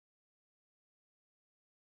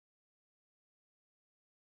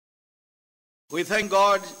We thank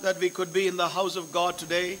God that we could be in the house of God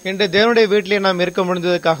today. இன்று தேவனுடைய வீட்டிலே நாம் இருக்க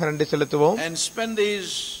முடிந்ததற்காக நன்றி செலுத்துவோம். And spend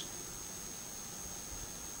these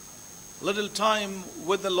little time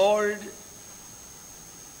with the Lord,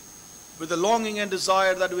 with the longing and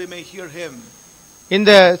desire that we may hear Him.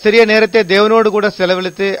 இந்த சிறிய நேரத்தை தேவனோடு கூட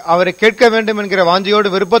செலவழித்து அவரை கேட்க வேண்டும் என்கிற வாஞ்சையோடு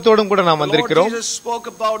விருப்பத்தோடும் கூட நாம் வந்திருக்கிறோம். Lord Jesus spoke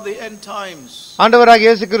about the end times. ஆண்டவராகிய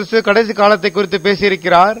இயேசு கிறிஸ்து கடைசி காலத்தை குறித்து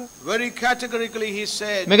பேசியிருக்கிறார். Very categorically he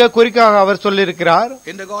said. மிக குறிப்பாக அவர் சொல்லியிருக்கிறார்.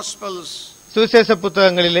 In the Gospels. சுவிசேஷ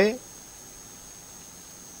புத்தகங்களிலே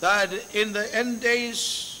that in the end days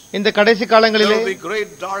இந்த கடைசி காலங்களிலே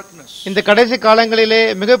இந்த கடைசி காலங்களிலே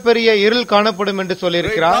மிகப்பெரிய இருள் காணப்படும் என்று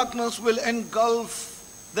சொல்லியிருக்கிறார்.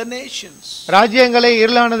 the nations. ராஜ்யங்களை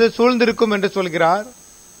இருளானது சூழ்ந்திருக்கும் என்று சொல்கிறார்.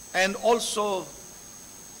 And also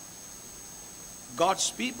God's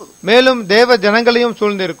people. மேலும் தேவ ஜனங்களையும்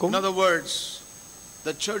சூழ்ந்திருக்கும். In other words,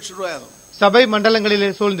 the church realm. சபை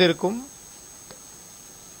மண்டலங்களிலே சூழ்ந்திருக்கும்.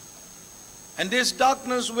 And this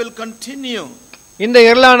darkness will continue. இந்த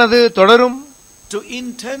இருளானது தொடரும். To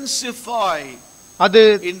intensify. அது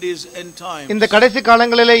in these end times. இந்த கடைசி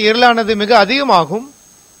காலங்களிலே இருளானது மிக அதிகமாகும்.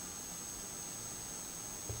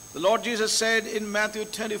 The Lord Jesus said in Matthew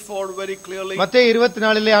 24 very clearly. மத்தேயு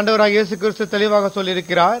 24 ஆண்டவராகிய இயேசு கிறிஸ்து தெளிவாக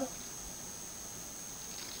சொல்லியிருக்கிறார்.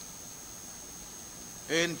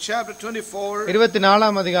 In chapter 24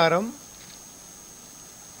 24ஆம் அதிகாரம்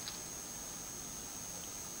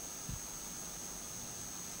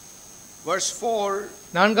verse 4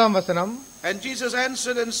 4ஆம் வசனம். And Jesus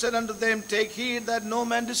answered and said unto them, Take heed that no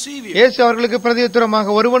man deceive you. இயேசு அவர்களுக்கு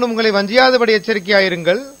பிரதியுத்தரமாக ஒருவனும் உங்களை வஞ்சியாதபடி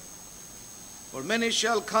எச்சரிக்கையாயிருங்கள். For many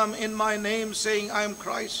shall come in my name saying I am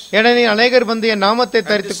Christ. ஏனெனில் அநேகர் வந்து என் நாமத்தை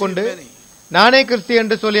தரித்துக்கொண்டு நானே கிறிஸ்து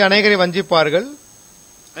என்று சொல்லி அநேகரை வஞ்சிப்பார்கள்.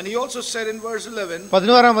 And he also said in verse 11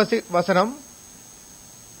 11ஆம் வசனம்.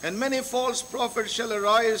 And many false prophets shall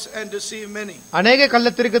arise and deceive many. அநேக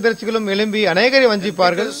கள்ளத்தீர்க்கதரிசிகளும் எழும்பி அநேகரை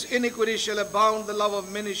வஞ்சிப்பார்கள். Because iniquity shall abound, the love of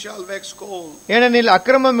many shall wax cold. ஏனெனில்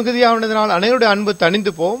அக்கிரமம் மிகுதியானதினால் அநேகருடைய அன்பு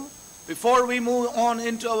தணிந்து போம். Before we move on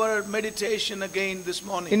into our meditation again this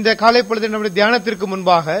morning, இந்த காலை பொழுது நம்முடைய தியானத்திற்கு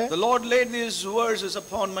முன்பாக the Lord laid these verses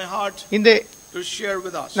upon my heart to share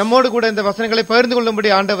with us. நம்மோடு கூட இந்த வசனங்களை பகிர்ந்து கொள்ளும்படி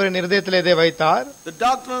ஆண்டவர் என் இதயத்திலே இதை வைத்தார். The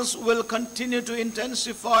darkness will continue to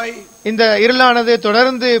intensify. இந்த இருளானது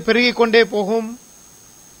தொடர்ந்து பெருகிக் கொண்டே போகும்.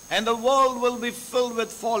 And the world will be filled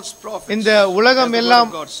with false prophets. இந்த உலகம்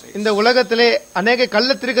எல்லாம் இந்த உலகத்திலே அநேக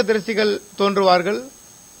கள்ளத்தீர்க்கதரிசிகள் தோன்றுவார்கள்.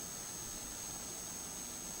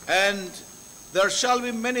 And there shall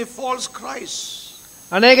be many false Christs.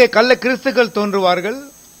 அநேக கள்ள கிறிஸ்துக்கள் தோன்றுவார்கள்.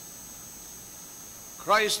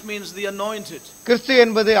 Christ means the anointed. கிறிஸ்து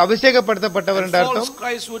என்பது அபிஷேகப்படுத்தப்பட்டவர் என்ற அர்த்தம். False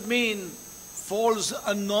Christ would mean false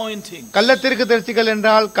anointing. கள்ள தீர்க்கதரிசிகள்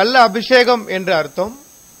என்றால் கள்ள அபிஷேகம் என்று அர்த்தம்.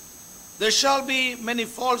 There shall be many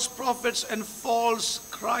false prophets and false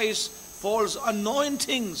Christ, false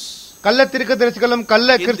anointings. கள்ள தீர்க்கதரிசிகளும்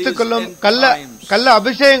கள்ள கிறிஸ்துக்களும் கள்ள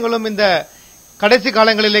அபிஷேகங்களும் இந்த கடைசி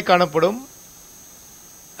காலங்களிலே காணப்படும்.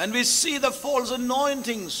 And we see the false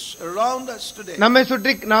anointings around us today. நம்மை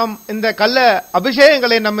சுற்றி நாம் இந்த கள்ள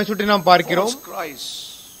அபிஷேகங்களை நம்மை சுற்றி நாம் பார்க்கிறோம். False Christ,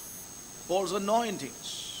 false anointings.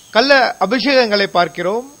 கள்ள அபிஷேகங்களை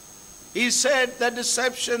பார்க்கிறோம். He said that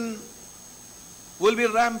deception will be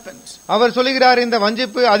rampant. அவர் சொல்கிறார் இந்த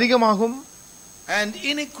வஞ்சிப்பு அதிகமாகும். And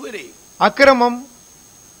iniquity, அக்கிரமம்,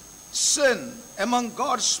 sin among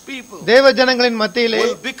God's people தேவ ஜனங்களின் மத்தியிலே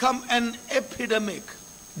will become an epidemic.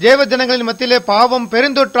 தேவ ஜனங்களின் மத்தியிலே பாவம்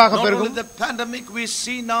பெருந்தொற்றாக பெருகும். Not only the pandemic we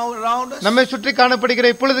see now around us, நம்மை சுற்றி காணப்படுகிற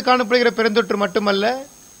இப்பொழுது காணப்படுகிற பெருந்தொற்று மட்டுமல்ல,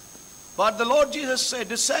 but the Lord Jesus said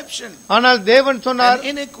deception, ஆனால் தேவன் சொன்னார்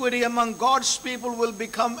iniquity among God's people will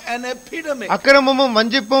become an epidemic. அக்கிரமமும்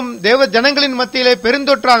வஞ்சிப்பும் தேவ ஜனங்களின் மத்தியிலே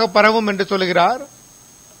பெருந்தொற்றாக பரவும் என்று சொல்கிறார்.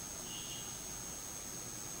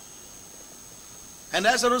 And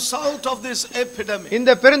as a result of this epidemic,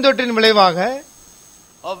 இந்த பெருந்தொற்றின் விளைவாக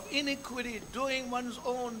of iniquity, doing one's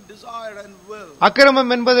own desire and will,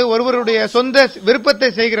 அக்கிரமம் என்பது ஒருவருடைய சொந்த விருப்பத்தை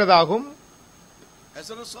செய்கிறதாகும். as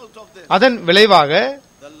a result of this, அதன் விளைவாக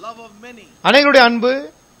the love of many அநேகருடைய அன்பு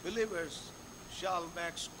believers shall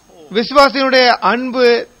wax cold. விசுவாசிகளுடைய அன்பு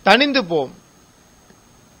தணிந்து போம்.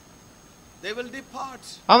 They will depart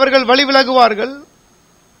அவர்கள் வழி விலகுவார்கள்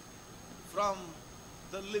from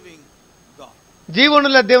the living God.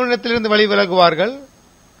 ஜீவனுள்ள தேவனிடத்திலிருந்து வழி விலகுவார்கள்.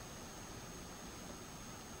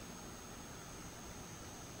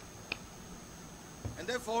 And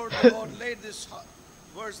therefore the Lord laid this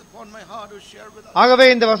verse upon my heart to share with us. ஆகவே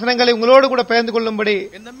இந்த வசனங்களை உங்களோடு கூட பகிர்ந்து கொள்ளும்படி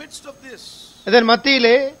In the midst of this, இதன்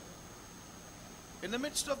மத்தியிலே in the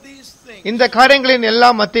midst of these things, இந்த காரியங்களின் எல்லா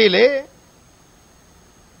மத்தியிலே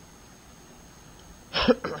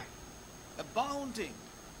abounding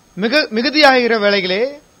மிகுதியாகிற வேளையிலே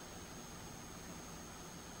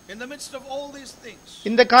in the midst of all these things,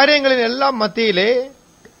 இந்த காரியங்களின் எல்லாம் மத்தியிலே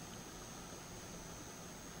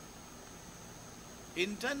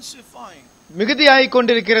intensifying, மிகுதியாகிக்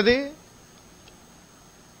கொண்டிருக்கிறது.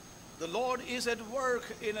 the Lord is at work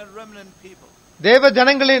in a remnant people. தேவ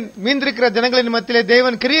ஜனங்களின் மீந்திருக்கிற ஜனங்களின் மத்தியிலே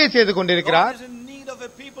தேவன் கிரியை செய்து கொண்டிருக்கிறார். God is in need of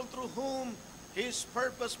a people through whom His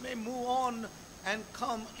purpose may move on and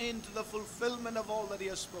come into the fulfillment of all that He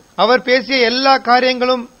has spoken. அவர் பேசிய எல்லா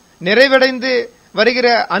காரியங்களும் நிறைவடைந்து வருகிற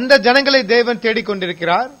அந்த ஜனங்களை தேவன் தேடிக்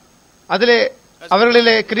கொண்டிருக்கிறார். அதிலே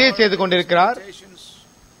அவர்களிலே கிரியை செய்து கொண்டிருக்கிறார்.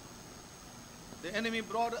 The enemy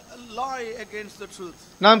brought a lie against the truth.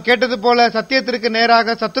 நாம் கேட்டது போல சத்தியத்திற்கு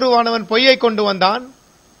நேராக சத்துருவானவன் பொய்யை கொண்டு வந்தான்.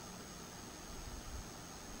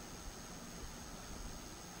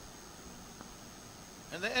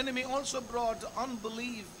 And the enemy also brought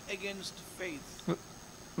unbelief against faith.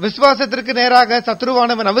 விசுவாசத்திற்கு நேராக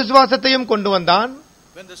சத்துருவானவன் அவிசுவாசத்தையும் கொண்டு வந்தான்.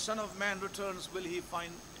 When the Son of Man returns, will he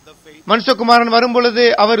find the faith? மனுஷகுமாரன் வரும்பொழுது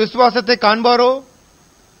அவர் விசுவாசத்தை காண்பாரோ?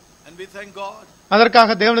 And we thank God.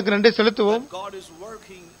 அதற்காக தேவனுக்கு நன்றி செலுத்துவோம். God is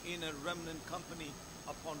working in a remnant company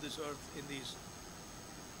upon this earth in these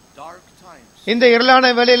dark times. இந்த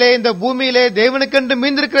இருளான வேளையிலே இந்த பூமியிலே தேவனுக்கென்று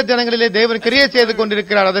மீந்திருக்கிற ஜனங்களிலே தேவன் கிரியை செய்து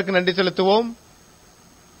கொண்டிருக்கிறார். அதற்கு நன்றி செலுத்துவோம்.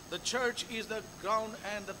 The church is the ground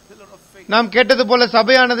and the pillar of faith. நாம் கேட்டது போல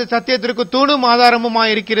சபையானது சத்தியத்திற்கு தூணும்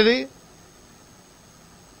ஆதாரமுமாய் இருக்கிறது.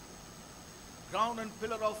 Ground and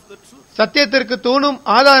pillar of the truth. சத்தியத்திற்கு தூணும்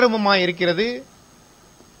ஆதாரமுமாய் இருக்கிறது.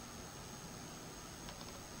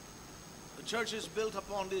 The church is built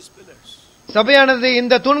upon these pillars. சபையானது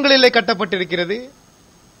இந்த தூண்களிலே கட்டப்பட்டிருக்கிறது.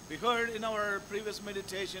 We heard in our previous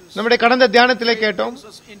meditations. நம்முடைய கடந்த தியானத்திலே கேட்டோம்.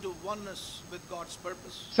 Into oneness with God's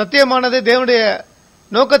purpose. சத்தியமானது தேவனுடைய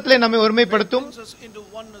நோக்கத்திலே நம்மை ஒருமைப்படுத்தும். Into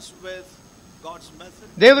oneness with God's method.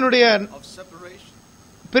 தேவனுடைய of separation.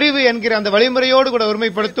 பிரிவு என்கிற அந்த வழிமுறையோடு கூட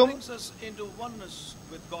ஒருமைப்படுத்தும். Into oneness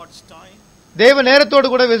with God's time. தேவ நேரத்தோடு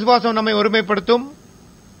கூட விசுவாசம் நம்மை ஒருமைப்படுத்தும்.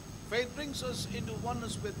 Faith brings us into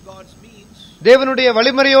oneness with God's means. தேவனுடைய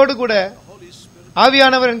வழிமுறையோடு கூட Holy Spirit.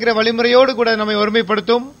 ஆவியானவர் என்கிற வழிமுறையோடு கூட நம்மை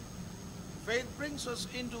ஒருமைப்படுத்தும். Faith brings us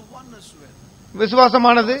into oneness with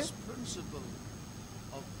விசுவாசமானது principle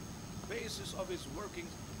of basis of His working,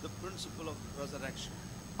 the principle of resurrection.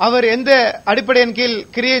 அவர் எந்த அடிப்படையின் கீழ்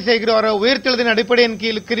கிரியை செய்கிறாரோ உயிர்த்தெழுதின் அடிப்படையின்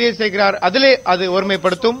கீழ் கிரியை செய்கிறார், அதிலே அது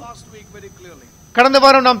ஒருமைப்படுத்தும். கடந்த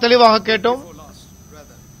வாரம் நாம் தெளிவாக கேட்டோம்.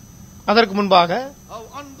 அதற்கு முன்பாக How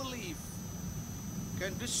unbelief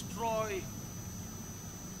can destroy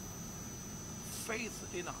faith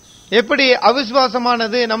in us. எப்படி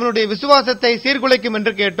அவிசுவாசமானது நம்மளுடைய விசுவாசத்தை சீர்குலைக்கும்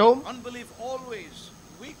என்று கேட்டோம். Unbelief always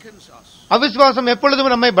weakens us. அவிசுவாசம்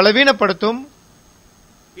எப்பொழுதும் நம்மை பலவீனப்படுத்தும்.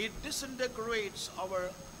 It disintegrates our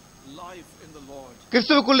life in the Lord.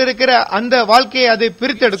 கிறிஸ்துவுக்குள் இருக்கிற அந்த வாழ்க்கையை அது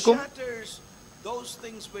பிரித்தெடுக்கும். Those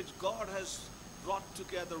things which God has brought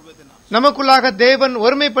together within us. நமக்குள்ளாக தேவன்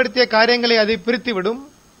ஒருமைப்படுத்திய காரியங்களை அதை பிரித்துவிடும்.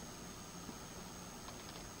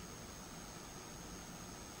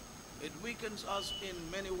 It weakens us in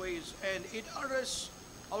many ways and it arrests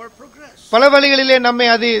our progress. பல வழிகளிலே நம்மை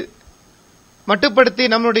அது மட்டுப்படுத்தி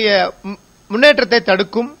நம்முடைய முன்னேற்றத்தை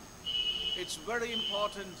தடுக்கும். It's very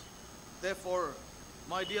important, therefore,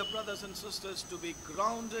 my dear brothers and sisters, to be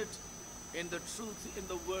grounded in the truth in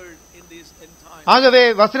the word in these end times. ஆகவே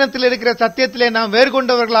வசனத்தில் இருக்கிற சத்தியத்திலே நாம் வேர்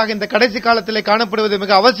கொண்டவர்களாக இந்த கடைசி காலத்திலே காணப்படுவது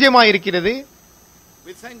மிக அவசியமாய் இருக்கிறது.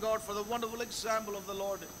 We thank God for the wonderful example of the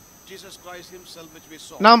Lord Jesus Christ himself which we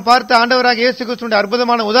saw. நாம் பார்த்த ஆண்டவராக இயேசு கிறிஸ்துவின்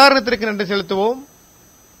அற்புதமான உதாரணத்திற்கு நன்றி செலுத்துவோம்.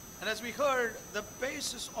 And as we heard, the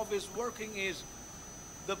basis of his working is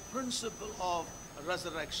the principle of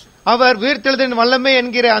resurrection. அவர் உயிர்த்தெழுதலின் வல்லமை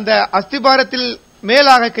என்கிற அந்த அஸ்திபாரத்தில்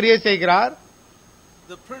மேலாக கிரியை செய்கிறார்.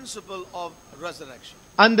 The principle of resurrection.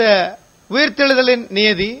 அந்த உயிர்த்தெழுதலின்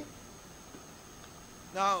நியதி.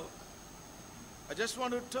 Now, I just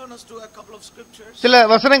want to turn us to a couple of scriptures. சில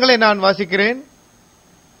வசனங்களை நான் வாசிக்கிறேன்.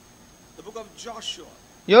 The book of Joshua.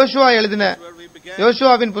 யோசுவா எழுதின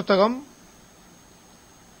யோசுவாவின் புத்தகம்.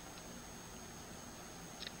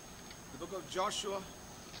 The book of Joshua.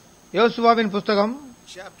 யோசுவாவின் புத்தகம்.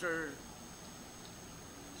 Chapter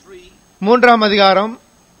 3. 3ஆம் அதிகாரம்.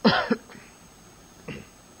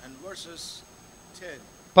 And verses 10.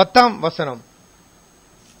 10ஆம் வசனம்.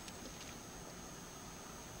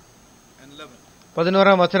 And 11.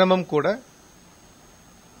 11ஆம் வசனமும் கூட.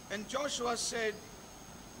 And Joshua said,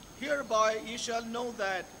 hereby ye shall know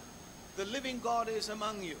that the living God is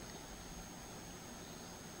among you,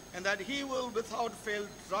 and that he will without fail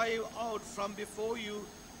drive out from before you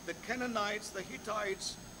the Canaanites, the Hittites,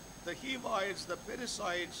 the Hivites, the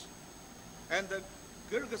Perizzites, and the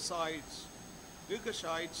Girgashites,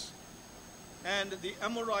 and the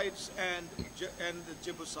Amorites and the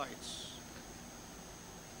Jebusites.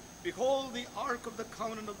 Behold the ark of the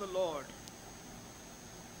covenant of the Lord.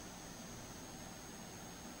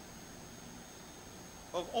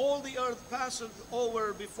 Of all the earth passeth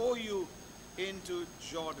over before you into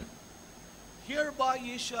Jordan. Hereby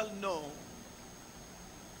ye shall know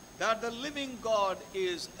that the living God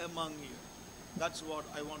is among you. That's what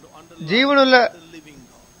I want to underline. The living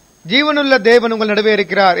God. ஜீவனுள்ள தேவன் உங்கள் நடுவே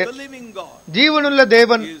இருக்கிறார். The living God. ஜீவனுள்ள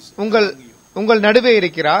தேவன் உங்கள் நடுவே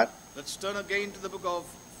இருக்கிறார். Let's turn again to the book of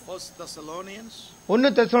 1 Thessalonians.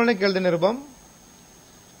 1 தெசலோனிக்கேயர் எழுதின நிருபம்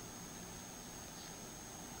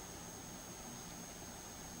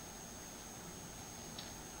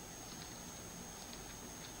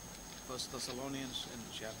 1 Thessalonians in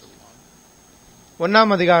chapter 1.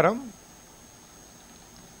 1ஆம் அதிகாரம்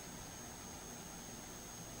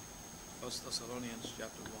 1 Thessalonians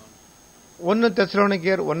chapter 1. 1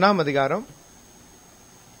 தெசலோனிக்கேயர் 1ஆம் அதிகாரம்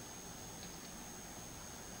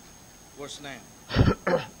verse 9.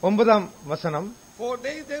 9ஆம் வசனம். For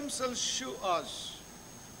they themselves shew us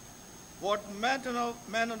what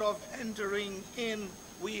manner of entering in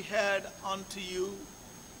we had unto you,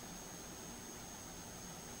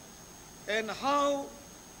 and how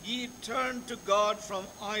ye turned to God from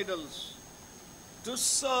idols to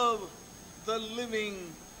serve the living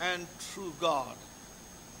and true God.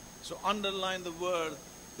 So underline the word,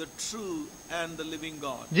 the true and the living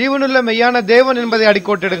God. ஜீவனுள்ள மெய்யான தேவன் என்பதை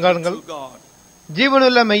அடிக்கோட்டிடுங்கள்.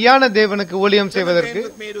 ஜீவனுள்ள மெய்யான தேவனுக்கு ஊழியம் செய்வதற்கு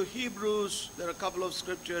there are a couple of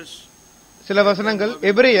scriptures. சில வசனங்கள்.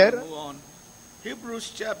 எபிரேயர் Hebrews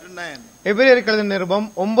chapter 9. எபிரேயருக்கு எழுதின நிருபம்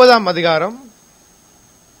 9ஆம் அதிகாரம்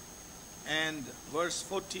and verse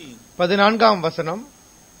 14. 14ஆம் வசனம்.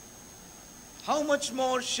 How much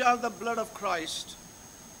more shall the blood of Christ,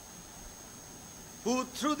 who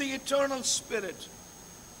through the eternal Spirit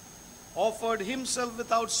offered himself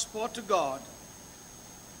without spot to God,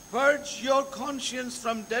 purge your conscience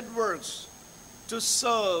from dead works to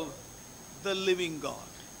serve the living God.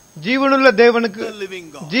 ஜீவனுள்ள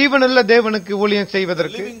தேவனுக்கு ஊழியம்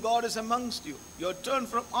செய்வதற்கு. The living God is amongst you. You are turned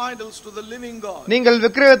from idols to the living God. நீங்கள்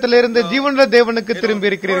விக்கிரகத்திலிருந்து ஜீவனுள்ள தேவனுக்கு திரும்பி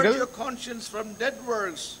இருக்கிறீர்கள். Purge your conscience from dead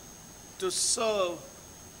works to serve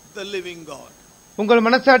the living God. உங்கள்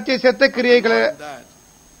மனசாட்சியை செத்த கிரியைகளை.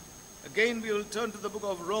 Again we will turn to the book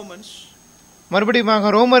of Romans. மறுபடியும்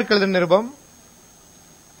ரோமருக்கு எழுதின நிருபம்.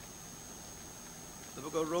 The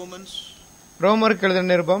book of Romans. ரோமருக்கு எழுதின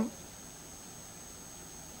நிருபம்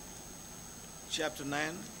chapter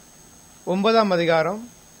 9. 9ஆம் அதிகாரம்.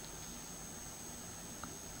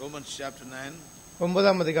 Romans chapter 9.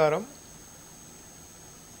 9ஆம் அதிகாரம்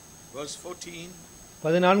verse 14.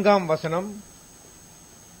 14ஆம் வசனம்.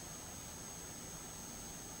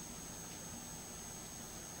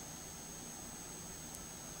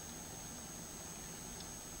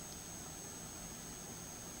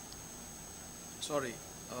 Sorry,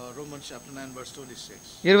 Romans chapter 9 verse 26.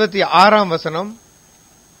 26ஆம் வசனம்.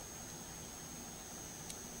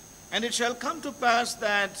 And it shall come to pass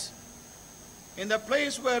that in the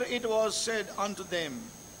place where it was said unto them,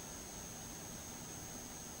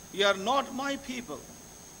 ye are not my people,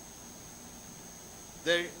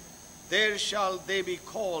 there shall they be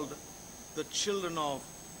called the children of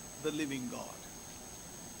the living God.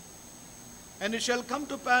 And it shall come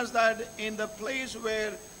to pass that in the place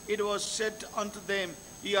where it was said unto them,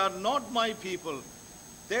 ye are not my people,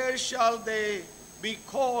 there shall they be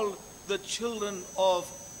called the children of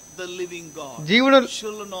the living God.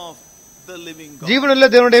 Children of the living God. ஜீவனுள்ள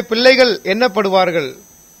தேவனுடைய பிள்ளைகள் என்னப்படுவார்கள்.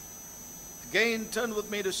 Again turn with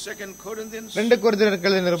me to 2 Corinthians. 2 கொரிந்தியருக்கு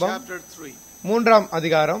எழுதின நிருபம் chapter 3. 3ஆம்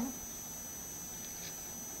அதிகாரம்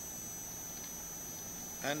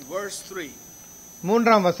and verse 3.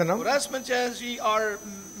 3ஆம் வசனம். For as much as ye are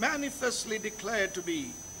manifestly declared to be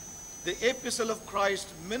the epistle of Christ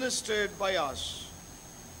ministered by us,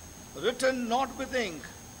 written not with ink,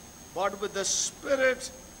 but with the Spirit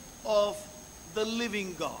of the living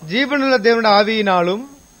God. ஜீவனுள்ள தேவனுடைய ஆவியினாலும்,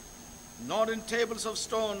 not in tables of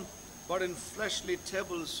stone, but in fleshly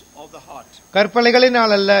tables of the heart.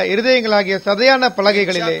 கற்பலகைகளினால் அல்ல, இருதயங்களாகிய சதையான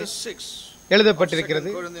பலகைகளிலே எழுதப்பட்டிருக்கிறது.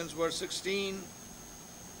 2 Corinthians verse 16.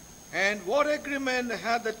 And what agreement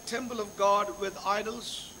hath the temple of God with idols?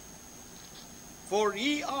 For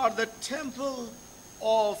ye are the temple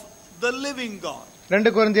of the living God.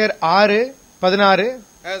 2 கொரிந்தியர் 6:16.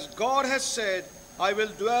 As God has said, I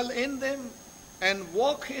will dwell in them and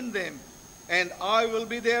walk in them, and I will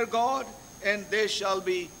be their God, and they shall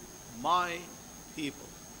be my people.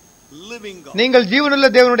 Living God. நீங்கள் ஜீவனுள்ள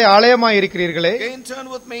தேவனுடைய ஆலயமாய் இருக்கிறீர்களே. Again turn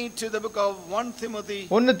with me to the book of 1 Timothy.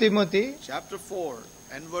 1 தீமோத்தேயு chapter 4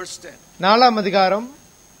 and verse 10. 4ஆம் அதிகாரம்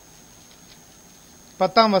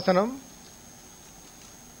 10ஆம் வசனம்.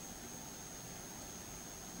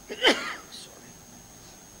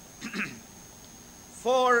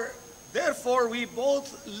 For therefore we both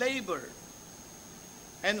labor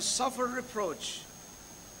and suffer reproach,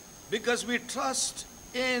 because we trust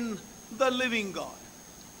in the living God,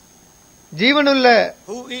 ஜீவனுள்ள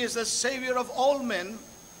who is the Savior of all men,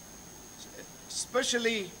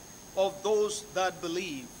 especially of those that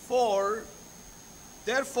believe. For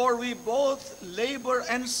therefore we both labor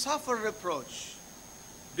and suffer reproach,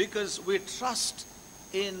 because we trust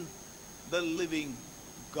in the living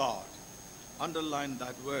God. Underline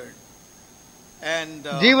that word. And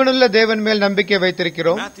ஜீவனுள்ள தேவன் மேல் நம்பிக்கை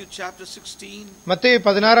வைத்திருக்கிறோம். Matthew chapter 16, மத்தேயு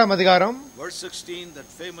 16ஆம் அதிகாரம் verse 16, that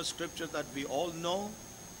famous scripture that we all know,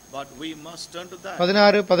 but we must turn to that.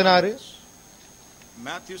 16.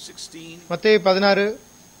 Matthew 16, மத்தேயு 16.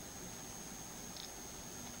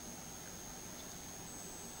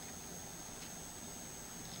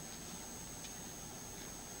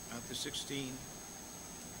 Matthew 16,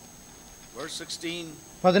 verse 16.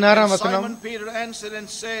 16ஆம் And வசனம். Simon Peter answered and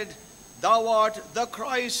said, Thou art the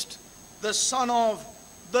Christ, the Son of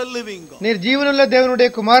the living God. நீர் ஜீவனுள்ள தேவனுடைய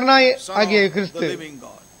குமாரனாய் Son ஆகிய of the Kristu. living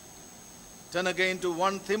God. Turn again to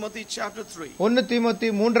 1 Timothy chapter 3. 1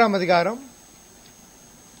 தீமோத்தேயு 3ஆம் அதிகாரம்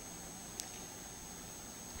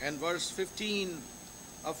And verse 15,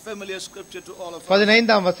 a familiar scripture to all of us.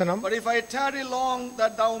 15ஆம் வசனம். But if I tarry long,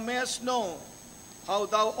 that thou mayest know how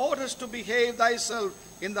thou oughtest to behave thyself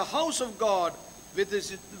in the house of God,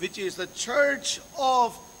 which is the church of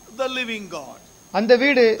the living God, அந்த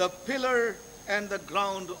வீடு the pillar and the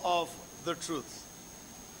ground of the truth.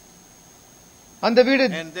 அந்த வீடு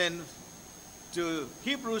And then to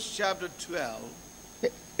Hebrews chapter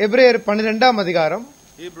 12. எபிரேயர் 12ஆம் அதிகாரம்.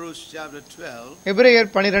 Hebrews chapter 12 எபிரேயர்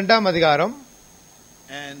 12ஆம் அதிகாரம்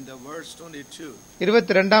and verse 22.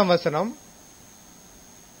 22ஆம் வசனம்.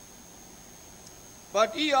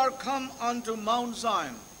 But ye are come unto Mount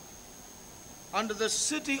Zion, unto the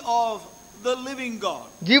city of the living God,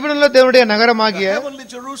 ஜீவனுள்ள தேவனுடைய the நகரமாகிய heavenly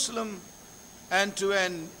Jerusalem, and to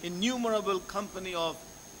an innumerable company of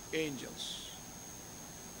angels.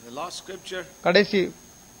 The last scripture கடைசி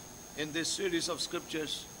in this series of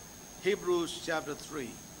scriptures, Hebrews chapter 3.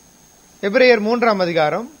 எபிரேயர் 3ஆம்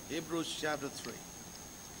அதிகாரம். Hebrews chapter 3.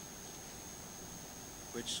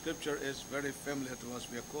 Which scripture is very familiar to us.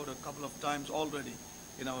 We have quoted a couple of times already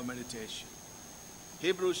in our meditation.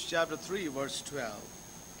 Hebrews chapter 3 verse 12.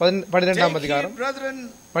 12ஆம் Take அதிகாரம் heed, brethren,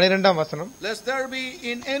 12ஆம் வசனம். lest there be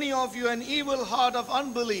in any of you an evil heart of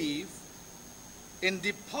unbelief in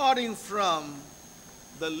departing from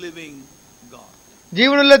the living God.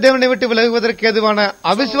 ஜீவனுள்ள தேவனை விட்டு விலகுவதற்கு ஏதுவான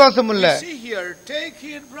அவிசுவாசம் உள்ள We see here, take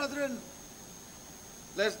heed, brethren,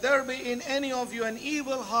 lest there be in any of you an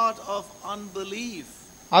evil heart of unbelief.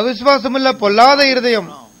 அவிசுவாசமுள்ள பொல்லாத இருதயம்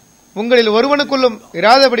உங்களில் ஒருவனுக்குள்ளும்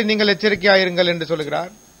இராதபடி நீங்கள் எச்சரிக்கையாயிருங்கள் என்று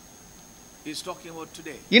சொல்கிறார். He's talking about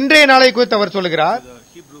today. இன்றைய நாளை குறித்து அவர் சொல்கிறார். The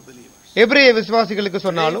Hebrew believers. எபிரேய விசுவாசிகளுக்கு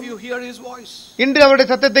சொன்னாலும் If you hear his voice, இன்று அவருடைய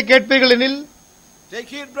சத்தத்தை கேட்பீர்கள் எனில், take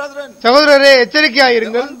heed, brethren. சகோதரரே The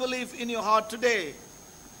எச்சரிக்கையாயிருங்கள். unbelief in your heart today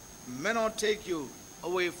may not take you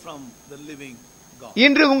away from the living God.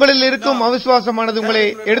 இன்று உங்களில் இருக்கும் அவிசுவாசமானது உங்களை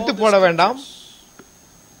எடுத்து போட வேண்டாம்.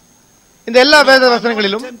 இந்த எல்லா வேத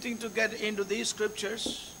வசனங்களிலும் Attempting to get into these scriptures.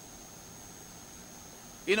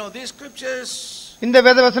 These scriptures இந்த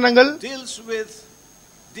வேத வசனங்கள் deals with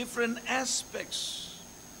different aspects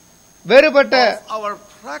வேறுபட்ட of our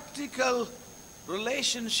practical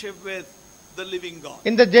relationship with the living God.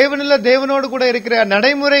 இந்த ஜீவனுள்ள தேவனோடு கூட இருக்கிற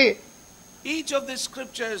நடைமுறை Each of these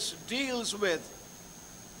scriptures deals with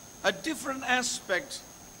a different aspect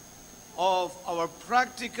of our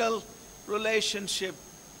practical relationship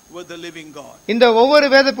with the living God. இந்த ஒவ்வொரு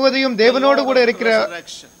வேத பகுதியும் தேவனோடு கூட இருக்கிற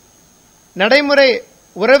நடைமுறை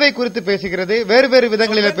உறவை குறித்து பேசுகிறது, வேறு வேறு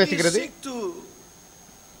விதங்களில் பேசுகிறது. To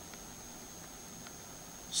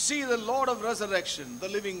see the Lord of resurrection, the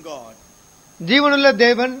living God, ஜீவனுள்ள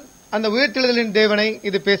தேவன், அந்த உயிர்த்தெழுதலின் தேவனை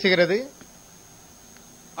இது பேசுகிறது.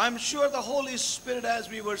 I'm sure the Holy Spirit, as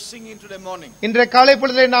we were singing today morning, இன்றைய காலை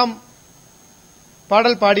பொழுதிலே நாம்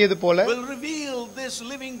பாடல் பாடியது போல will reveal this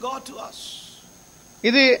living God to us.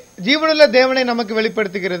 இது ஜீவனுள்ள தேவனை நமக்கு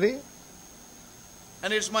வெளிப்படுத்துகிறது.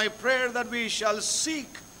 And it's my prayer that we shall seek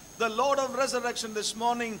the Lord of resurrection this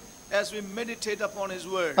morning as we meditate upon his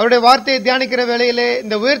word. அவருடைய வார்த்தையை தியானிக்கிற வேளையிலே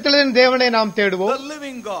இந்த உயிர்த்தெழுதலின் தேவனை நாம் தேடுவோம். The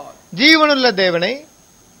living God. ஜீவனுள்ள தேவனை.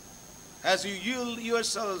 As you yield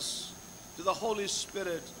yourselves to the Holy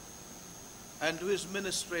Spirit and to his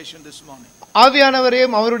ministration this morning.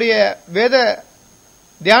 ஆவியானவரையும் அவருடைய வேத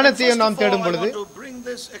தியானத்தையும் நாம் தேடும் பொழுது, I want to bring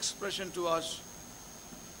this expression to us.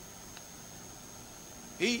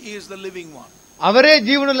 He is the living one. அவரே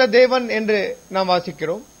ஜீவனுள்ள தேவன் என்று நாம்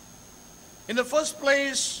வாசிக்கிறோம். In the first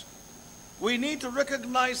place, we need to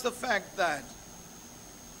recognize the fact that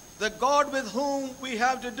the God with whom we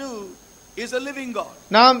have to do is a living God.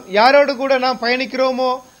 நாம் யாரோடு கூட நாம் பயணிக்கிறோமோ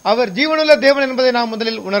அவர் ஜீவனுள்ள தேவன் என்பதை நாம்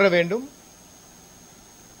முதலில் உணர வேண்டும்.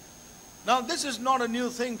 Now this is not a new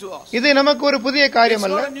thing to us. இது நமக்கு ஒரு புதிய காரியம்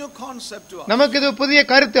அல்ல. It's not a new concept to us. நமக்கு இது புதிய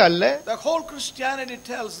கருத்து அல்ல. The whole Christianity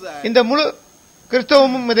tells that. இந்த முழு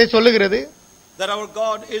கிறிஸ்தவமும் இதை சொல்லுகிறது. That our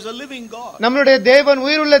God is a living God. நம்முடைய தேவன்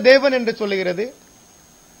உயிருள்ள தேவன் என்று சொல்லுகிறது.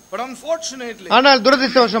 But unfortunately, ஆனால்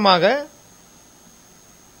துரதிர்ஷ்டவசமாக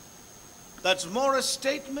that's more a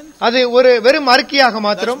statement. அது ஒரு வெறும் அறிக்கையாக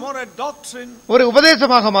மாத்திரம், That's more a doctrine. ஒரு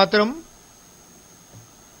உபதேசமாக மாத்திரம்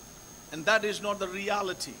And that is not the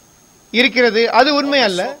reality. இருக்கிறது. அது உண்மை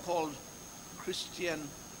அல்ல. So-called Christian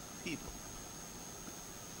people.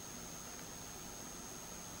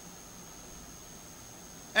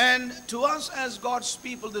 And to us as God's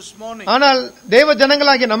people this morning, ஆனால் தேவ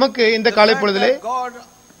ஜனங்களாகிய நமக்கு இந்த the காலை fact பொழுதிலே that God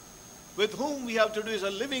with whom we have to do is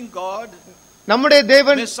a living God நம்முடைய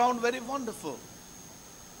தேவன் may sound very wonderful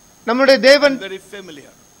நம்முடைய தேவன் and very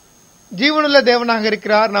familiar. ஜீவனுள்ள தேவனாக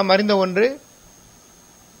இருக்கிறார் நாம் அறிந்த ஒன்று.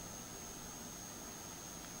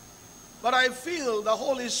 But I feel the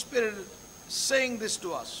Holy Spirit saying this to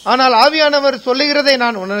us. ஆனால் ஆவியானவர் சொல்லுகிறதை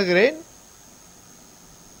நான் உணர்கிறேன்.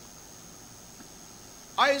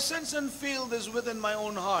 I sense and feel this within my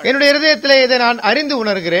own heart. என்னுடைய இதயத்திலே இதை நான் அறிந்து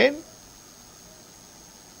உணர்கிறேன்.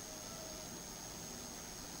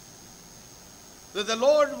 That the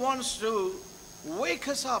Lord wants to wake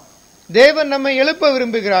us up. தேவன் நம்மை எழுப்ப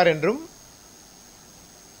விரும்புகிறார் என்றும்,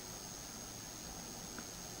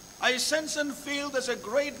 I sense and feel there's a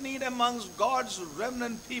great need amongst God's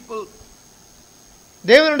remnant people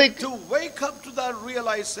தேவனுடைய to wake up to that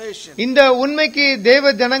realization இந்த உண்மைக்கு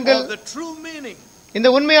தேவ ஜனங்கள், of the true meaning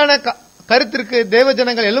இந்த உண்மையான கருத்திற்கு தேவ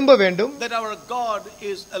ஜனங்கள் எழும்ப வேண்டும். that our God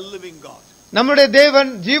is a living God. நம்முடைய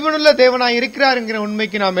தேவன் ஜீவனுள்ள தேவனாய் இருக்கிறார் என்கிற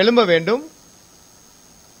உண்மைக்கு நாம் எழும்ப வேண்டும்.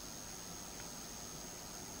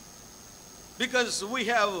 Because we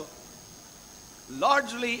have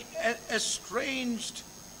largely estranged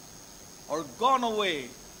or gone away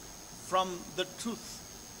from the truth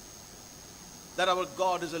that our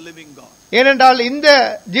God is a living God. ஏனென்றால் இந்த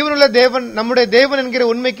ஜீவனுள்ள தேவன் நம்முடைய தேவன் என்கிற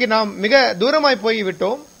உண்மைக்கு நாம் மிக தூரமாய்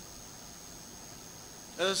போய்விட்டோம்.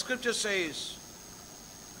 As the scripture says,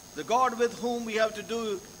 the God with whom we have to do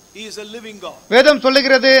is a living God. வேதம்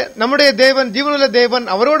சொல்லுகிறது நம்முடைய தேவன் ஜீவனுள்ள தேவன்,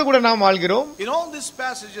 அவரோடு கூட நாம் வாழ்கிறோம். In all these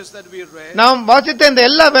passages that we read, நாம் வாசித்த இந்த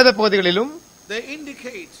எல்லா வேத பகுதிகளிலும் they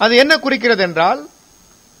indicate அது என்ன குறிக்கிறது என்றால்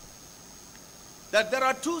that there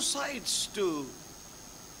are two sides to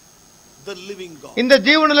the living God. இந்த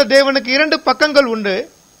ஜீவனுள்ள தேவனுக்கு இரண்டு பக்கங்கள் உண்டு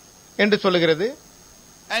என்று சொல்லுகிறது.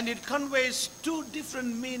 And it conveys two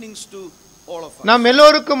different meanings to all of us. நாம்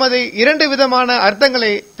எல்லோருக்கும் அது இரண்டு விதமான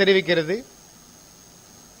அர்த்தங்களை தெரிவிக்கிறது.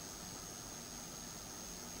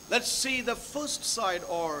 Let's see the first side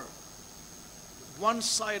or one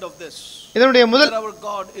side of this. இதனுடைய முதல், That our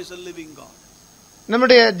God is a living God.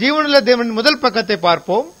 நம்முடைய ஜீவனுள்ள தேவன் முதல் பக்கத்தை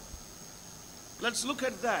பார்ப்போம். Let's look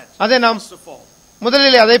at that. அதை நாம் First of all.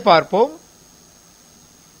 முதலில் அதை பார்ப்போம்.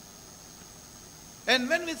 And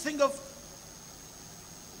when we think of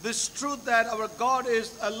this truth that our God is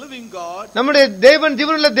a living God, நம்முடைய தேவன்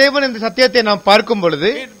ஜீவனுள்ள தேவன் என்ற சத்தியத்தை நாம் பார்க்கும்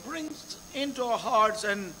பொழுது it brings into our hearts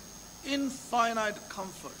an infinite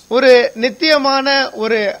comfort. ஒரு நித்தியமான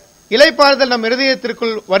ஒரு இளைப்பாறுதல் நம்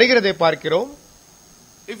இருதயத்திற்குள் வருகிறதை பார்க்கிறோம்.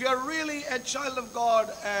 If you are really a child of God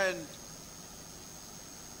and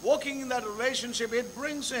walking in that relationship, it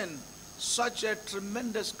brings in such a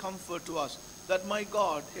tremendous comfort to us that my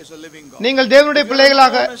God is a living God. நீங்கள் தேவனுடைய If you are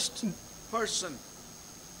பிள்ளைகளாக, an honest person,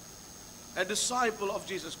 a disciple of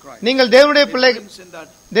Jesus Christ, நீங்கள் தேவனுடைய it பிள்ளைகள், brings in that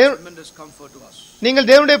tremendous comfort to us. நீங்கள்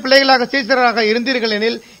தேவனுடைய பிள்ளைகளாக சீசராக இருந்தீர்கள்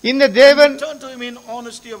எனில், இந்த தேவன் Turn to Him in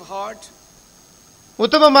honesty of heart.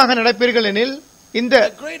 உத்தமமாக நடப்பீர்கள் எனில், இந்த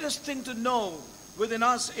The greatest thing to know within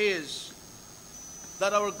us is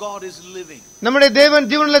that our God is living. நம்முடைய தேவன்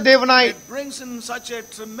ஜீவனுள்ள தேவனாய் It brings in such a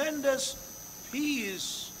tremendous peace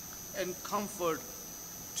and comfort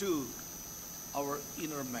to our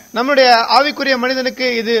inner man. நம்முடைய ஆவிக்குரிய மனிதனுக்கு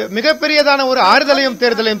இது மிகப்பெரியதான ஒரு ஆறுதலையும்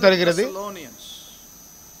தேர்தலையும் தருகிறது. Thessalonians.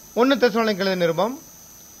 1 தெசலோனிக்கேயர் Nirupam,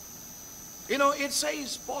 You know, it says,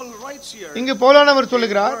 Paul writes here, இங்கு பவுலானவர்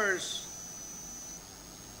சொல்லுகிறார், verse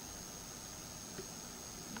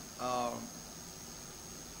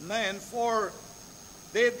 9, for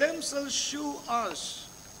they themselves shew us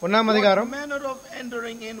 1ஆம் what அதிகாரம் manner of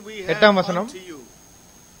entering in we have 8ஆம் வசனம். unto you,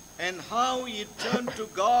 and how ye turn to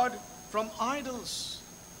God from idols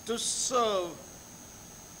to serve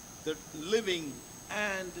the living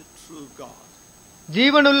and true God.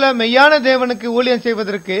 ஜீவனுள்ள மெய்யான தேவனுக்கு ஊழியம்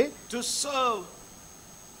செய்வதற்கு, to serve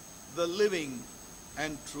the living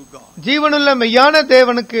and true God. ஜீவனுள்ள மெய்யான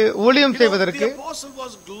தேவனுக்கு ஊழியம் செய்வதற்கு The apostle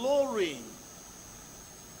was glorying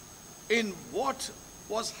in what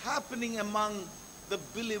was happening among the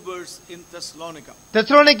believers in Thessalonica.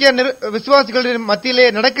 Thessalonica விசுவாசிகளின் மத்தியிலே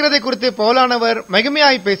நடக்கிறதை குறித்து பவுலானவர்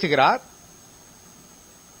மகிமையாய் பேசுகிறார்.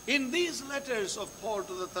 In these letters of Paul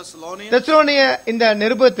to the Thessalonians, தெசலோனிய இந்த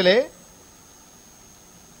நிருபத்திலே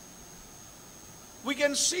we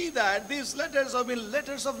can see that these letters have been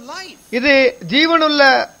letters of life. இது ஜீவனுள்ள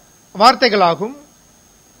வார்த்தைகளாகும்.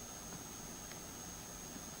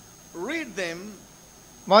 Read them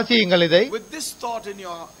வாசியுங்கள் இதை. with this thought in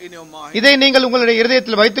your mind, இதை நீங்கள் உங்களுடைய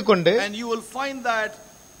இருதயத்தில் வைத்துக்கொண்டு, and you will find that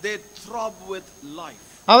they throb with life.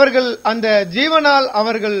 அவர்கள் அந்த ஜீவனால்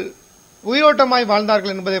அவர்கள் உயிரோட்டமாய்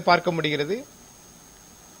வாழ்ந்தார்கள் என்பதை பார்க்க முடிகிறது.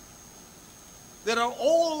 There are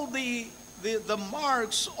all the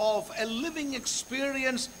marks of a living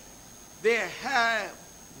experience they have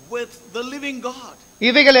with the living God.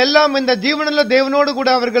 இவைகள் எல்லாம் இந்த ஜீவனுள்ள தேவனோடு கூட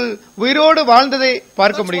அவர்கள் உயிரோடு வாழ்ந்ததை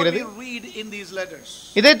பார்க்க That's what முடிகிறது. we read in these letters.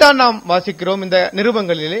 இதைத்தான் நாம் வாசிக்கிறோம் இந்த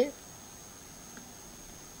நிருபங்களிலே.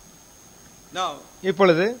 Now,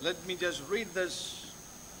 இப்பொழுது let me just read this.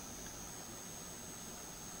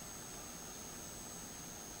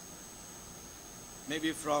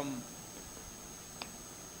 Maybe from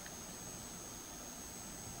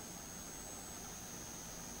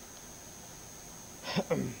I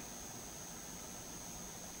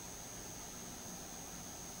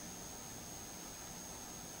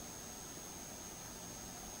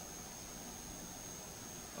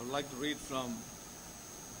would like to read from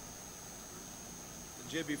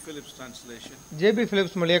J.B. Phillips translation. JP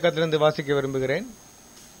Philips மொழியாக்கத்திலிருந்து வாசிக்க விரும்புகிறேன்.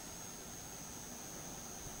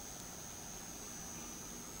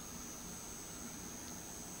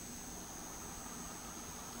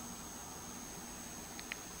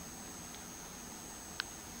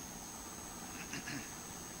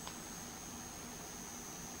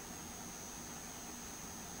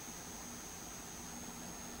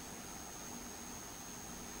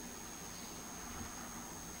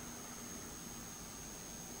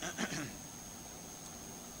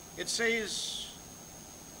 It says,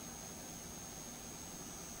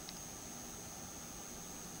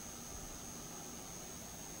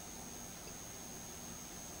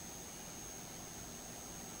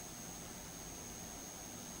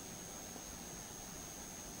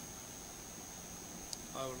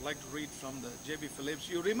 I would like to read from the J.B. Phillips.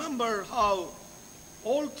 You remember how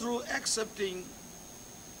all through accepting,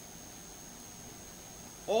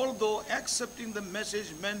 although accepting the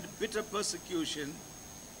message meant bitter persecution,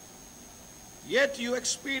 yet you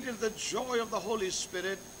experienced the joy of the Holy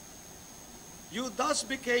Spirit. You thus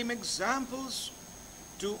became examples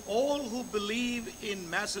to all who believe in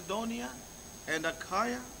Macedonia and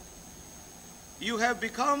Achaia. You have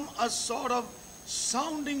become a sort of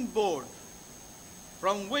sounding board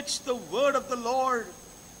from which the word of the Lord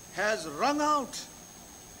has rung out,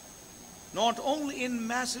 not only in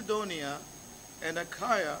Macedonia and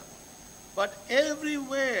Achaia, but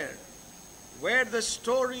everywhere where the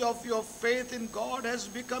story of your faith in God has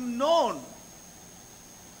become known.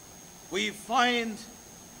 We find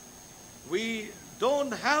we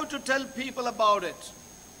don't have to tell people about it.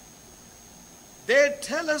 They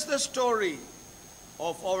tell us the story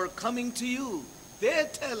of our coming to you. They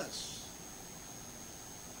tell us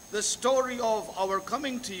the story of our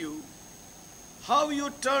coming to you, how you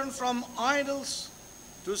turned from idols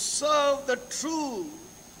to serve the true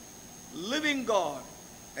living God,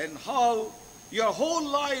 and how your whole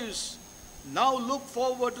lives now look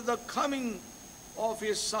forward to the coming of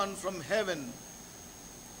his Son from heaven,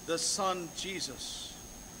 the Son Jesus,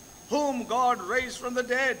 whom God raised from the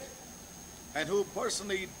dead and who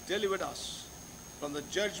personally delivered us from the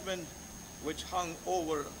judgment which hung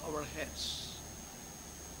over our heads.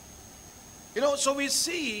 So we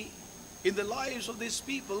see in the lives of these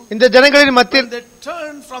people, இந்த ஜனங்களின் மத்தியில் when they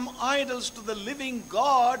turn from idols to the living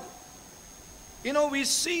God, we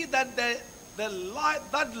see that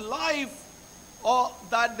that life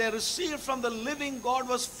that they received from the living God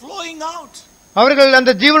was flowing out. அவர்கள்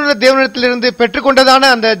அந்த ஜீவனுள்ள தேவனிடத்திலிருந்து பெற்றுக்கொண்டதான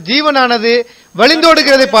அந்த ஜீவனானது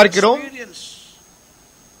வழிந்தோடுகிறதை பார்க்கிறோம்.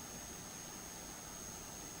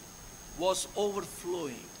 Was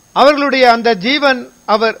overflowing. அவர்களுடைய அந்த ஜீவன்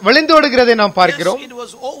அவர் வழிந்தோடுகிறதை நாம் பார்க்கிறோம். Yes, it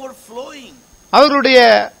was overflowing. அவர்களுடைய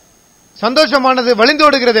சந்தோஷமானது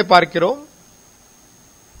வழிந்தோடுகிறதை பார்க்கிறோம்.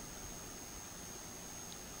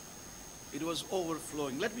 It was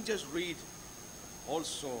overflowing. Let me just read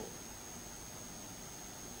also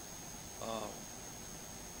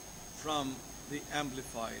from the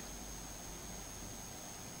Amplified.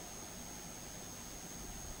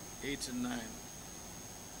 8 and 9.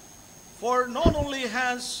 For not only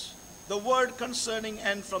has the word concerning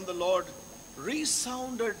and from the Lord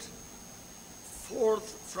resounded forth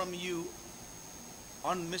from you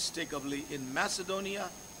unmistakably in Macedonia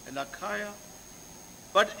and Achaia,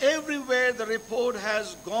 but everywhere the report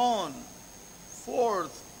has gone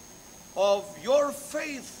forth of your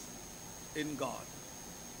faith in God,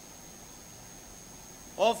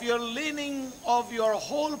 of your leaning of your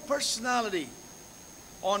whole personality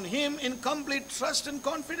on Him in complete trust and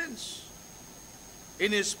confidence,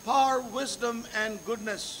 in His power, wisdom, and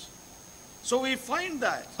goodness. So we find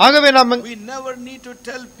that ஆகவே நாம் we never need to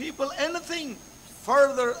tell people anything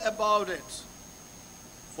further about it,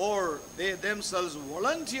 for they themselves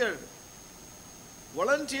volunteer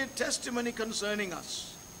testimony concerning us,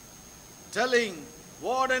 telling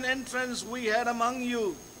what an entrance we had among you,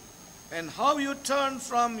 and how you turned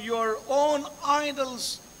from your own idols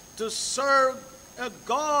to serve a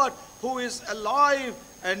God who is alive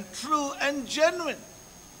and true and genuine.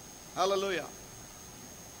 Hallelujah.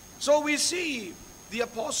 So we see the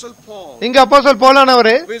Apostle Paul இங்க அப்போஸ்தலன்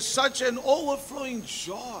பவுலானவர் with such an overflowing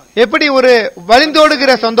joy, எப்படி ஒரு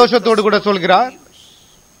வழிந்தோடுகிற சந்தோஷத்தோடு கூட சொல்கிறார்.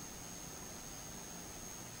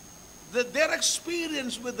 that their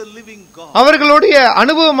experience with the living God அவர்களுடைய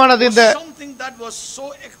அனுபவமானது இந்த was something that was so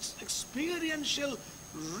experiential,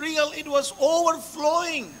 real, it was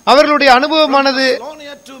overflowing. அவர்களுடைய அனுபவமானது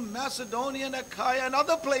to Macedonia and Achaia and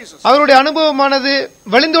other places. அவருடைய அனுபவமானது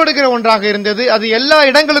வழிந்தோடுகிற ஒன்றாக இருந்தது. அது எல்லா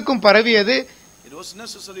இடங்களுக்கும் பரவியது. It was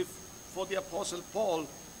necessary for the Apostle Paul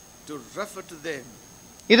to refer to them.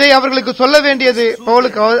 இதை அவர்களுக்கு சொல்ல வேண்டியது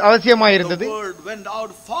பவுலுக்கு அவசியமாக இருந்தது. The word went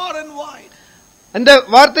out far and wide. அந்த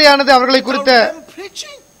வார்த்தையானது அவர்களை குறித்த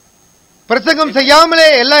பிரசங்கம் செய்யாமலே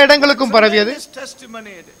எல்லா இடங்களுக்கும் பரவியது.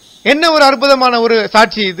 என்ன ஒரு அற்புதமான ஒரு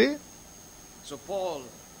சாட்சி இது. So Paul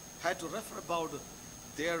had to refer about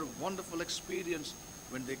their wonderful experience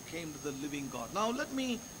when they came to the living God. Now let me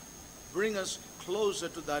bring us closer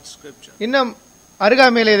to that scripture. இன்னும்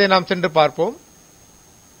அருகாமையிலே இதை நாம் சென்று பார்ப்போம்.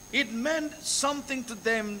 It meant something to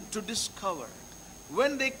them to discover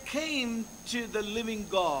when they came to the living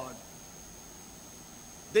God.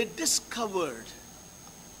 They discovered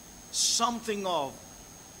something of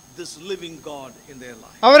this living God in their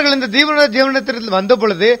life. அவர்கள் இந்த ஜீவனத்தில் வந்த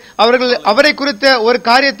பொழுது அவர்கள் அவரை குறித்த ஒரு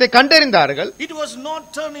காரியத்தை கண்டறிந்தார்கள். It was not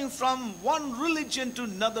turning from one religion to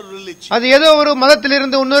another religion. அது ஏதோ ஒரு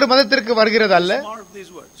மதத்திலிருந்து இன்னொரு மதத்திற்கு வருகிறது அல்ல. Mark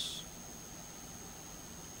these words.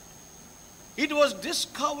 It was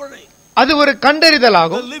discovering அது ஒரு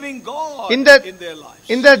கண்டறிதலாகும். the living God in their lives.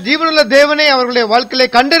 இந்த ஜீவனுள்ள தேவனை அவர்களுடைய வாழ்க்கையிலே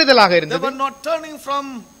கண்டறிதலாக இருந்தது. They were not turning from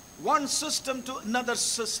one system to another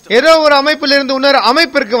system. ஏதோ ஒரு அமைப்பிலிருந்து இன்னொரு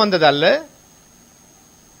அமைப்பிற்கு வந்ததல்ல.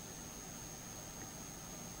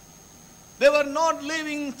 They were not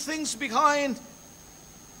leaving things behind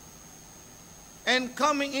and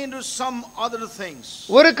coming into some other things.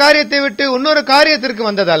 ஒரு காரியத்தை விட்டு இன்னொரு காரியத்திற்கு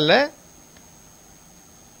வந்ததல்ல.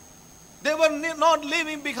 They were not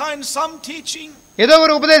leaving behind some teaching ஏதோ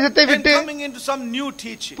ஒரு உபதேசத்தை விட்டு and coming into some new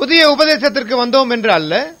teaching. புதிய உபதேசத்திற்கு வந்தோம் என்று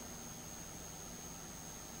அல்ல.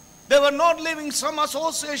 They were not leaving some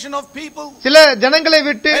association of people சில ஜனங்களை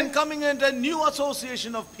விட்டு and coming into a new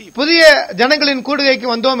association of people. புதிய ஜனங்களின் கூடுகைக்கு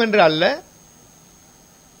வந்தோம் என்று அல்ல.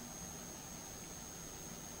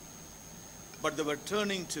 But they were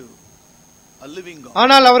turning to a living God.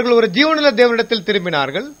 ஆனால் அவர்கள் ஒரு ஜீவனுள்ள தேவனிடத்தில்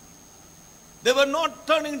திரும்பினார்கள். They were not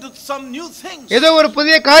turning to some new things. ஏதோ ஒரு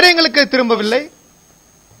புதிய காரியங்களுக்கு திரும்பவில்லை.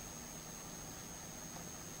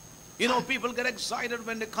 You know, people get excited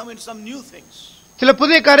when they come into some new things. சில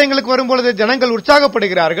புதிய காரியங்களுக்கு வரும்பொழுது ஜனங்கள்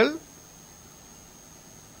உற்சாகப்படுகிறார்கள்.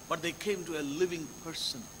 But they came to a living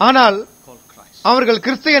person ஆனால் called Christ. அவர்கள்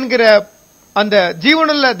கிறிஸ்து என்கிற அந்த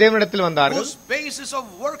ஜீவனுள்ள தேவனிடத்தில் வந்தார்கள். Whose basis of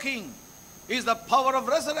working is the power of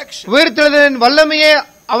resurrection. உயிர்த்தெழுதலின் வல்லமையே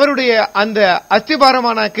அவருடைய அந்த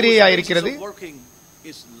அஸ்திபாரமான கிரியையாக இருக்கிறது.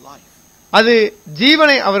 அது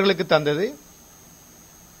ஜீவனை அவர்களுக்கு தந்தது.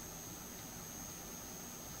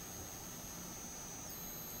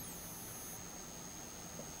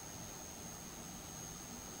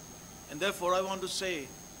 And therefore I want to say,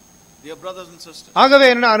 dear brothers and sisters, ஆகவே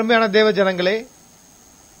என்ன அருமையான தேவ ஜனங்களே,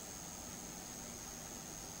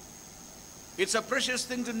 it's a precious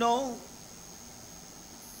thing to know.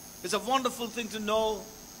 It's a wonderful thing to know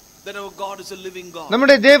that our God is a living God.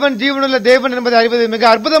 நம்முடைய தேவன் ஜீவனுள்ள தேவன் என்பதை அறிவது மிக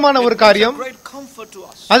அற்புதமான ஒரு காரியம். It brings a great comfort to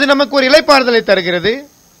us. அது நமக்கு ஒரு இளைப்பாறுதலை தருகிறது.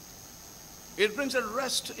 It brings a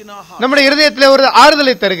rest in our heart. நம்முடைய இதயத்திலே ஒரு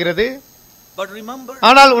ஆறுதலை தருகிறது. But remember,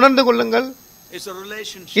 ஆனால் உணர்ந்து கொள்ளுங்கள், it's a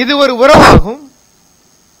relationship. இது ஒரு உறவாகும்.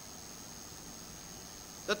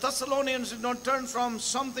 The Thessalonians did not turn from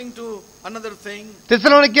something to another thing.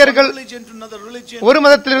 தெசலோனிக்கேயர்கள் One religion to another religion. ஒரு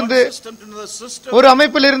மதத்திலிருந்து One system to another system. ஒரு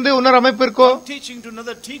அமைப்பிலிருந்து இன்னொரு அமைப்பிற்கோ, One teaching to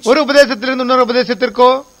another teaching. ஒரு உபதேசத்திலிருந்து இன்னொரு உபதேசத்திற்கோ,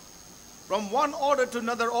 From one order to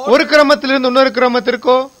another ஒரு order. கிரமத்திலிருந்து இன்னொரு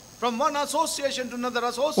கிரமத்திற்கோ, From one association to another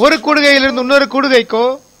ஒரு association. கூடுகையிலிருந்து இன்னொரு கூடுகைக்கோ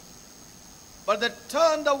But they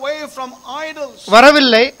turned away from idols.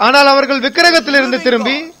 வரவில்லை. ஆனால் அவர்கள் விக்கிரகத்திலிருந்து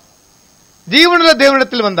திரும்பி ஜீவனுள்ள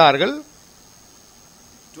தேவனிடத்தில் வந்தார்கள்.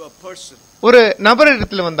 To a person. ஒரு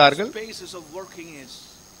நபரிடத்தில் வந்தார்கள். The basis of working is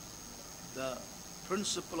the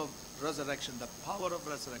principle of resurrection, the power of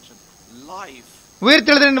resurrection, life.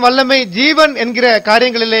 உயிர்த்தெழுதலின் வல்லமை, ஜீவன் என்கிற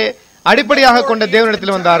காரியங்களிலே அடிப்படையாக கொண்ட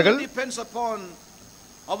தேவனிடத்தில் வந்தார்கள். Depends upon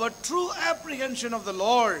our true apprehension of the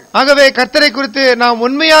Lord. ஆகவே கர்த்தரை குறித்து நாம்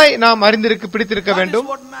உண்மையாய் நாம் பிடித்திருக்க வேண்டும்.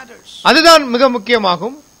 That is what matters. அதுதான் மிக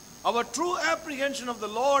முக்கியமாகும். Our true apprehension of the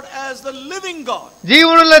Lord as the living God.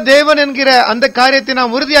 ஜீவனுள்ள தேவன் என்கிற அந்த காரியத்தை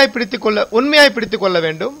நாம் உறுதியாய் உண்மையாய் பிடித்துக் கொள்ள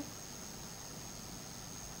வேண்டும்.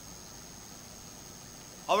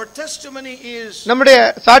 Our testimony is நம்முடைய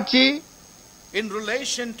சாட்சி in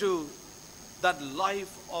relation to that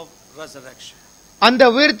life of resurrection.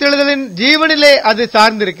 அந்த உயிர்த்தெழுதலின் ஜீவனிலே அது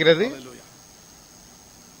சார்ந்திருக்கிறது. Hallelujah.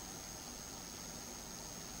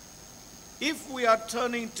 If we are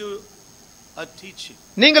turning to a teaching,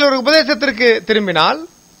 நீங்கள் ஒரு உபதேசத்திற்கு திரும்பினால்,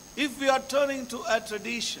 if we are turning to a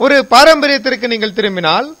tradition, ஒரு பாரம்பரியத்திற்கு நீங்கள்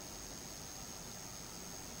திரும்பினால்,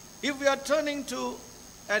 if we are turning to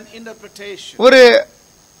an interpretation, ஒரு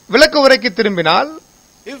விளக்க உரைக்கு திரும்பினால்,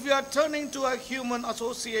 if we are turning to a human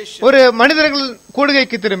association, ஒரு மனிதர்கள்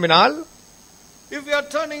கூடுகைக்கு திரும்பினால், if we are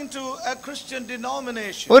turning to a Christian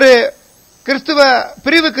denomination, ஒரு கிறிஸ்துவ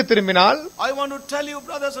பிரிவுக்கு திரும்பினால், I want to tell you,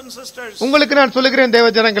 brothers and sisters, உங்களுக்கு நான் சொல்லுகிறேன்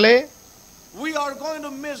தேவ ஜனங்களே, we are going to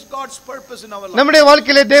miss God's purpose in our life. நம்முடைய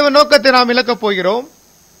வாழ்க்கையிலே தேவ நோக்கத்தை நாம் இழக்கப் போகிறோம்.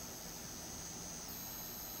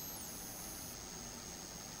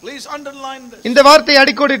 Please underline this. இந்த வார்த்தையை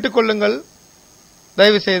அடிக்கோடிட்டுக் கொள்ளுங்கள்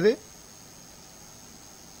தயவு செய்து.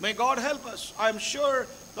 May God help us. I am sure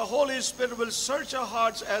the Holy Spirit will search our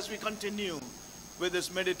hearts as we continue with this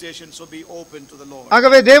meditation, so be open to the Lord.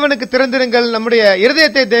 ஆகவே தேவனுக்கு திறந்திருங்கள். நம்முடைய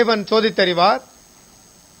இருதயத்தை தேவன் சோதித்தறிவார்.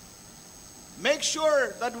 Make sure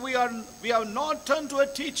that we have not turned to a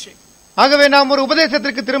teaching. ஆகவே நாம் ஒரு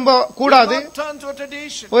உபதேசத்திற்கு திரும்ப கூடாது. We have not turned to a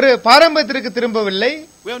tradition. ஒரு பாரம்பரியத்திற்கு திரும்பவில்லை.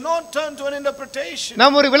 We have not turned to an interpretation.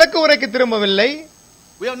 நாம் ஒரு விளக்க உரைக்கு திரும்பவில்லை.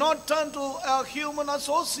 We have not turned to a human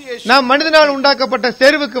association. நாம் மனிதனால் உண்டாக்கப்பட்ட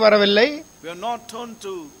சேர்வுக்கு வரவில்லை. We have not turned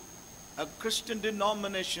to a Christian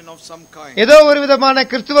denomination of some kind. ஏதோ ஒரு விதமான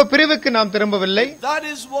கிறிஸ்துவ பிரிவுக்கு நாம் திரும்பவில்லை. That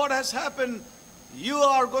is what has happened. You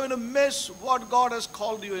are going to miss what God has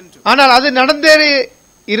called you into. ஆனால் அது நடந்தே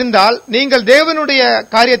இருந்தால் நீங்கள் தேவனுடைய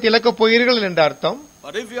காரியத்தை இழக்கப் போகிறீர்கள் என்ற அர்த்தம்.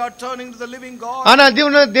 But if you are turning to the living God, ஆனால்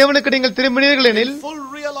தேவனுக்கு நீங்கள் திரும்பினீர்கள் எனில் full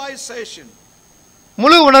realization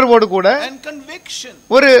முழு உணர்வோடு கூட and conviction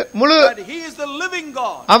ஒரு முழு that He is the living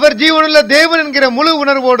God, அவர் ஜீவனுள்ள தேவன் என்கிற முழு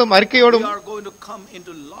உணர்வோடும் அறிக்கையோடும் we are going to come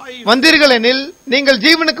into life. வந்தீர்கள் எனில் நீங்கள்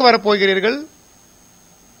ஜீவனுக்கு வரப்போகிறீர்கள்.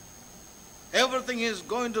 Everything is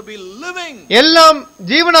going to be living. எல்லாம்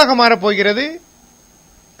ஜீவனாக மாறப்போகிறது.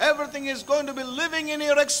 Everything is going to be living in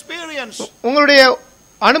your experience. உங்களுடைய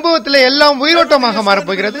அனுபவத்திலே எல்லாம் உயிரோட்டமாக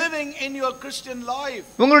மாறப்போகிறது. Living in your Christian life.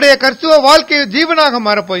 உங்களுடைய கிறிஸ்துவ வாழ்க்கை ஜீவனாக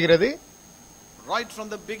மாறப்போகிறது. Right from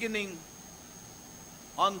the beginning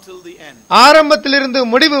until the end. ஆரம்பத்திலிருந்து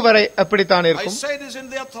முடிவு வரை அப்படித்தான் I இருக்கும். say this in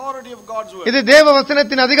the authority of God's word. இது தேவ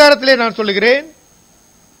வசனத்தின் அதிகாரத்திலே நான் சொல்லுகிறேன்.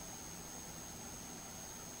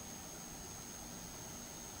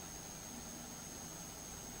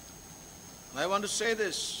 I want to say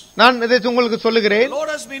this. நான் இதை உங்களுக்கு சொல்லுகிறேன். The Lord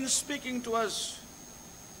has been speaking to us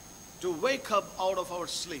to wake up out of our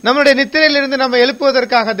sleep. நம்முடைய நித்திரையிலிருந்து நம்மை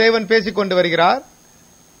எழுப்புவதற்காக தேவன் பேசிக் கொண்டு வருகிறார்.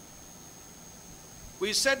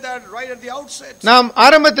 We said that right at the outset. நாம்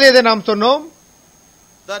ஆரம்பத்திலே இதை நாம் சொன்னோம்.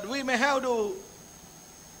 That we may have to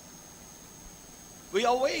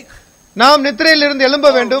awake. நாம் நித்திரையிலிருந்து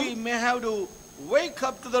எழும்ப வேண்டும். We may have to wake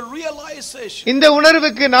up to the realization. இந்த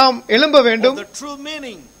உணர்வுக்கு நாம் எழும்ப வேண்டும். The true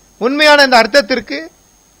meaning. உண்மையான இந்த அர்த்தத்திற்கு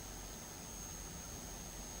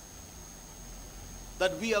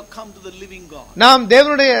that we have come to the living God. நாம்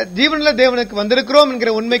தேவனுடைய ஜீவனுள்ள தேவனுக்கு வந்திருக்கிறோம்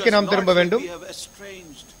என்கிற உண்மைக்கு நாம் திரும்ப வேண்டும். We have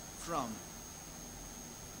estranged from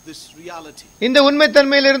this reality. இந்த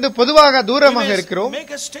உண்மைத்தன்மையிலிருந்து பொதுவாக தூரமாக இருக்கிறோம்.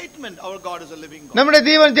 Make a statement, our God is a living God. நம்முடைய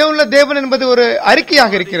ஜீவனுள்ள தேவன் என்பது ஒரு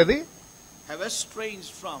அறிக்கையாக இருக்கிறது. Have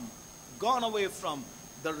estranged from, gone away from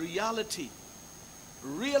the reality,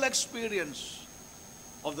 real experience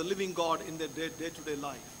of the living God in their day-to-day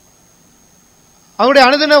life. அவருடைய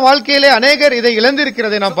அனுதின வாழ்க்கையிலே அநேகர் இதை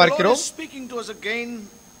இழந்திருக்கிறதை நாம் பார்க்கிறோம். Speaking to us again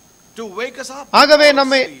to wake us up. ஆகவே out of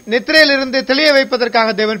நம்மை sleep. நித்திரையிலிருந்து தெளிய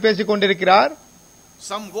வைப்பதற்காக தேவன் பேசிக் கொண்டிருக்கிறார்.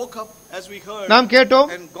 Some woke up, as we heard, நாம் கேட்டோம்.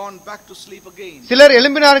 and gone back to sleep again. சிலர்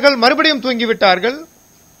எழும்பினார்கள், மறுபடியும் தூங்கிவிட்டார்கள்.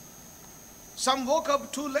 Some woke up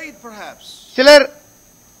too late, perhaps. சிலர்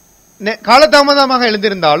காலதாமதமாக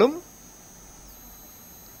எழுந்திருந்தாலும்,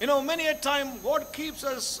 Many a time what keeps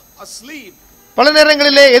us asleep, பல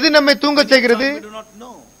நேரங்களிலே எது நம்மை தூங்கச் செய்கிறது, we do not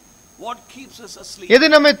know what keeps us asleep. எது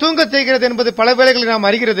நம்மை தூங்கச் செய்கிறது என்பது பல வேளைகளில் நாம்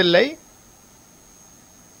அறிகிறதில்லை.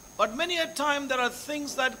 But many a time there are things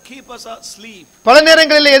that keep us asleep. பல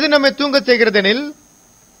நேரங்களிலே எது நம்மை தூங்கச் செய்கிறது எனில்,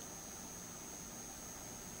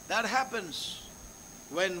 that happens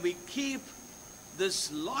when we keep this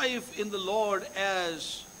life in the Lord as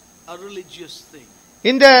a religious thing.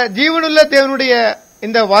 இந்த ஜீவனுள்ள தேவனுடைய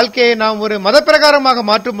இந்த வாழ்க்கையை நாம் ஒரு மதப்பிரகாரமாக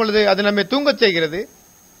மாற்றும் பொழுது அது நம்மை தூங்கச் செய்கிறது.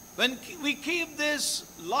 When we keep this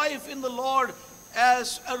life in the Lord as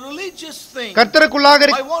a religious thing, கர்த்தருக்குள்ளாக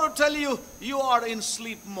I want to tell you, you are in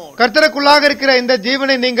sleep mode. கர்த்தருக்குள்ளாக இருக்கிற இந்த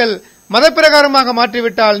ஜீவனை நீங்கள் மதப்பிரகாரமாக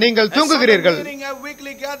மாற்றிவிட்டால் நீங்கள் தூங்குகிறீர்கள். A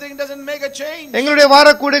weekly gathering doesn't make a change. எங்களுடைய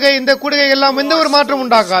வார கூடுகை, இந்த கூடுகை எல்லாம் எந்த ஒரு மாற்றம்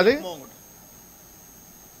உண்டாகாது.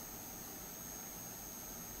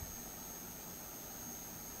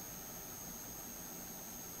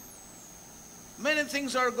 Many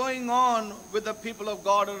things are going on with the people of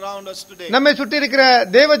God around us today. நம்மை சுற்றி இருக்கிற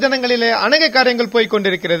தேவ ஜனங்களிலே அநேக காரியங்கள் போய்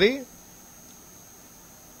கொண்டிருக்கிறது.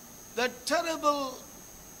 The terrible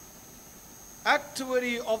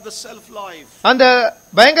activity of the self life. அந்த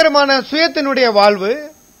பயங்கரமான சுயத்தினுடைய வாழ்வு,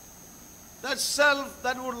 that self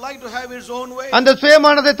that would like to have its own way. அந்த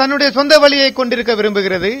சுயமானது தன்னுடைய சொந்த வழியை கொண்டிருக்க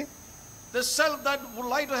விரும்புகிறது. The self that would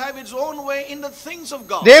like to have its own way in the things of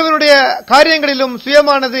God. தேவனுடைய காரியங்களிலும்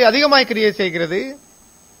சுயமானது அதிகமாய் கிரியை செய்கிறது.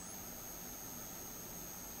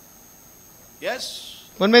 Yes.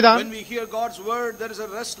 உண்மைதான். When we hear God's word, there is a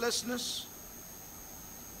restlessness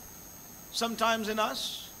sometimes in us.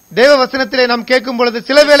 தேவ வசனத்திலே நாம் கேட்கும் பொழுது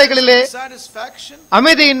சில வேளைகளிலே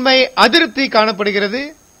அமைதியின்மை, அதிருப்தி காணப்படுகிறது.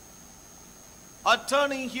 A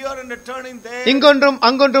turning here and a turning there. இங்கொன்றும்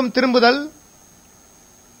அங்கொன்றும் திரும்புதல்.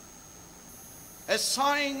 A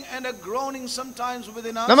sighing and a groaning sometimes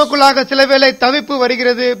within us. நமக்குள்ளாக சில வேளை தவிப்பு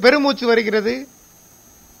வருகிறது, பெருமூச்சு வருகிறது.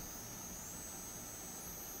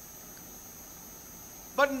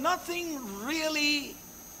 But nothing really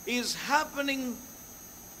is happening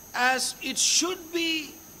as it should be,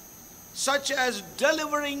 such as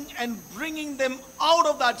delivering and bringing them out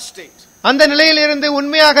of that state. அந்த நிலையிலிருந்து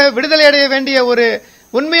உண்மையாக விடுதலை அடைய வேண்டிய ஒரு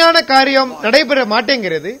உண்மையான காரியம் நடைபெற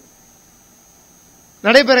மாட்டேங்கிறது,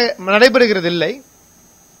 நடைபெறுகிறதில்லை.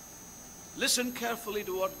 Listen carefully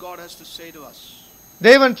to what God has to say to us.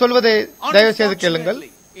 தேவன் சொல்வதை தயவு செய்து கேளுங்கள்.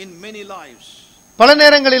 In many lives, பல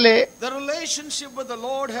நேரங்களிலே the relationship with the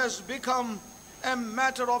Lord has become a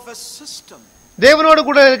matter of a system. தேவனோடு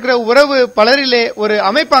கூட இருக்கிற உறவு பலரிலே ஒரு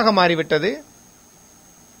அமைப்பாக மாறிவிட்டது.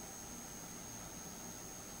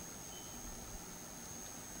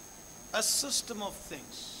 A system of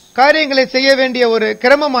things. காரியங்களை செய்ய வேண்டிய ஒரு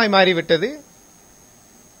கிரமமாய் மாறிவிட்டது.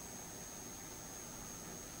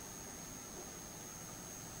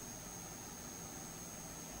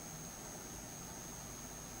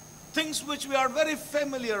 Things which we are very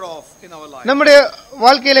familiar of in our life. நம்முடைய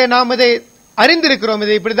வாழ்க்கையிலே நாம் இதை அறிந்திருக்கிறோம்,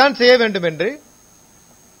 இதை இப்படிதான் செய்ய வேண்டும் என்று.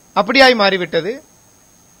 அப்படியாய் மாறிவிட்டது.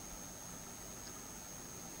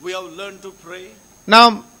 We have learned to pray.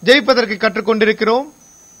 நாம் ஜெபிப்பதற்கு கற்றுக்கொண்டிருக்கிறோம்.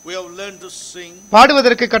 We have learned to sing.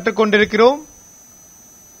 பாடுவதற்கு கற்றுக்கொண்டிருக்கிறோம்.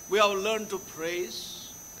 We have learned to praise.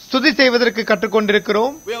 ஸ்துதி செய்வதற்கு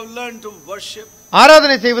கற்றுக்கொண்டிருக்கிறோம். We have learned to worship.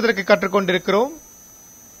 ஆராதனை செய்வதற்கு கற்றுக்கொண்டிருக்கிறோம்.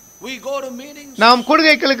 We go to meetings. நாம்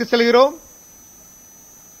கூடுகைகளுக்கு செல்கிறோம்.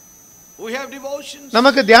 We have devotions.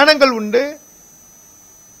 நமக்கு தியானங்கள் உண்டு.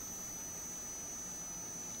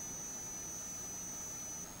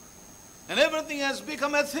 And everything has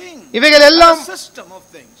become a thing. இவைகள் எல்லாம் A system of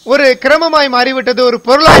things. ஒரு கிரமமாய் மாறிவிட்டது, ஒரு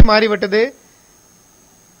பொருளாய் மாறிவிட்டது.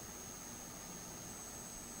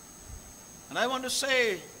 And I want to say,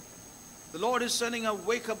 the Lord is sending a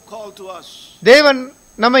wake-up call to us. தேவன்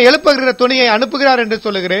நம்மை எழுப்புகிற துணியை அனுப்புகிறார் என்று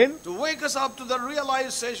சொல்லுகிறேன். To wake us up to the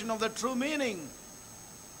realization of the true meaning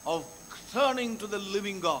of turning to the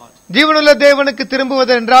living God. ஜீவனுள்ள தேவனுக்கு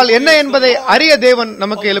திரும்புவது என்றால் என்ன என்பதை அறிய தேவன்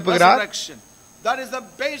நமக்கு எழுப்புகிறார். That is the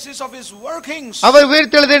basis of his workings. அவர்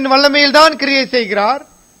உயிர்த்தெழுதலின் வல்லமையில் தான் கிரியை செய்கிறார்.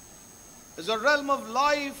 It's a realm of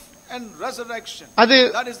life and resurrection.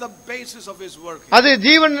 That is the basis of his working. அது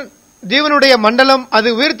ஜீவனுடைய மண்டலம், அது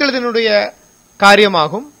உயிர்த்தெழுதலினுடைய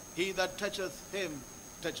காரியமாகும். He that toucheth him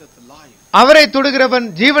toucheth life. அவரை தொடுகிறவன்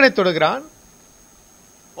ஜீவனை தொடுகிறான்.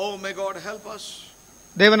 Oh, may God help us.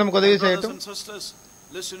 தேவன் நமக்கு உதவி செய்யட்டும். Brothers and sisters,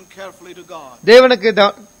 listen carefully to God. தேவனுக்கு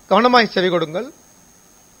கவனமாய் செவி கொடுங்கள்.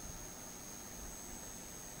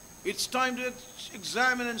 It's time to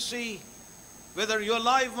examine and see whether your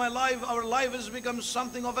life, my life, our life has become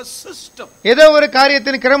something of a system. ஏதோ ஒரு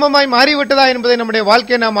காரியத்தின் கிரமமாய் மாறிவிட்டதா என்பதை நம்முடைய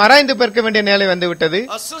வாழ்க்கையை நாம் ஆராய்ந்து பார்க்க வேண்டிய நிலை வந்துவிட்டது.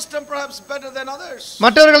 A system perhaps better than others.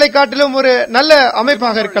 மற்றவர்களை காட்டிலும் ஒரு நல்ல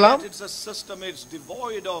அமைப்பாக இருக்கலாம். It's a system, it's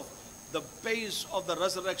devoid of the base of the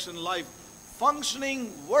resurrection life, functioning,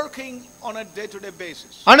 working on a day-to-day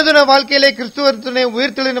basis. அனுதின வாழ்க்கையிலே கிறிஸ்துவின்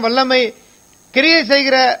உயிர்த்தெழுதலின் வல்லமை கிரியை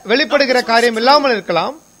செய்கிற வெளிப்படுகிற காரியம் இல்லாமல்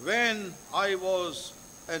இருக்கலாம். When I was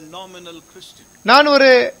a nominal Christian, நான் ஒரு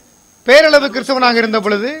பேரளவு கிறிஸ்தவனாக இருந்த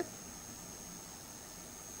பொழுது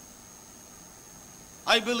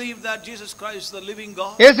I believe that Jesus Christ the living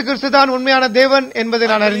God, இயேசு கிறிஸ்து தான் உண்மையான தேவன் என்பதை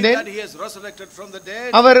நான் அறிந்தேன். that he has resurrected from the dead.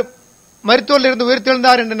 அவர் மரித்தோரிலிருந்து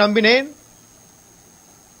உயிர்த்தெழுந்தார் என்று நம்பினேன்.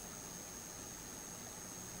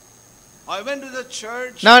 I went to the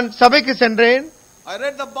church, நான் சபைக்கு சென்றேன். I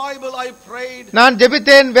read the Bible, I prayed, நான்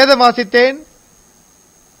ஜெபித்தேன், வேதம் வாசித்தேன்.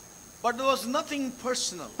 but there was nothing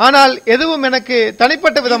personal. ஆனால் எதுவும் எனக்கு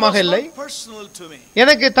தனிப்பட்ட விதமாக இல்லை. It was not personal to me.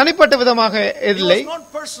 எனக்கு தனிப்பட்ட விதமாக இல்லை. It was not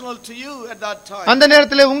personal to you at that time. அந்த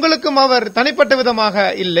நேரத்தில் உங்களுக்கும் அவர் தனிப்பட்ட விதமாக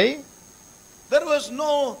இல்லை. There was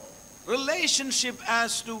no relationship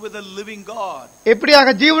as to with the living God.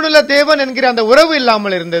 எப்படியாக ஜீவனுள்ள தேவன் என்கிற அந்த உறவு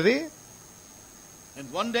இல்லாமல் இருந்தது. And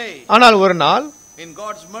one day, ஆனால் ஒரு நாள் in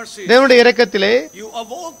God's mercy, தேவனுடைய இரக்கத்திலே you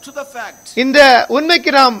awoke to the fact இந்த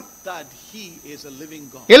உண்மைக்கு நாம் that he is a living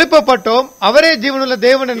God. எழுப்பப்பட்டோம். அவரே ஜீவனுள்ள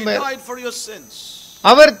தேவன் He என்பது. died for your sins.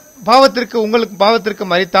 அவர் பாவத்திற்கு உங்களுக்கு பாவத்திற்கு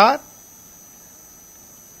மரித்தார்.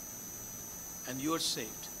 And you are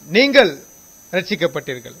saved. நீங்கள்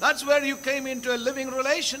ரட்சிக்கப்பட்டீர்கள். That's where you came into a living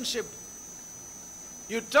relationship.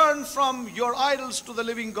 You turned from your idols to the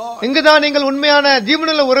living God. இங்குதான் நீங்கள் உண்மையான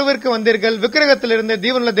ஜீவனுள்ள உறவிற்கு வந்தீர்கள். விக்கிரகத்திலிருந்து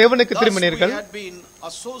ஜீவனுள்ள தேவனுக்கு Thus we திரும்பினீர்கள். had been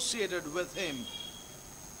associated with him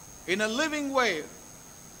in a living way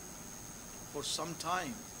for some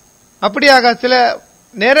time. அப்படியாக சில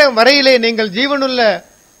நேரம் வரையிலே நீங்கள் ஜீவனுள்ள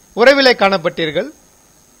உறவிலே காணப்பட்டீர்கள்.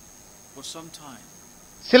 For some time.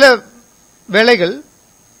 சில வேளைகள்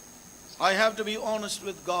I have to be honest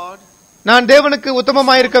with God. நான் தேவனுக்கு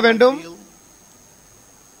உத்தமமாயிருக்க வேண்டும்.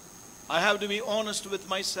 I have to be honest with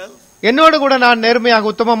myself. என்னோடு கூட நான் நேர்மையாக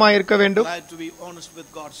உத்தமமாய் இருக்க வேண்டும். I have to be honest with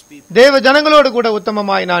God's people. தேவ ஜனங்களோடு கூட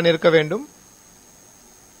உத்தமமாய் நான் இருக்க வேண்டும்.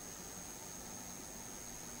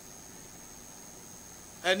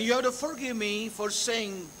 And you have to forgive me for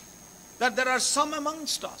saying that there are some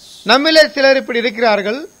amongst us நம்மிலே சிலர் இப்படி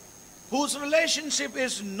இருக்கிறார்கள் whose relationship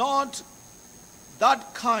is not that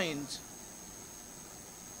kind,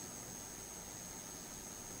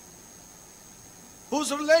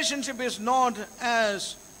 whose relationship is not as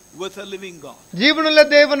with a living God. ஜீவனுள்ள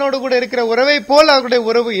தேவனோடு கூட இருக்கிற உறவை போல் அவருடைய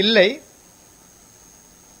உறவு இல்லை.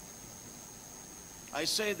 I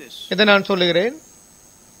say this இதை நான் சொல்லுகிறேன்.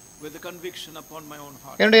 with a conviction upon my own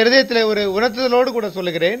heart. என்னுடைய இதயத்திலே ஒரு உணர்த்துதலோடு கூட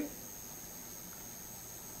சொல்லுகிறேன்.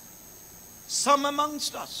 Some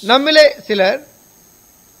amongst us, நம்மிலே சிலர்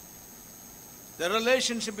their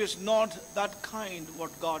relationship is not that kind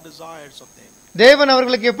what God desires of them. தேவன்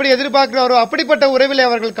அவர்களுக்கு எப்படி எதிர்பார்க்கிறாரோ அப்படிப்பட்ட உறவிலே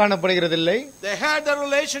அவர்கள் காணப்படுகிறதில்லை. They had the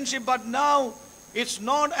relationship, but now it's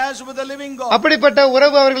not as with the living God. அப்படிப்பட்ட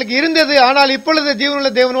உறவு அவர்களுக்கு இருந்தது. ஆனால் இப்பொழுது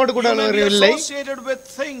ஜீவனுள்ள தேவனோடு கூட You may be இல்லை. associated with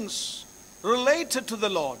things related to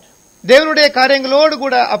the Lord. தேவனுடைய காரியங்களோடு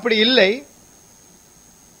கூட அப்படி இல்லை.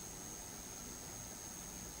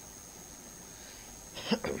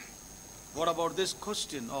 What about this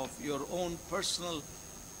question of your own personal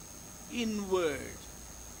inward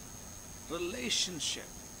relationship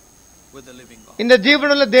with the living God? இந்த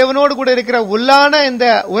ஜீவனுள்ள தேவனோடு கூட இருக்கிற உள்ளான இந்த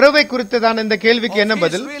உறவை குறித்துதான் இந்த கேள்விக்கு என்ன Of his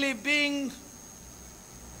பதில்? really being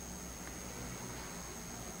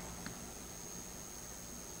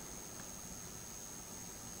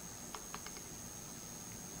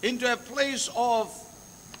into a place of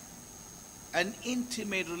an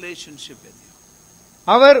intimate relationship with you.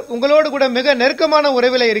 அவர் உங்களோடு கூட மிக நெருக்கமான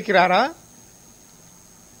உறவிலே இருக்கிறாரா?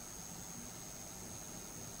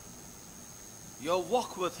 Your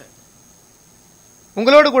walk with him,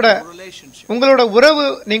 உங்களோடு கூட your relationship. உங்களோட உறவு,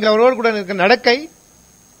 நீங்கள் அவரோடு கூட இருக்கிற நடக்கை,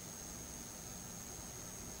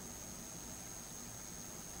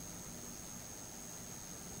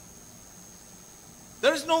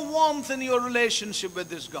 There is no warmth in your relationship with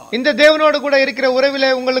this God. இந்த தேவனோடு கூட இருக்கிற உறவிலே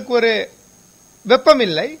உங்களுக்கு ஒரு வெப்பம்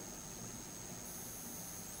இல்லை.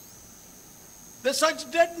 There's such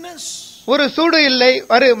deadness. ஒரு சூடு இல்லை,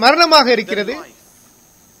 ஒரு மரணமாக இருக்கிறது.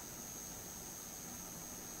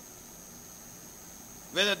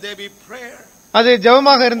 Whether they be prayer, அது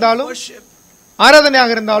ஜெபமாக இருந்தாலும், worship,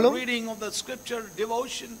 ஆராதனையாக இருந்தாலும், reading of the scripture,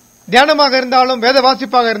 devotion, தியானமாக இருந்தாலும், வேத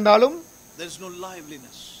வாசிப்பாக இருந்தாலும், there's no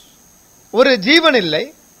liveliness. ஒரு ஜீவன் இல்லை,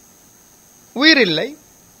 உயிர் இல்லை.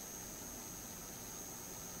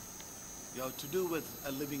 You have to do with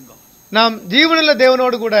a living God. நாம் ஜீவனுள்ள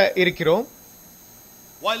தேவனோடு கூட இருக்கிறோம்.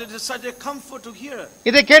 While it is such a comfort to hear,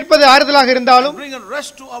 இதை கேட்பது ஆறுதலாக இருந்தாலும், bring a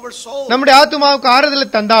rest to our soul, நம்முடைய ஆத்துமாவுக்கு ஆறுதலை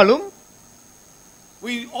தந்தாலும்,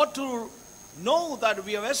 we ought to know that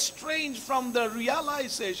we are estranged from the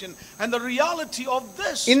realization and the reality of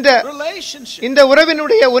this relationship. இந்த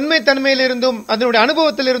உறவினுடைய உண்மை தன்மையிலிருந்தும் அதனுடைய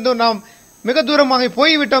அனுபவத்திலிருந்தும் நாம் மிக தூரமாக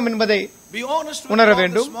போய்விட்டோம் என்பதை உணர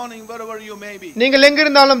வேண்டும். நீங்கள்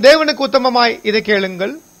எங்கிருந்தாலும் தேவனுக்கு உத்தமமாய் இதை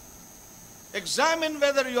கேளுங்கள். Examine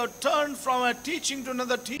whether you are turned from a teaching to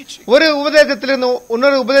another teaching. ஒரு உபதேசத்திலிருந்து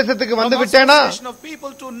இன்னொரு உபதேசத்துக்கு வந்து விட்டேனா, of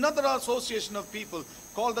people to another association of people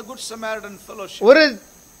called the Good Samaritan Fellowship. ஒரு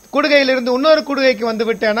கூடுகையிலிருந்து இன்னொரு கூடுகைக்கு வந்து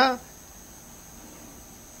விட்டேனா,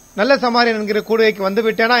 நல்ல சமாரியன் என்கிற கூடுகைக்கு வந்து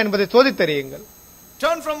விட்டேனா என்பதை சோதித்தறியுங்கள்.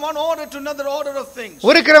 Turn from one order to another order of things.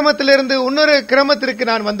 ஒரு கிரமத்திலிருந்து இன்னொரு கிரமத்திற்கு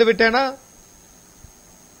நான் வந்து விட்டேனா?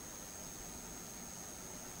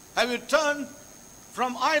 Have you turned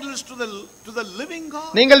from idols to the living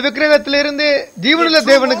God? நீங்கள் விக்கிரகத்திலிருந்து ஜீவனுள்ள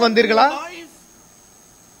தேவனுக்கு வந்தீர்களா?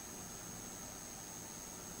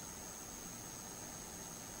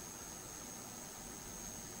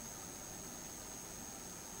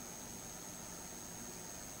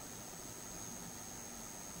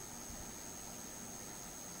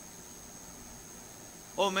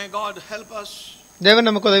 Oh, may God help us. தேவன்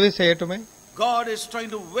நமக்கு உதவி செய்யட்டுமே. God is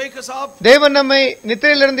trying to wake us up. தேவன் நம்மை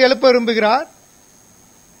நித்திரையிலிருந்து எழுப்ப விரும்புகிறார்.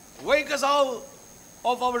 Wake us out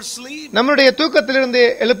of our sleep. நம்முடைய தூக்கத்திலிருந்து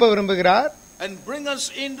எழுப்ப விரும்புகிறார். And bring us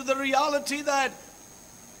into the reality that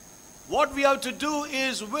what we have to do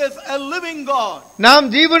is with a living God.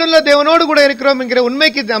 நாம் ஜீவனுள்ள தேவனோடு கூட இருக்கிறோம் என்கிற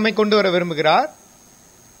உண்மைக்கு நம்மை கொண்டு வர விரும்புகிறார்.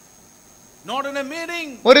 Not in a meeting.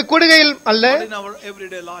 ஒரு கூடுகையில் அல்ல, but in our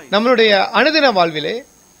everyday life. நம்முடைய அனுதின வாழ்விலே.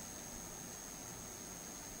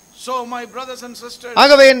 So my brothers and sisters,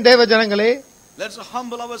 ஆகவே என் தேவ ஜனங்களே, let's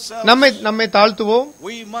humble ourselves. நம்மை தாழ்த்துவோம்.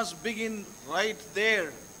 We must begin right there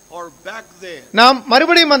or back there. நாம்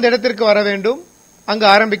மறுபடியும் அந்த இடத்திற்கு வர வேண்டும், அங்கு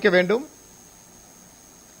ஆரம்பிக்க வேண்டும்.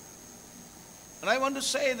 And I want to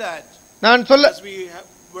say that நான் சொல்ல, as we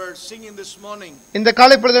were singing this morning, இந்த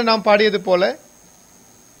காலை பொழுது நாம் பாடியது போல,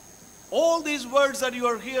 all these words that you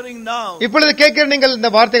are hearing now இப்பொழுது கேட்கிற நீங்கள் இந்த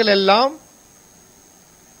வார்த்தைகள் எல்லாம்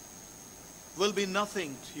will be nothing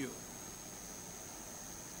to you.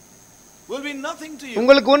 Will be nothing to you.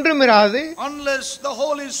 உங்களுக்கு ஒன்றும் இராது. Unless the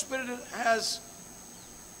Holy Spirit has,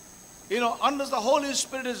 unless the Holy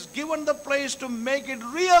Spirit is given the place to make it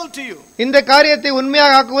real to you. இந்த காரியத்தை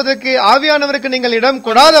உண்மையாக ஆக்குவதற்கு ஆவியானவருக்கு நீங்கள் இடம்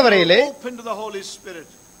கொடாத வரையிலே, open to the Holy Spirit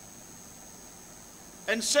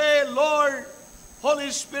and say, Lord,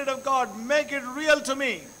 Holy Spirit of God, make it real to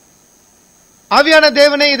me. ஆவியான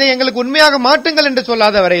தேவனே இதை எங்களுக்கு உண்மையாக மாற்றுங்கள் என்று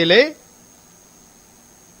சொல்லாத வரையிலே,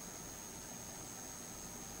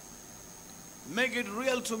 make it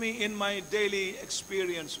real to me in my daily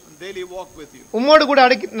experience, daily walk with you. உம்மோடு கூட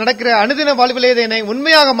நடக்கிற அனுதின வாழ்விலே இதை என்னை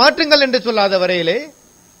உண்மையாக மாற்றுங்கள் என்று சொல்லாத வரையிலே,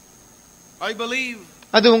 I believe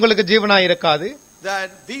அது உங்களுக்கு ஜீவனாய் இருக்காது. that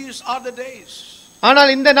these are the days. ஆனால்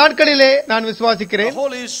இந்த நாட்களிலே நான் விசுவாசிக்கிறேன், the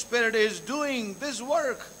Holy Spirit is doing this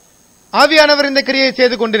work. ஆவியானவர் இந்த கிரியை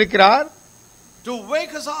செய்து கொண்டிருக்கிறார். to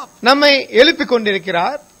wake us up. நம்மை எழுப்பிக்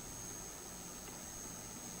கொண்டிருக்கிறார்.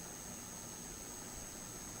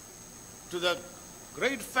 to the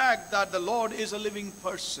great fact that the Lord is a living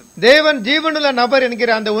person. தேவன் ஜீவனுள்ள நபர்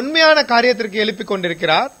என்கிற அந்த உண்மையான காரியத்திற்கு எழுப்பிக்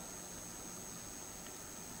கொண்டிருக்கிறார்.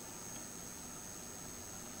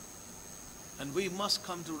 And we must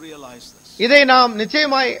come to realize this. இதை நாம்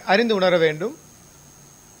நிச்சயமாய் அறிந்து உணர வேண்டும்.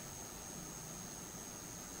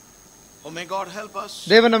 Oh, may God help us.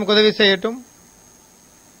 தேவன் நமக்கு உதவி செய்யட்டும்.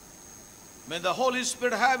 May the Holy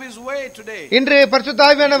Spirit have His way today. இன்று பரிசுத்த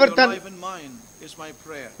ஆவியானவர் தன் life and mine is my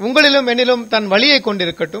prayer. உங்களிலும் என்னிலும் தன் வழியை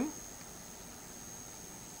கொண்டிருக்கட்டும்.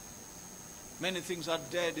 Many things are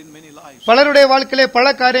dead in many lives. பலருடைய வாழ்க்கையிலே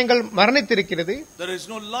பல காரியங்கள் மரணித்திருக்கிறது. There is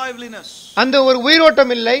no liveliness. அந்த ஒரு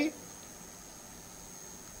உயிரோட்டம் இல்லை.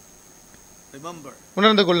 Remember,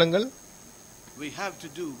 உணர்ந்து கொள்ளுங்கள், we have to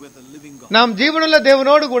do with the living God. நாம் ஜீவனுள்ள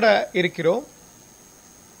தேவனோடு கூட இருக்கிறோம்.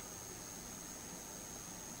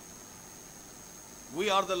 We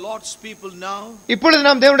are the Lord's people now. இப்பொழுது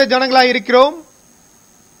நாம் தேவனுடைய ஜனங்களாய் இருக்கிறோம்.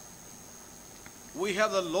 We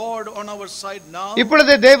have the Lord on our side now.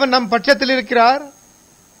 இப்பொழுது தேவன் நம் பட்சத்தில் இருக்கிறார்.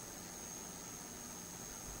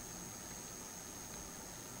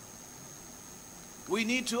 We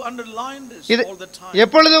need to underline this all the time.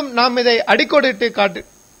 எப்பொழுதும் நாம் இதை அடிக்கோடிட்டு காட்டு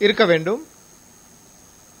இருக்க வேண்டும்.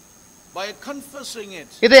 By confessing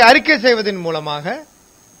it. இதை அறிக்கை செய்வதன் மூலமாக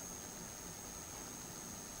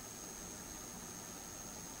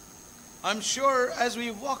I'm sure as we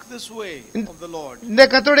walk this way of the Lord, இந்த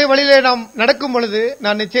கர்த்தருடைய வழியிலே நாம் நடக்கும் பொழுது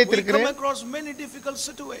நான் we come நிச்சயித்திருக்கிறேன் across many difficult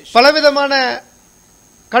situations. பலவிதமான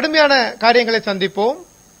கடுமையான காரியங்களை சந்திப்போம்,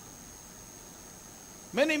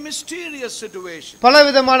 Many mysterious situations.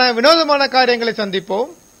 பலவிதமான வினோதமான காரியங்களை சந்திப்போம்,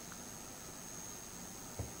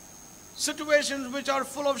 Situations which are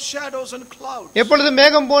full of shadows and clouds. எப்பொழுதும்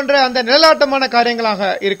மேகம் போன்ற அந்த நிழலாட்டமான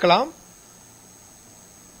காரியங்களாக இருக்கலாம்.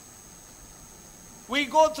 We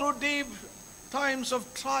go through deep times of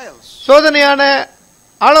trials. சோதனையான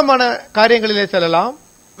ஆழமான காரியங்களிலே செல்லலாம்.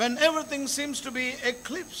 When everything seems to be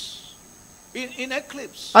eclipse, in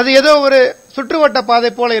eclipse. அது ஏதோ ஒரு சுற்றுவட்ட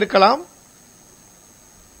பாதை போல இருக்கலாம்.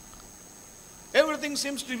 Everything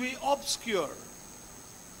seems to be obscure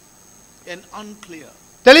and unclear.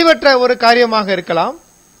 தெளிவற்ற ஒரு காரியமாக இருக்கலாம்.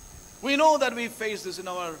 We know that we face this in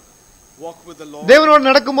our walk with the Lord. தேவனோடு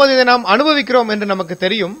நடக்கும்போது இதை நாம் அனுபவிக்கிறோம் என்று நமக்கு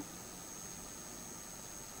தெரியும்.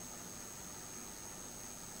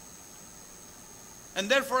 And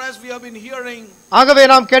therefore, as we have been hearing, ஆகவே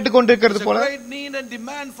நாம் கேட்டுக்கொண்டிருக்கிறது there's a போல great need and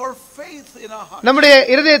demand for faith in our heart. நம்முடைய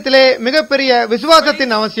இருதயத்திலே மிகப்பெரிய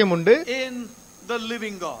விசுவாசத்தின் அவசியம் உண்டு. In the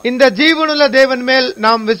living God. இந்த ஜீவனுள்ள தேவன் மேல்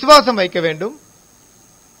நாம் விசுவாசம் வைக்க வேண்டும்.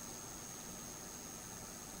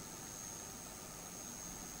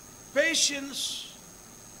 Patience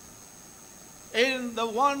in the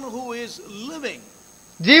one who is living.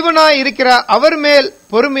 ஜீவனாய் இருக்கிற அவர் மேல்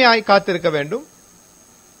பொறுமையாய் காத்திருக்க வேண்டும்.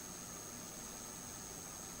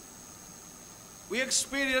 We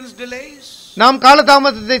experience delays. நாம்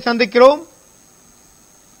காலதாமதத்தை சந்திக்கிறோம்.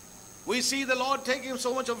 We see the Lord taking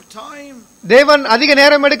so much of time. தேவன் அதிக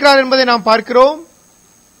நேரம் எடுக்கிறார் என்பதை நாம் பார்க்கிறோம்.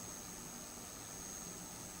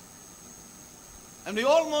 And we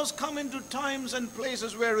almost come into times and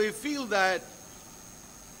places where we feel that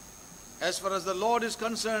as far as the Lord is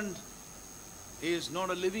concerned, He is not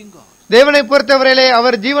a living God. தேவனை பொறுத்தவரையிலே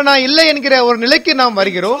அவர் ஜீவனாய் இல்லை என்கிற ஒரு நிலைக்கு நாம்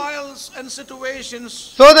வருகிறோம். Trials and situations,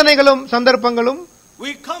 சோதனைகளும் சந்தர்ப்பங்களும்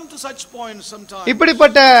we come to such points sometimes.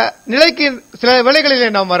 இப்படிப்பட்ட நிலைக்கு சில வேளைகளிலே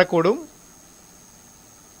நாம் வரக்கூடும்.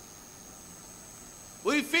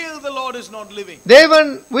 We feel the Lord is not living. தேவன்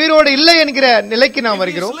உயிரோடு இல்லை என்கிற நிலைக்கு நாம் If He is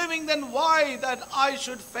வருகிறோம். living, then why that I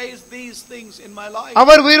should face these things in my life?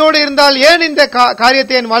 அவர் உயிரோடு இருந்தால் ஏன் இந்த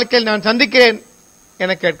காரியத்தை என் வாழ்க்கையில் நான் சந்திக்கிறேன்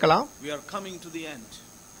என கேட்கலாம். We are coming to the end.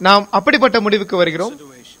 நாம் அப்படிப்பட்ட முடிவுக்கு வருகிறோம்.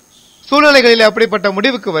 Situations. சூழ்நிலைகளில் அப்படிப்பட்ட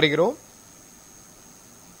முடிவுக்கு வருகிறோம்.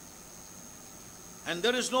 And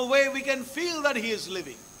there is no way we can feel that He is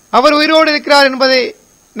living. அவர் உயிரோடு இருக்கிறார் என்பதை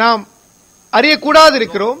நாம் அறியக்கூடாது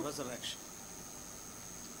இருக்கிறோம். Resurrection.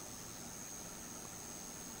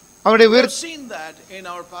 அவருடைய We உயிர் have seen that in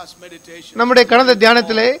our past meditation. நம்முடைய கடந்த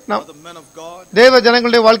தியானத்திலே நாம் The men of God. தேவ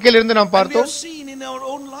ஜனங்களுடைய வாழ்க்கையில் இருந்து நாம் And we பார்த்தோம். have seen in our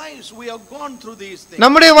own lives, we have gone through these things.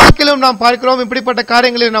 நம்முடைய வாழ்க்கையிலும் நாம் பார்க்கிறோம், இப்படிப்பட்ட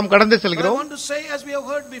காரியங்களில் நாம் கடந்து But I செல்கிறோம். want to say, as we have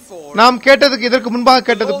heard before, நாம் கேட்டதுக்கு இதற்கு முன்பாக the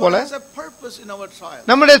கேட்டது Lord போல has a purpose in our trial.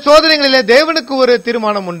 நம்முடைய சோதனைகளிலே தேவனுக்கு ஒரு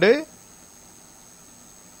தீர்மானம் உண்டு.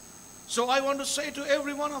 So I want to say to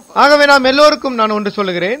every one of us ஆகவே நாம் எல்லோருக்கும் நான் ஒன்று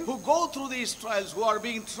சொல்லுகிறேன். who go through these trials, who are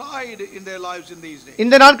being tried in their lives in these days,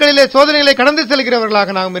 இந்த நாட்களிலே சோதனைகளை கடந்து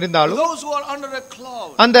செல்கிறவர்களாக நாம் to இருந்தாலும், those who are under a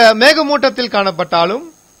cloud, அந்த மேகமூட்டத்தில் காணப்பட்டாலும்,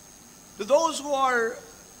 to those who are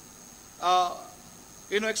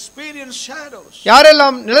experience shadows,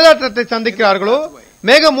 யாரெல்லாம் நிழலாட்டத்தை சந்திக்கிறார்களோ,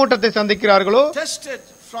 மேகமூட்டத்தை சந்திக்கிறார்களோ, tested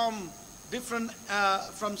from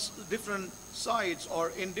different sides or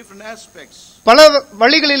in different aspects. பல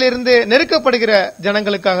வழிகளில் இருந்து நெருக்கப்படுகிற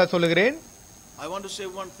ஜனங்களுக்காக சொல்லுகிறேன். I want to say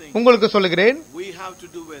one thing. உங்களுக்கு சொல்லுகிறேன், We have to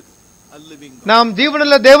do with a living God. நாம்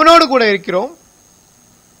ஜீவனுள்ள தேவனோடு கூட இருக்கிறோம்.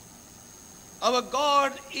 Our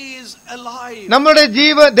God is alive. நம்முடைய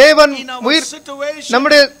தேவன் In our உயிர் situation,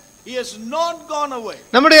 நம்முடைய He has not gone away.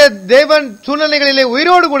 நம்முடைய தேவன் சூழ்நிலைகளிலே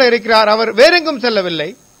உயிரோடு கூட இருக்கிறார். அவர் வேறெங்கும்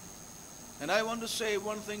செல்லவில்லை. And I want to say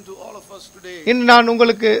one thing to all of us today. இன்று நான்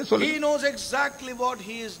உங்களுக்கு சொல்ல, He knows exactly what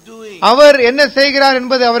He is doing. அவர் என்ன செய்கிறார்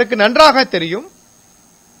என்பது அவருக்கு நன்றாக தெரியும்.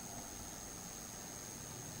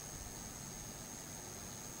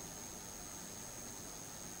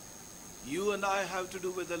 You and I have to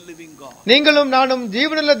do with the living God. நீங்களும் நானும்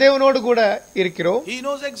ஜீவனுள்ள தேவனோடு கூட இருக்கிறோம். He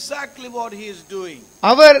knows exactly what He is doing.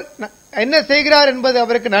 அவர் என்ன செய்கிறார் என்பது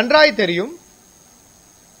அவருக்கு நன்றாய் தெரியும்.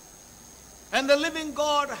 And the living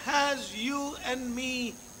God has you and me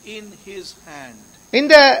in His hand.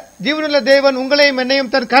 இந்த ஜீவனுள்ள தேவன் உங்களையும்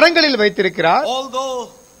என்னையும் தன் கரங்களில் வைத்திருக்கிறார். Although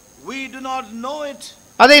we do not know it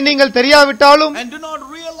அதை நீங்கள் தெரியாவிட்டாலும், and do not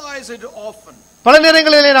realize it often, பல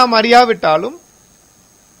நேரங்களிலே நாம் அறியாவிட்டாலும்,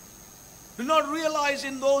 do not realize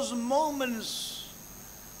in those moments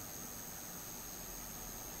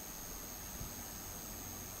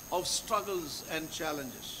of struggles and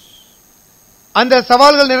challenges, அந்த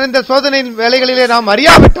சவால்கள் நிறைந்த சோதனையின் வேலைகளிலே நாம்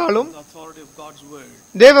அறியாவிட்டாலும் the authority of God's word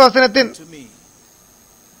தேவ வசனத்தின் to me,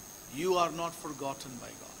 you are not forgotten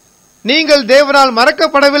by God. நீங்கள் தேவனால்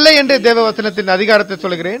மறக்கப்படவில்லை என்று தேவ வசனத்தின் அதிகாரத்தை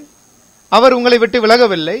சொல்கிறேன். அவர் உங்களை விட்டு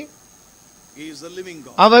விலகவில்லை. He is the living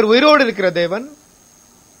God. அவர் உயிரோடு இருக்கிற தேவன்.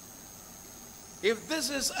 If this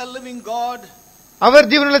is a living God அவர்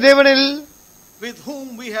ஜீவனுள்ள தேவனில் with whom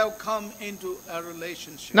we have come into a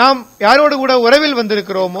relationship, நாம் யாரோடு கூட உறவில்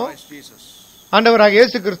வந்திருக்கிறோமோ Christ Jesus, ஆண்டவராக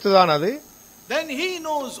இயேசு கிறிஸ்து தான் அது. then he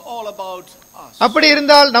knows all about us. அப்படி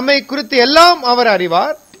இருந்தால் நம்மை குறித்து எல்லாம் அவர்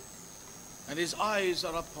அறிவார். And his eyes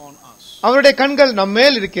are upon us. அவருடைய கண்கள்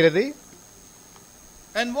நம்மேல் இருக்கிறது.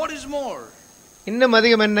 And what is more, இன்னும்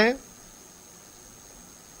அதிகம் என்ன,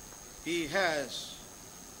 he has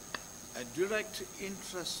a direct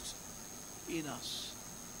interest in us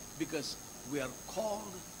because we are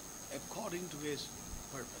called according to his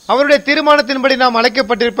purpose. அவருடைய தீர்மானத்தின்படி நாம்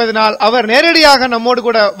அழைக்கப்பட்டிருப்பதனால் அவர் நேரடியாக நம்மோடு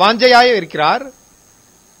கூட வாஞ்சையாய் இருக்கிறார்.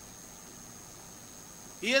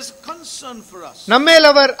 He has concern for us நம்மேல்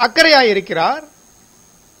அவர் அக்கறையாய் இருக்கிறார்.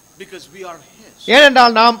 because we are his,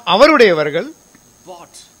 ஏனென்றால் நாம் அவருடையவர்கள்,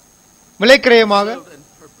 bought, விலைக்கிரயமாக served and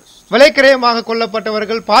purposed. விலைக்கிரயமாக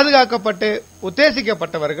கொல்லப்பட்டவர்கள், பாதுகாக்கப்பட்டு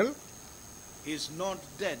உத்தேசிக்கப்பட்டவர்கள். He is not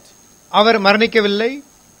dead. Our மரணிக்கவில்லை.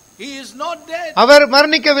 He is not dead our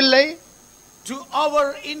மரணிக்கவில்லை. to our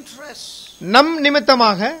interests நம்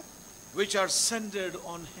நிமித்தமாக which are centered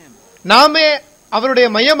on him. நாமே அவருடைய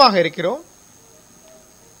மையமாக இருக்கிறோம்.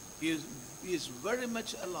 He is very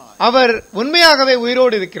much alive அவர் உண்மையாகவே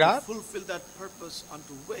உயிரோடு இருக்கிறார். to fulfill that purpose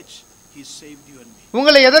unto which he saved you and me.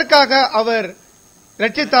 உங்களை எதற்காக அவர்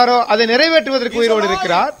ரட்சித்தாரோ அதை நிறைவேற்றுவதற்கு உயிரோடு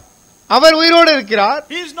இருக்கிறார். அவர் உயிரோடு இருக்கிறார்.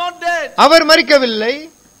 He is not dead. Our மரிக்கவில்லை.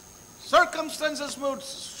 Circumstances would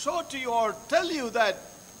show to you or tell you that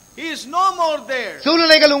he is no more there.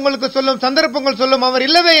 சூழ்நிலைகள் உங்களுக்கு சொல்லும், சந்தர்ப்பங்கள் சொல்லும் அவர்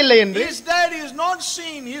இல்லவே இல்லை என்று. He is dead. He is not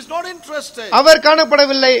seen. He is not interested. அவர்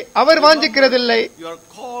காணப்படவில்லை. அவர் வாஞ்சிக்கிறதில்லை. You are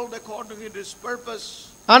called according to his purpose.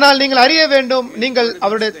 ஆனால் நீங்கள் அறிய வேண்டும், நீங்கள்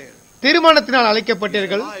அவருடைய தீர்மானத்தினால்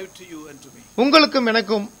அழைக்கப்பட்டீர்கள். Alive to you and to me. உங்களுக்கும்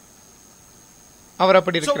எனக்கும் அவர்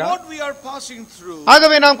அப்படி So இருக்கிறார். what we are passing through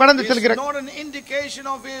ஆகவே நாம் கடந்து is செல்கிற not an indication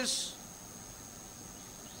of his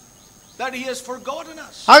that he has forgotten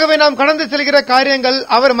us. ஆகவே நாம் கடந்து செல்கிற காரியங்கள்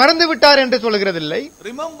அவர் மறந்து விட்டார் என்று சொல்கிறதில்லை.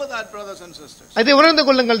 Remember that, brothers and sisters. அதை உணர்ந்து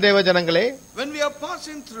கொள்ளுங்கள் தேவ ஜனங்களே. When we are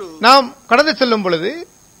passing through, நாம் கடந்து செல்லும் பொழுது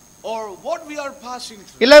or what we are passing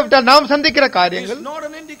through, இல்லாவிட்டால் நாம் சந்திக்கிற is காரியங்கள் not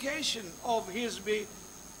an indication of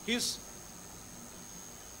his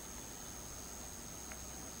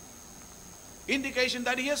indication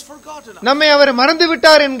that he has forgotten us. நம்மை அவர் மறந்து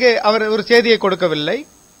விட்டார் என்க அவர் ஒரு செய்தியை கொடுக்கவில்லை.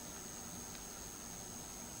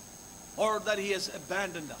 Or that he has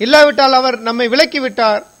abandoned us. இல்லாவிட்டால் அவர் நம்மை விலக்கி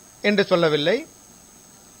விட்டார் என்று சொல்லவில்லை.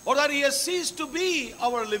 Or that he has ceased to be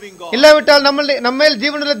our living God. இல்லாவிட்டால் நம்மேல்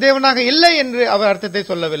ஜீவனுள்ள தேவனாக இல்லை என்று அவர் அர்த்தத்தை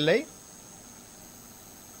சொல்லவில்லை.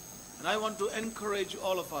 And I want to encourage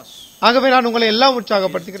all of us. ஆகவே நான் உங்களை எல்லாம் He is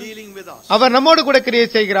உற்சாகப்படுத்துகிறேன். dealing with us அவர் நம்மோடு கூட கிரியை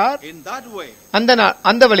செய்கிறார். in that way.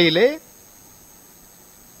 அந்த வழியிலே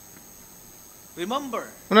Remember,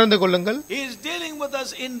 உணர்ந்து கொள்ளுங்கள். he is dealing with us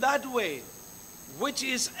in that way, which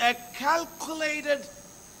is a calculated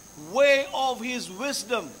way of his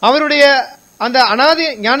wisdom. அவருடைய அந்த அனாதி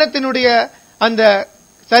ஞானத்தினுடைய அந்த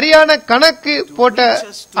சரியான கணக்கு போட்ட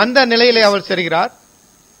அந்த நிலையிலே அவர் செல்கிறார்.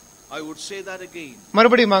 I would say that again.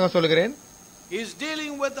 மறுபடியும் சொல்கிறேன். He is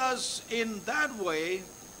dealing with us in that way,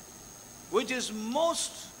 which is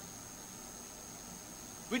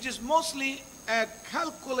mostly a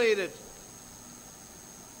calculated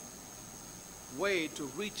way to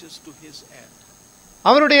reach us to his end.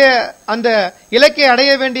 அவருடைய அந்த இலக்கை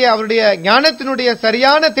அடைய வேண்டிய அவருடைய ஞானத்தினுடைய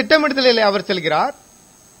சரியான திட்டமிடுதலிலே அவர் செல்கிறார்.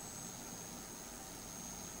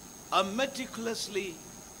 A meticulously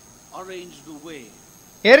arranged way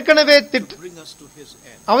ஏற்கனவே to bring us to his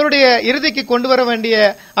end. அவருடைய இறுதிக்கு கொண்டு வர வேண்டிய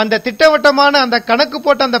அந்த திட்டவட்டமான அந்த கணக்கு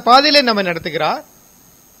போட்ட அந்த பாதையிலே நம்மை நடத்துகிறார்.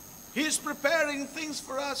 He is preparing things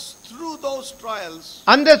for us through those trials.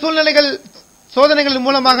 அந்த சூழ்நிலைகள் சோதனைகள்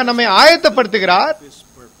மூலமாக நம்மை ஆயத்தப்படுத்துகிறார். His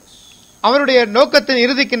purpose. அவருடைய நோக்கத்தின்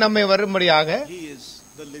இறுதிக்கு நம்மை வரும்படியாக. He is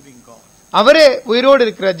the living God. அவரே உயிரோடு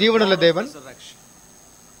இருக்கிற ஜீவனுள்ள தேவன். Resurrection.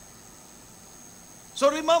 So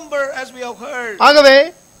remember, as we have heard, ஆகவே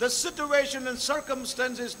the situation and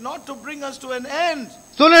circumstances not to bring us to an end.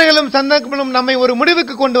 சூழ்நிலைகளும் சந்தர்ப்பங்களும் நம்மை ஒரு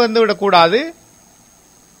முடிவுக்கு கொண்டு வந்து விடக்கூடாது.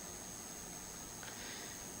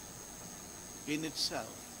 In itself.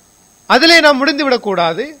 அதிலே நாம் முடிந்து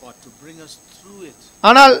விடக்கூடாது. But to bring us through it.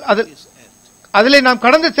 ஆனால் His end. அதிலே நாம்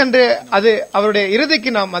கடந்து சென்று அது அவருடைய இறுதிக்கு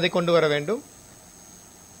நாம் அதை கொண்டு வர வேண்டும்.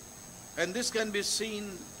 And this can be seen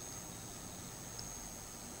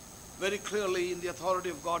very clearly in the authority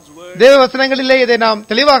of God's word. தேவ வசனங்களிலே இதை நாம்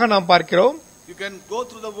தெளிவாக நாம் பார்க்கிறோம். You can go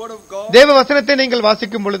through the word of God தேவ வசனத்தை நீங்கள்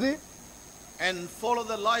வாசிக்கும் பொழுது and follow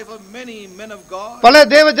the life of many men of God, பல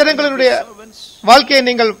தேவ ஜனங்களுடைய servants. வாழ்க்கையை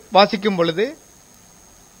நீங்கள் வாசிக்கும் பொழுது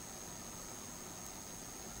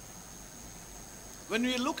When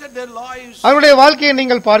we look at their lives அவருடைய வாழ்க்கையை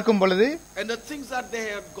நீங்கள் பார்க்கும் பொழுது and the things that they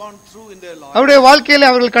have gone through in their lives, அவருடைய வாழ்க்கையிலே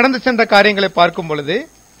அவர்கள் கடந்து சென்ற காரியங்களை பார்க்கும் பொழுது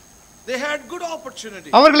they had good opportunity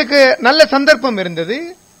அவர்களுக்கு நல்ல சந்தர்ப்பம் இருந்தது.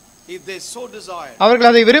 if they so desired அவர்கள்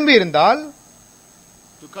அதை விரும்பி இருந்தால்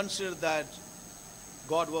to consider that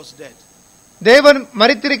God was dead. தேவன்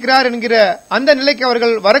மரித்திருக்கிறார் என்கிற அந்த நிலைக்கு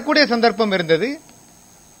அவர்கள் வரக்கூடிய சந்தர்ப்பம் இருந்தது.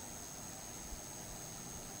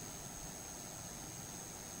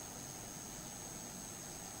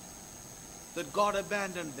 That God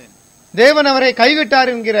abandoned them. தேவன் அவரை கைவிட்டார்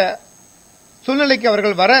என்கிற சூழ்நிலைக்கு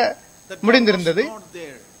அவர்கள் வர That God முடிந்திருந்தது. was not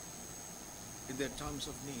there in their times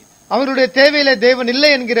of need. அவருடைய தேவையிலே தேவன் இல்லை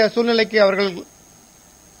என்கிற சூழ்நிலைக்கு அவர்கள்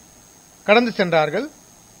கடந்து சென்றார்கள்.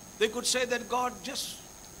 They could say that God just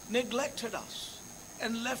neglected us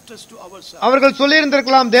and left us to ourselves. அவர்கள்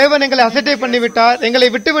சொல்லியிருந்திருக்கலாம், தேவன் எங்களை அசட்டை பண்ணிவிட்டார், எங்களை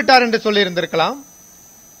விட்டுவிட்டார் என்று சொல்லியிருந்திருக்கலாம்.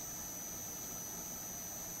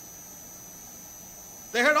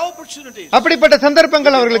 They had opportunities. அப்படிப்பட்ட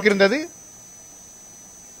சந்தர்ப்பங்கள் அவர்களுக்கு இருந்தது.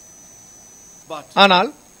 But ஆனால்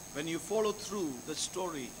when you follow through the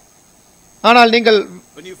story, நீங்கள்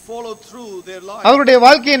when you follow through their life, அவருடைய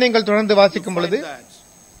வாழ்க்கையை நீங்கள் தொடர்ந்து you வாசிக்கும் find பொழுது that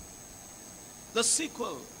the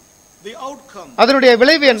sequel, the outcome, அதனுடைய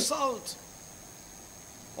விளைவு the result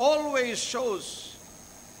always shows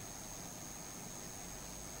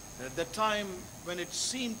that the time when it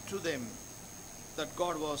seemed to them that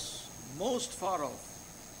God was most far off,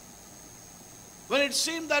 when it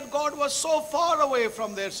seemed that God was so far away from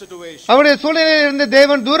their situation, அவருடைய சூழ்நிலையிலிருந்து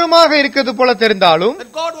தேவன் தூரமாக இருக்கிறது போல தெரிந்தாலும்,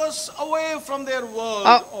 that God was away from their world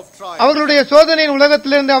of trial. அவர்களுடைய சோதனையின்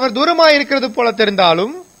உலகத்திலிருந்து அவர் தூரமாக இருக்கிறது போல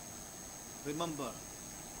தெரிந்தாலும், Remember,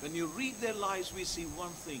 when you read their lives, we see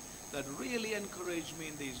one thing that really encouraged me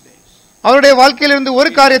in these days. அவருடைய வாழ்க்கையிலிருந்து ஒரு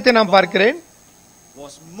காரியத்தை நான் பார்க்கிறேன்.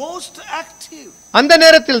 Was most active அந்த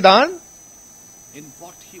நேரத்தில் தான் in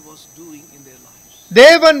what he was doing in their lives.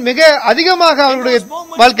 தேவன் மிக அதிகமாக அவருடைய In those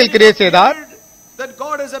moments வாழ்க்கையில் when கிரியை it செய்தார். appeared that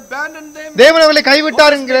God has abandoned them, தேவன் அவர்களை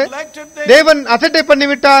கைவிட்டார் God has என்கிற, neglected them, தேவன் அசட்டை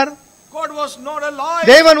பண்ணிவிட்டார், God was not alive,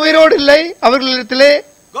 தேவன் உயிரோடு இல்லை அவர்களிடத்திலே,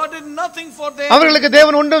 God did nothing for them, அவர்களுக்கு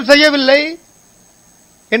தேவன் ஒன்றும் செய்யவில்லை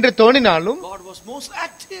என்று தோணினாலும், God was most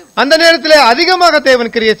active. அந்த நேரத்திலே அதிகமாக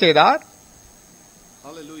தேவன் கிரியை செய்தார்.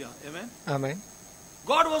 Hallelujah, amen. Amen.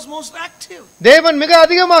 God was most active தேவன் மிக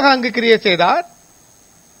அதிகமாக அங்கு கிரியை செய்தார்.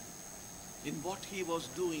 in what he was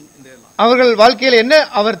doing in their life. அவர்கள் வாழ்க்கையில் என்ன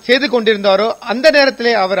அவர் செய்து கொண்டிருந்தாரோ அந்த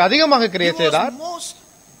நேரத்திலே அவர் அதிகமாக He கிரியை was செய்தார். most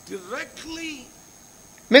directly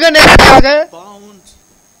மிக நேரடியாக bound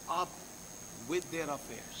up with their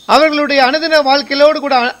affairs, அவர்களுடைய அனுதின வாழ்க்கையோடு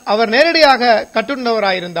கூட அவர் நேரடியாக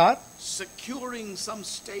கட்டுண்டவராயிருந்தார். securing some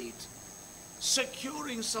state,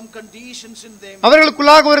 securing some conditions in them,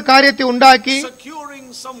 அவர்களுக்குள்ளாக ஒரு காரியத்தை உண்டாக்கி, securing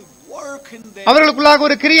some work in them, அவர்களுக்குள்ளாக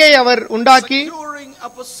ஒரு கிரியை அவர் உண்டாக்கி, securing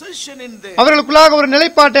a position in them, அவர்களுக்குள்ளாக ஒரு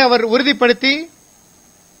நிலைப்பாட்டை அவர் உறுதிப்படுத்தி,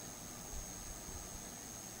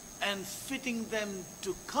 and fitting them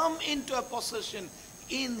to come into a position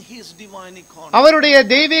in his divine economy. அவருடைய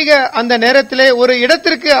தெய்வீக அந்த நேரத்திலே ஒரு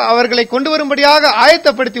இடத்திற்கு அவர்களை கொண்டு வரும்படியாக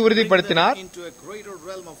ஆயத்தப்படுத்தி உறுதிப்படுத்தினார். Bring them into a greater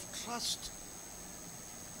realm of trust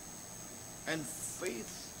and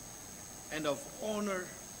faith and of honor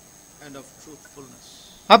and of truthfulness.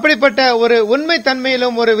 அப்படிப்பட்ட ஒரு உண்மை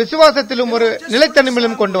தன்மையிலும் ஒரு விசுவாசத்திலும் ஒரு Just for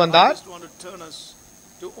நிலைத்தன்மையிலும் கொண்டு example, வந்தார். I just want to turn us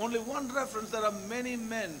to only one reference. There are many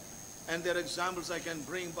men and their examples I can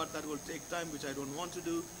bring, but that will take time, which I don't want to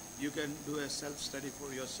do. You can do a self-study for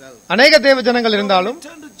yourself. அநேக தேவ ஜனங்கள் இருந்தாலும்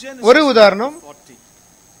Turn to Genesis ஒரு உதாரணம், chapter 40.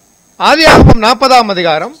 ஆதியாகமம் 40ஆம்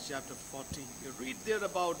அதிகாரம், Chapter 40. You read there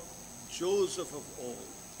about Joseph of old.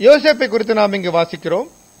 யோசேப்பை குறித்து நாம் இங்கு வாசிக்கிறோம்.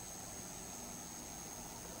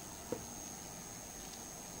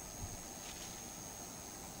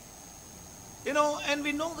 You know, and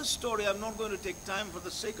we know the story. I'm not going to take time for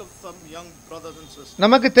the sake of some young brothers and sisters.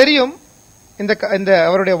 நமக்கு தெரியும் இந்த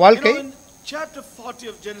அவருடைய You வாழ்க்கை. know, in chapter 40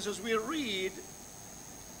 of Genesis, we read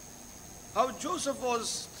how Joseph was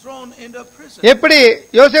thrown into prison. எப்படி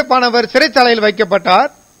யோசேப்பானவர் சிறைச்சாலையில்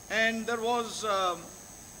வைக்கப்பட்டார். And there was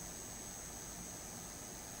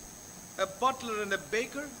a butler and a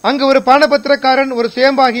baker. அங்கு ஒரு பானபத்திரக்காரன், ஒரு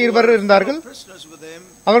சுயம்பாகி இருவர் இருந்தார்கள். Prisoners with him.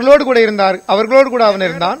 அவர்களோடு கூட அவன் They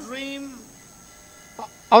had இருந்தான். a dream,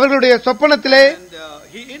 அவர்களுடைய சொப்பனத்திலே and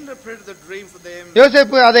he interpreted the dream for them.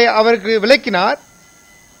 யோசேப்பு அதை அவருக்கு விளக்கினார்.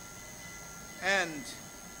 And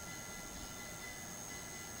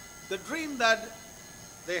the dream that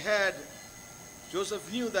they had, Joseph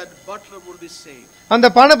knew that butler would be saved. அந்த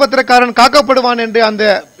பானபத்திரக்காரன் காக்கப்படுவான் என்று அந்த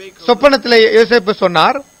சொப்பனத்திலே யோசேப்பு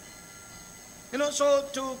சொன்னார். So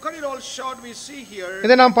to cut it all short, we see here,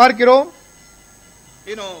 இதை நாம் பார்க்கிறோம்.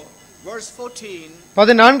 verse 14.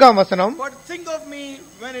 14ஆம் வசனம். But think of me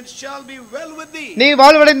when it shall be well with thee. நீ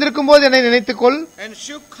வாழ்வடைந்திருக்கும் போது என்னை நினைத்துக்கொள். And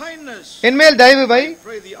shew kindness. என்மேல் தயவு வை.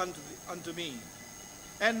 Pray thee unto me.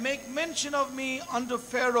 And make mention of me unto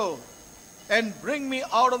Pharaoh. And bring me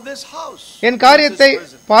out of this house. என் காரியத்தை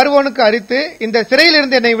பார்வோனுக்கு அறித்து இந்த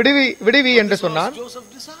சிறையிலிருந்து என்னை விடுவி என்று சொன்னான்.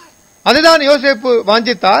 அதுதான் யோசேப்பு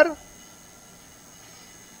வாஞ்சித்தார்.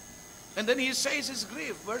 And then he says his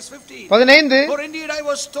grief, verse 15. 15. For indeed I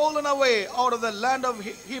was stolen away out of the land of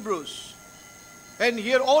Hebrews, and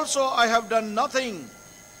here also I have done nothing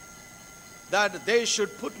that they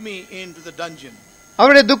should put me into the dungeon.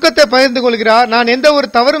 அவருடைய துக்கத்தை பகிர்ந்து கொள்கிறார். நான் எந்த ஒரு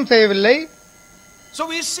தவறும் செய்யவில்லை. So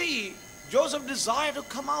we see Joseph desired to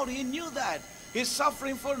come out. He knew that he is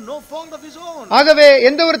suffering for no fault of his own. ஆகவே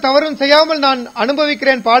எந்த ஒரு தவறும் செய்யாமல் நான்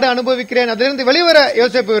பாடு அனுபவிக்கிறேன் அதிலிருந்து வெளிவர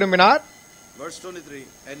யோசேப்பு விரும்பினார். Verse 23.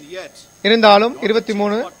 And yet இருந்தாலும்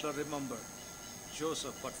 23.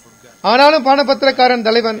 Joseph but forgot. ஆனாலும் பானபத்திரக்காரன்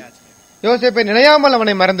தலைவன் யோசேப்பை நினையாமல்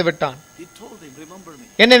அவனை மறந்து விட்டான். He told him, remember me.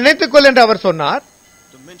 என்னை நினைத்துக்கொள் என்று அவர் சொன்னார்.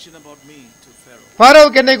 To mention about me to Pharaoh.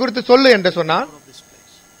 பாரோவுக்கு என்னை குறித்து சொல்லு என்று சொன்னார்.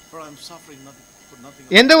 For I am suffering nothing.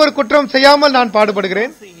 எந்த ஒரு குற்றம் செய்யாமல் நான்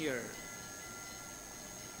பாடுபடுகிறேன்.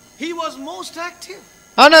 He was most active.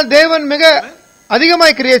 ஆனால் தேவன் மிக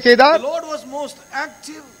அதிகமாய் கிரியை செய்தார். The Lord was most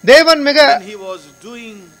active. தேவன் மிக he was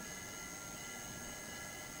doing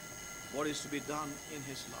what is to be done in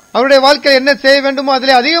his life. அவருடைய வாழ்க்கையில் என்ன செய்ய வேண்டுமோ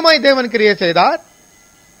அதிலே அதிகமாய் தேவன் கிரியை செய்தார்.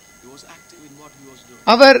 He was active in what he was doing.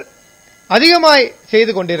 அவர் அதிகமாய்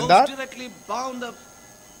செய்து கொண்டிருந்தார். Directly bound up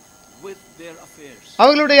with their affairs.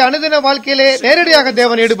 அவர்களுடைய அனுதின வாழ்க்கையிலே நேரடியாக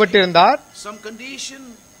தேவன் ஈடுபட்டிருந்தார். Some condition,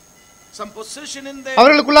 some position in them.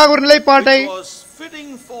 அவர்களுக்குள்ளாக ஒரு நிலைப்பாட்டை was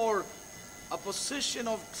fitting for a position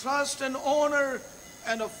of trust and honor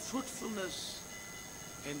and of fruitfulness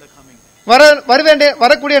in the coming day.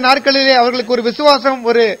 வரக்கூடிய நாட்களிலே அவர்களுக்கு ஒரு விசுவாசம்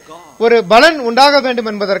ஒரு பலன் உண்டாக வேண்டும்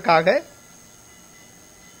என்பதற்காக.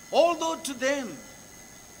 Although to them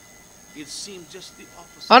it seemed just the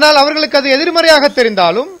opposite. ஆனால் அவர்களுக்கு அது எதிர்மறையாக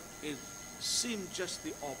தெரிந்தாலும் seemed just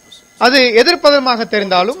the opposite. அது எதிர்ப்பதமாக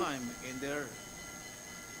தெரிந்தாலும் in their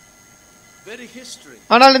very history.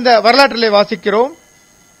 ஆனால் இந்த வரலாற்றிலே வாசிக்கிறோம்.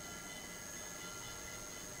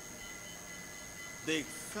 They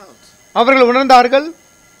felt. அவர்கள் உணர்ந்தார்கள்.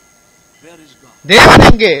 Where is God? தேவன்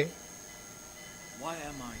எங்கே? Why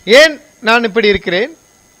am I? ஏன் நான் இப்படி இருக்கிறேன்?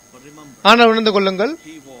 But remember. ஆனால் உணர்ந்து கொள்ளுங்கள்.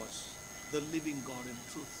 He was the living God in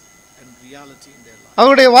truth and reality in their life.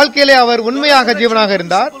 அவருடைய வாழ்க்கையிலே அவர் உண்மையாக ஜீவனாக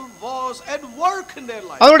இருந்தார்.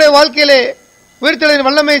 அவருடைய வாழ்க்கையிலே உயிர்த்தெழுதலின்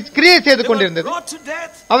வல்லமை கிரியை செய்து கொண்டிருந்தது.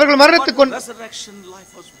 அவர்கள்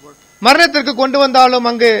மரணத்திற்கு கொண்டு வந்தாலும்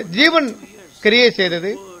அங்கு ஜீவன் கிரியை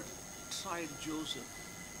செய்தது.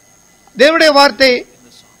 தேவனுடைய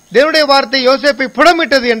வார்த்தை யோசேப்பை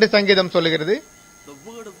புடமிட்டது என்று சங்கீதம் சொல்லுகிறது.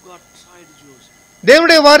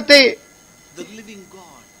 தேவனுடைய வார்த்தை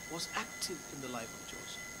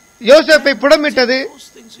யோசேப்பை புடமிட்டது.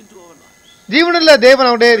 ஜீவனுள்ள தேவன்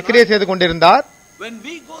அவருடைய கிரியை செய்து கொண்டிருந்தார்.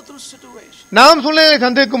 நாம் சூழ்நிலையை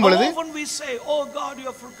சந்திக்கும் பொழுது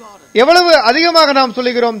எவ்வளவு அதிகமாக நாம்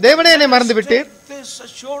சொல்லுகிறோம், தேவனே என்னை மறந்துவிட்டீர்.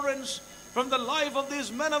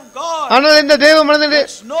 ஆனால் இந்த தேவ மனிதனே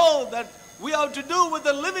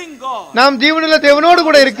நாம் ஜீவனுள்ள தேவனோடு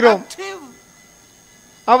கூட இருக்கிறோம்.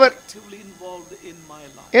 அவர்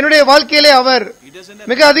என்னுடைய வாழ்க்கையிலே அவர்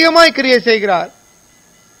மிக அதிகமாய் கிரியை செய்கிறார்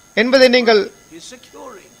என்பதை நீங்கள்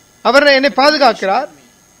அவர் என்னை பாதுகாக்கிறார்.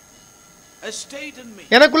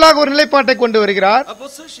 எனக்குள்ளாக ஒரு நிலைப்பாட்டை கொண்டு வருகிறார்,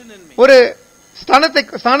 ஒரு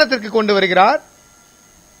ஸ்தானத்திற்கு கொண்டு வருகிறார்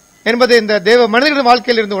என்பதை இந்த தேவ மனிதர்களின்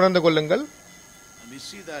வாழ்க்கையில் இருந்து உணர்ந்து கொள்ளுங்கள்.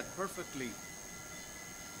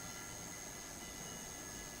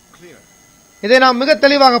 இதை நாம் மிக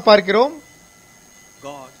தெளிவாக பார்க்கிறோம்.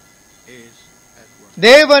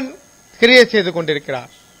 தேவன் கிரியை செய்து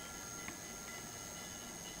கொண்டிருக்கிறார்.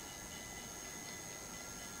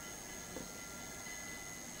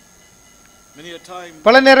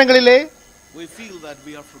 பல நேரங்களிலே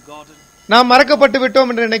நாம் மறக்கப்பட்டு விட்டோம்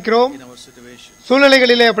என்று நினைக்கிறோம்.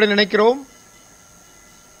 சூழ்நிலைகளிலே அப்படி நினைக்கிறோம்.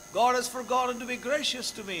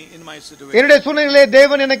 என்னுடைய சூழ்நிலையிலே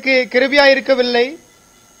தேவன் எனக்கு கிருபையாய் இருக்கவில்லை.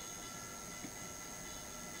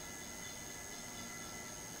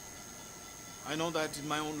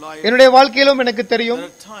 என்னுடைய வாழ்க்கையிலும் எனக்கு தெரியும்,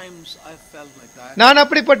 நான்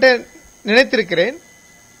அப்படிப்பட்ட நினைத்திருக்கிறேன்.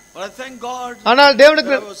 ஆனால்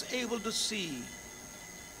தேவனுக்கு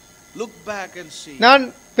நான்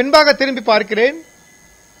பின்பாக திரும்பி பார்க்கிறேன்.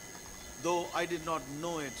 though I did not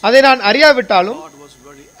know it, அதை நான் அறியாவிட்டாலும் God was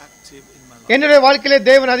very active in my life. என்னுடைய வாழ்க்கையிலே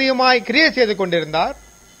தேவன் அதிகமாய் கிரியை செய்து கொண்டிருந்தார்.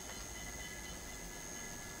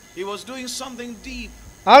 He was doing something deep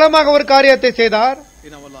ஆழமாக ஒரு காரியத்தை செய்தார்.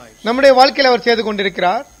 in our lives. நம்முடைய வாழ்க்கையில் அவர் செய்து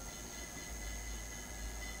கொண்டிருந்தார்.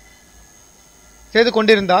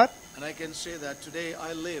 And I can say that today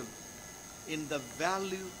I live in the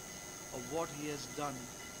value of what he has done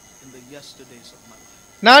in the yesterdays of my life.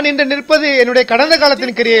 நான் இன்று நிற்பது என்னுடைய கடந்த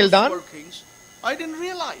காலத்தின் கிரியையில் தான். I didn't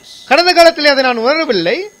realize. கடந்த காலத்தில் அதை நான்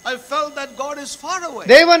உணரவில்லை. I felt that God is far away.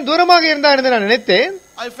 தேவன் தூரமாக இருந்தார் என்று நான் நினைத்தேன்.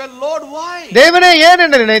 I felt, Lord, why? தேவனே ஏன்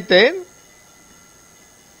என்று நினைத்தேன்.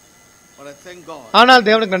 But I thank God. ஆனால்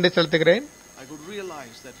தேவனுக்கு நன்றி செலுத்துகிறேன். I could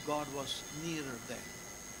realize that God was nearer there.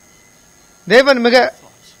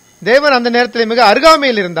 தேவன் அந்த நேரத்தில் மிக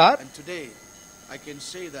அருகாமையில் இருந்தார். And today I can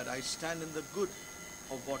say that I stand in the good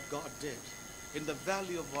of what God did, in the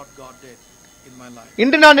value of what God did in my life.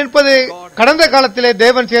 இன்று நான் நிற்பது கடந்த காலத்திலே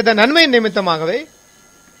தேவன் செய்த நன்மையின் நிமித்தமாகவே.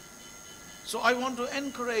 So I want to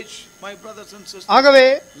encourage my brothers and sisters. ஆகவே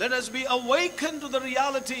let us be awakened to the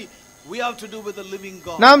reality we have to do with the living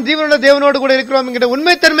God. நாம் ஜீவனுள்ள தேவனோடு கூட இருக்கிறோம் என்கிற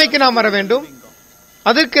உண்மைத்தன்மைக்கு நாம் வர வேண்டும்.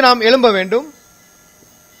 அதற்கு நாம் எழும்ப வேண்டும்.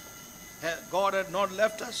 God had not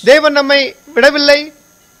left us. தேவன் நம்மை விடவில்லை,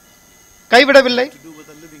 கைவிடவில்லை.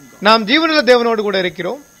 நாம் ஜீவனுள்ள தேவனோடு கூட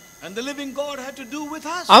இருக்கிறோம். And the living God had to do with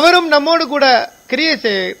us. அவரும் நம்மோடு கூட கிரியை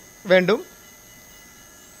செய்ய வேண்டும்.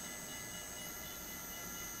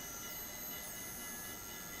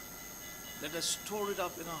 Let us store it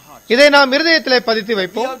up in our hearts. இதை நாம் இருதயத்திலே பதித்து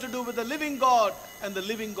வைப்போம். We have to do with the living God and the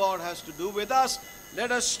living God has to do with us.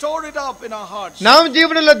 Let us store it up in our hearts. நாம்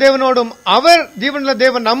ஜீவனுள்ள தேவனோடும் அவர் ஜீவனுள்ள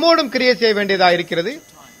தேவன் நம்மோடும் கிரியை செய்ய வேண்டியதாக இருக்கிறது.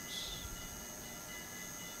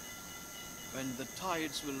 When the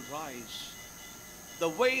tides will rise,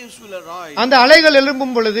 the waves will arise. அந்த அலைகள்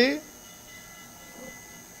எழும்பும் பொழுது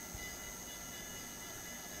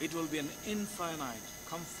it will be an infinite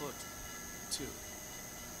comfort to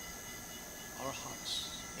our hearts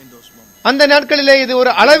in those moments. அந்த நாட்களிலே இது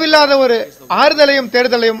ஒரு அளவில்லாத ஒரு ஆறுதலையும்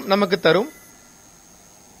தேடுதலையும் நமக்கு தரும்.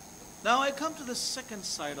 Now I come to the second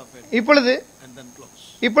side of it. இப்பொழுது and then close.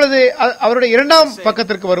 இப்பொழுது அவருடைய இரண்டாம்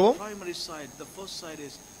பக்கத்திற்கு வருவோம். Primary side, the first side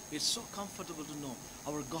is it's so comfortable to know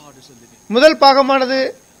our God is a living. முதல் பாகமானது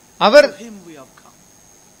அவர் him we have come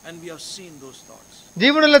and we have seen those thoughts.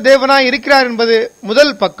 ஜீவனுள்ள தேவனாய் இருக்கிறார் என்பது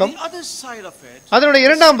முதல் பக்கம். The other side of it, அதனுடைய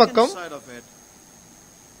இரண்டாம் பக்கம் side of it,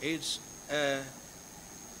 it's a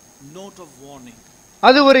note of warning.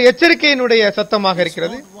 அது ஒரு எச்சரிக்கையினுடைய சத்தமாக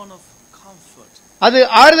இருக்கிறது. It's not one of comfort. அது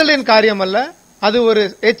ஆறுதலின் காரியம் அல்ல, அது ஒரு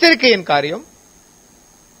எச்சரிக்கையின் காரியம்.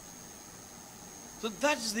 So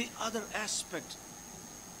that is the other aspect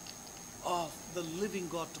of the living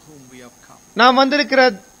God to whom we have come. நாம் வந்திருக்கிற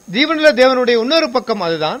ஜீவனுள்ள தேவனுடைய இன்னொரு பக்கம்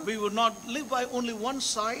அதுதான். We would not live by only one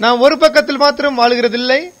side. நாம் ஒரு பக்கத்தில் மாத்திரம்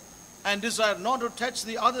வாழுகிறதில்லை. And desire not to touch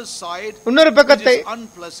the other side. இன்னொரு பக்கத்தை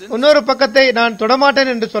unpleasant. இன்னொரு பக்கத்தை நான்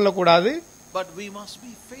தொடமாட்டேன் என்று சொல்லக்கூடாது. But we must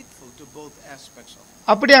be faithful to both aspects of it.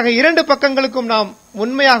 அப்படியாக இரண்டு பக்கங்களுக்கும் நாம்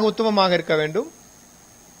உண்மையாக உத்தமமாக இருக்க வேண்டும்.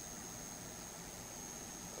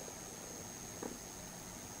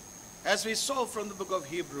 As we saw from the book of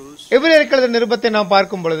Hebrews, எபிரேயருக்கு எழுதின நிருபத்தை நாம்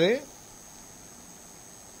பார்க்கும் பொழுது,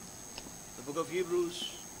 the book of Hebrews,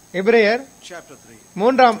 எபிரேயர் chapter 3,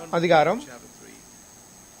 மூன்றாம் அதிகாரம்,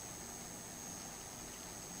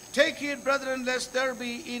 take heed, brethren, lest there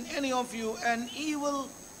be in any of you an evil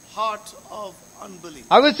heart of unbelief.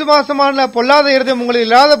 அவிசுவாசமான பொல்லாத இருதயம் உங்களில்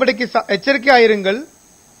இல்லாதபடிக்கு எச்சரிக்கையாயிருங்கள்.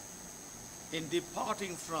 In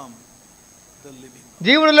departing from the living God.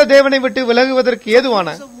 ஜீவனுள்ள தேவனை விட்டு விலகுவதற்கு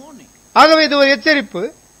ஏதுவான. ஆகவே இது ஒரு எச்சரிப்பு.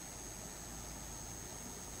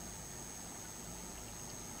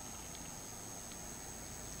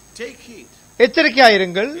 Take heed.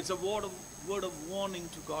 எச்சரிக்கையாயிருங்கள். It's a word of warning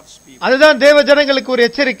to God's people. அதுதான் தேவ ஜனங்களுக்கு ஒரு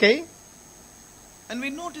எச்சரிக்கை. And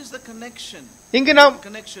we notice the connection. இங்கு நாம்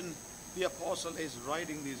the apostle is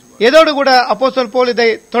writing these words. ஏதோடு கூட அப்போஸ்தலன் பவுல் இதை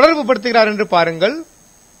தொடர்பு படுத்துகிறார் என்று பாருங்கள்.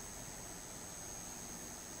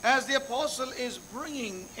 As the apostle is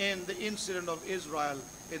bringing in the incident of Israel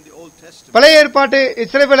in the Old Testament. பழைய ஏற்பாட்டு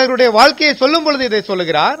இஸ்ரவேலர்களுடைய வாழ்க்கையை சொல்லும் பொழுது இதை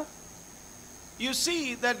சொல்லுகிறார். You see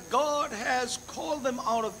that God has called them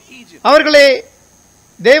out of Egypt. அவர்களை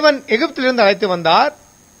தேவன் எகிப்திலிருந்து அழைத்து வந்தார்.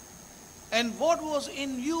 And what was in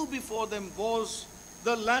view before them was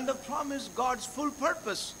the land of promise, God's full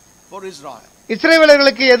purpose for Israel.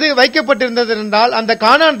 இஸ்ரவேலர்களுக்கு எது வைக்கப்பட்டிருந்தது என்றால் அந்த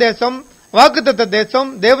கானான் தேசம், வாக்குத்தத்த தேசம்,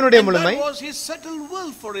 தேவனுடைய முழுமை. That was his settled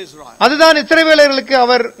will for Israel. அதுதான் இஸ்ரவேலர்களுக்கு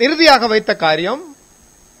அவர் இறுதியாக வைத்த காரியம்.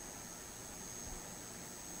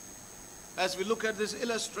 As we look at this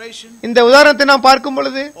illustration இந்த உதாரணத்தை நாம் பார்க்கும்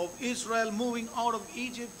பொழுது of Israel moving out of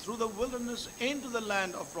Egypt through the wilderness into the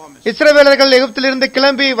land of promise. இஸ்ரவேலர்கள் எகிப்திலிருந்து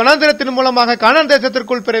கிளம்பி வனாந்திரத்தின் மூலமாக கானான்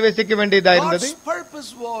தேசத்திற்குள் பிரவேசிக்க வேண்டியதா இருந்தது. God's purpose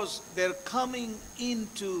was their coming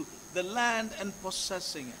into the land and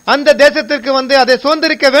possessing it. அந்த தேசத்திற்கு வந்து அதை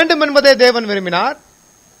சுதந்தரிக்க வேண்டும் என்பதை தேவன் விரும்பினார்.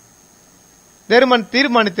 தேவன்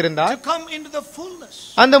தீர்மானித்திருந்தார். To come into the fullness.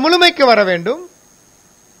 அந்த முழுமைக்கு வர வேண்டும்.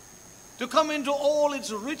 To come into all its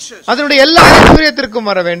riches. அதனுடைய எல்லா ஐஸ்வரியத்திற்கும்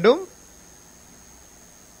வர வேண்டும்.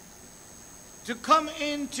 To come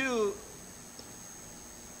into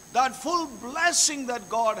that full blessing that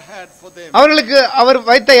God had for them. அவர்களுக்கு அவர்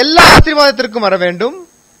வைத்த எல்லா ஆசீர்வாதத்திற்கும் வர வேண்டும்.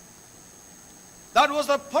 That was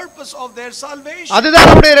the purpose of their salvation. அதுதான்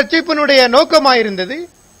அவருடைய இரட்சிப்பினுடைய நோக்கமாயிருந்தது.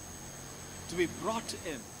 To be brought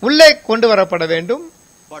in. உள்ளே கொண்டு வரப்பட வேண்டும்.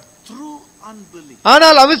 But through unbelief.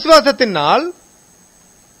 ஆனால் அவிசுவாசத்தினால்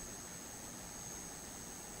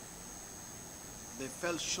they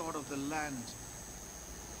fell short of the land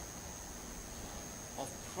of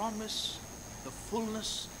promise, the fullness,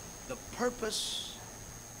 the purpose,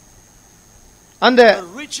 அந்த the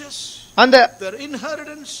riches, their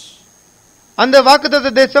inheritance. அந்த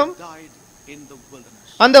வாக்குத்தத்த தேசம், died in the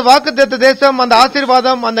wilderness. அந்த வாக்குத்தத்த தேசம், அந்த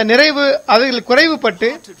ஆசீர்வாதம், அந்த நிறைவு அவைகள் குறைவுபட்டு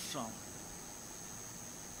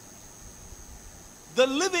the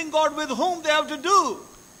living God with whom they have to do.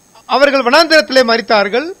 அவர்கள் வனாந்திரத்திலே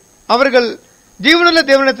மரித்தார்கள். அவர்கள் ஜீவனுள்ள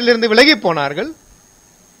தேவனிடத்திலிருந்து விலகி போனார்கள்.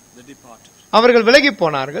 அவர்கள் விலகி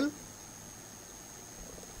போனார்கள்.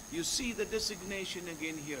 You see the designation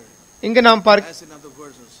again here. இங்கு நாம் பார்க்க as in other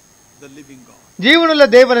verses, the living God. ஜீவனுள்ள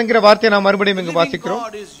தேவன் என்கிற வார்த்தையை நாம் மறுபடியும் இங்கு வாசிக்கிறோம்.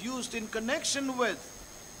 God is used in connection with.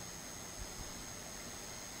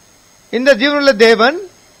 இந்த ஜீவனுள்ள தேவன்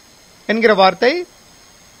என்கிற வார்த்தை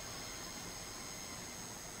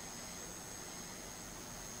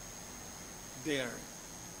their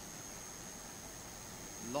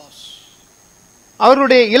loss.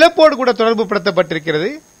 அவருடைய இழப்போடு கூட தொடர்பு படுத்தப்பட்டிருக்கிறது.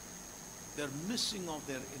 Their missing of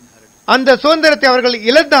their inheritance. அந்த சுதந்திரத்தை அவர்கள்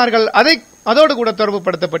இழந்தார்கள், அதோடு கூட தொடர்பு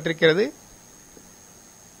படுத்தப்பட்டிருக்கிறது.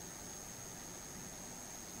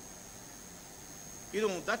 You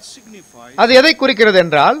know, that signifies. அது எதை குறிக்கிறது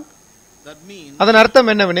என்றால், that means அதன்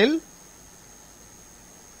அர்த்தம் என்னவெனில்,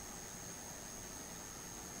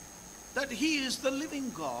 that he is the living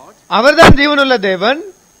God. அவர்தான் ஜீவனுள்ள தேவன்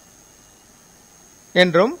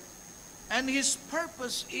என்றும், and his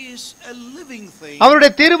purpose is a living thing.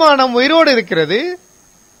 அவருடைய தீர்மானம் உயிரோடு இருக்கிறது.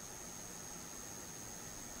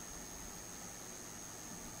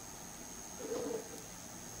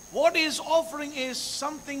 What he is offering is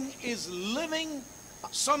something is living,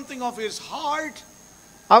 something of his heart,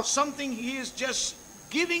 something he is just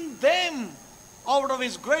giving them out of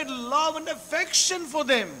his great love and affection for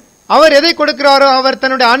them. அவர் எதை கொடுக்கிறாரோ அவர்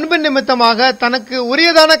தன்னுடைய அன்பின் நிமித்தமாக தனக்கு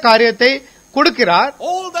உரியதான காரியத்தை கொடுக்கிறார்.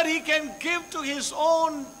 All that he can give to his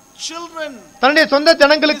own children. தன்னுடைய சொந்த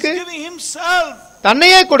ஜனங்களுக்கு giving himself.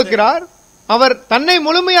 தன்னையே கொடுக்கிறார். அவர் தன்னை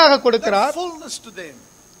முழுமையாக கொடுக்கிறார். Fullness to them.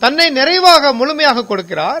 தன்னை நிறைவாக முழுமையாக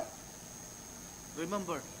கொடுக்கிறார்.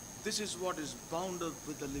 Remember, this is what is bounded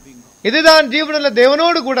with the living God. இதுதான் ஜீவனுள்ள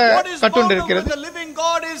தேவனோடு கூட கட்டுண்டிருக்கிறது. The living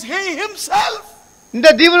God is he himself. இந்த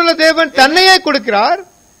ஜீவனுள்ள தேவன் தன்னையே கொடுக்கிறார்.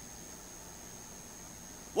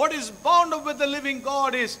 What is bound up with the living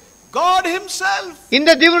God is God himself.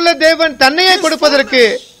 இந்த ஜீவனுள்ள தேவன் தன்னையே கொடுப்பதற்கு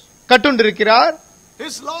கட்டுண்டிருக்கிறார்.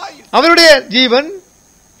 His life. அவருடைய ஜீவன்,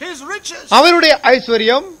 his riches. அவருடைய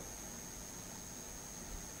ஐஸ்வரியம்,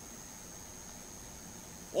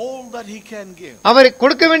 all that he can give. அவர்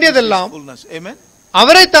கொடுக்க வேண்டியதெல்லாம் Amen.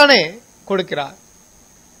 அவரை தானே கொடுக்கிறார்.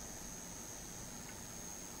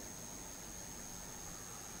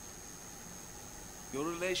 Your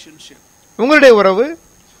relationship உங்களுடைய உறவு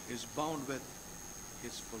is bound with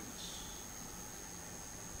his fullness.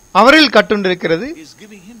 அவரில் கட்டுண்டிருக்கிறது. He is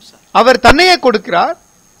giving himself. அவர் தன்னையே கொடுக்கிறார்.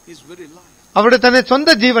 His very life. அவருடைய தன்னை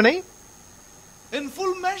சொந்த ஜீவனை in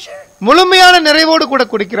full measure. முழுமையான நிறைவோடு கூட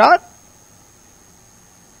கொடுக்கிறார்.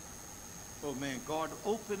 Oh, may God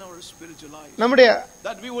open our spiritual eyes. நம்முடைய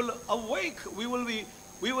that we will awake, we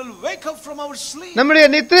will wake up from our sleep. நம்முடைய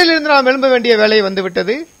நித்திரையிலிருந்து நாம் எழும்ப வேண்டிய வேலை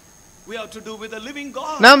வந்துவிட்டது. We have to do with the living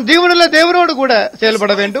God. நாம் ஜீவனுள்ள தேவனோடு கூட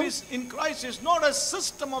செயல்பட வேண்டும். In Christ is not a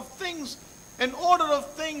system of things, an order of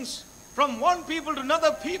things from one people to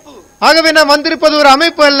another people. ஆகவே நாம் வந்திருப்பது ஒரு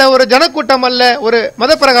அமைப்பு அல்ல, ஒரு ஜனக்கூட்டம் அல்ல, ஒரு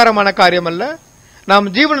மத பிரகாரமான காரியம் அல்ல. நாம்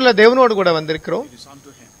ஜீவனுள்ள தேவனோடு கூட வந்திருக்கிறோம்.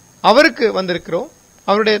 அவருக்கு வந்திருக்கிறோம்.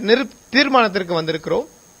 அவருடைய தீர்மானத்திற்கு வந்திருக்கிறோம்.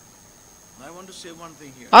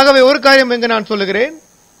 ஆகவே ஒரு காரியம் எங்கு நான் சொல்லுகிறேன்,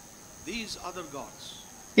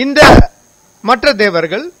 இந்த மற்ற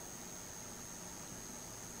தேவர்கள்,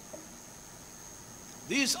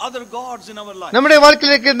 These other gods in our life, நம்முடைய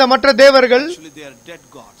வாழ்க்கையில் இருக்கின்ற மற்ற தேவர்கள் actually they are dead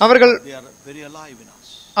gods. அவர்கள் They are very alive in us.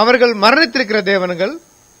 அவர்கள் மரணித்திருக்கிற தேவன்கள்.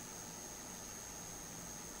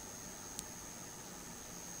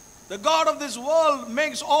 The God of this world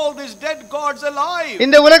makes all these dead gods alive.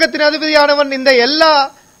 இந்த உலகத்தின் அதிபதியானவன் இந்த எல்லா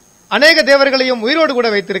அநேக தேவர்களையும் உயிரோடு கூட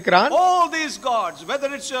வைத்திருக்கிறான். All these gods, whether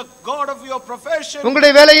it's your God of your profession,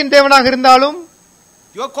 உங்களுடைய வேலையின் தேவனாக இருந்தாலும்,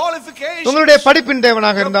 your qualifications, உங்களுடைய படிப்பின்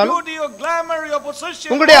தேவனாக your இருந்தாலும், beauty, your glamour, your position,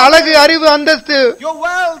 உங்களுடைய அழகு, அறிவு, அந்தஸ்து, your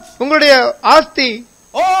wealth, உங்களுடைய ஆஸ்தி,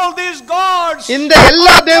 all these gods, இந்த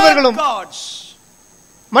எல்லா தேவர்களும் gods,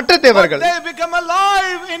 மற்ற but தேவர்கள் they become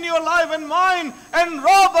alive in your life and mine and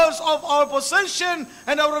rob us of our possession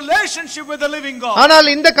and our relationship with the living God. ஆனால்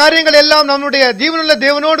இந்த காரியங்கள் எல்லாம் நம்முடைய ஜீவனுள்ள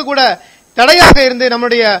தேவனோடு கூட தடையாக இருந்து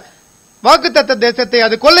நம்முடைய வாக்குத்தத்த தேசத்தை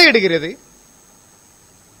அது கொள்ளையிடுகிறது.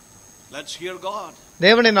 Let's hear God.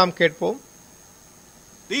 தேவனை நாம் கேட்போம்.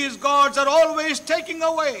 These gods are always taking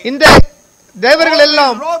away, இந்த தேவர்கள்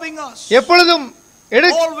எல்லாம் always robbing us, எப்பொழுதும்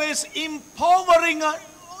always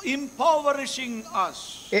impoverishing us.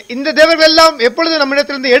 இந்த தேவர்கள் எல்லாம் எப்பொழுதும்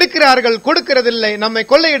நம்மிடத்திலிருந்து எடுக்கிறார்கள், கொடுக்கிறதில்லை, நம்மை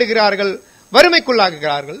கொள்ளையிடுகிறார்கள்,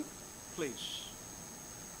 வறுமைக்குள்ளாக்குகிறார்கள். Please,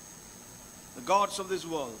 the gods of this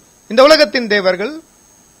world இந்த உலகத்தின் தேவர்கள்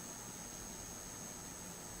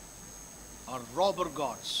are robber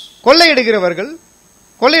gods. கொள்ளையிடுகிறவர்கள்,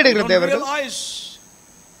 கொள்ளையிடுகிற Don't தேவர்கள். realize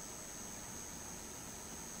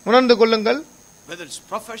உணர்ந்து கொள்ளுங்கள். whether it's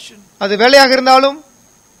profession, அது வேலையாக இருந்தாலும்,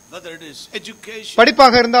 whether it is education,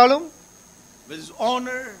 படிப்பாக இருந்தாலும், whether it's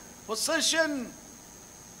honor, possession,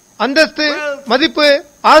 அந்தஸ்து, மதிப்பு,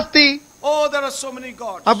 ஆஸ்தி, oh, there are so many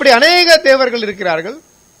gods. அப்படி அநேக தேவர்கள் இருக்கிறார்கள்.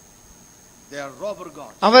 They are robber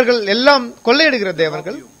gods. அவர்கள் எல்லாம் கொள்ளையிடுகிற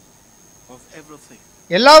தேவர்கள். Rob you of everything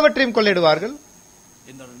எல்லாவற்றையும் கொள்ளையிடுவார்கள்.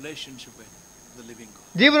 in the relationship with the living God.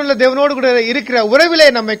 ஜீவனுள்ள தேவனோடு கூட இருக்கிற உறவிலே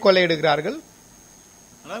நம்மை கொள்ளையிடுகிறார்கள்.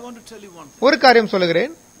 And I want to tell you one thing. ஒரு காரியம்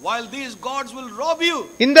சொல்லுகிறேன். While these gods will rob you,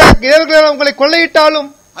 இந்த தேவர்கள் உங்களை கொள்ளையிட்டாலும்,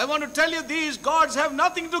 I want to tell you these gods have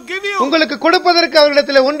nothing to give you. உங்களுக்கு கொடுப்பதற்கு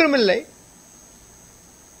அவர்களிடத்தில் ஒன்றுமில்லை.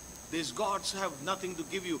 These gods have nothing to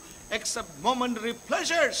give you except momentary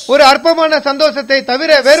pleasures, ஒரு அற்பமான சந்தோஷத்தை தவிர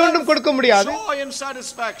வேறொன்றும் கொடுக்க முடியாது. joy and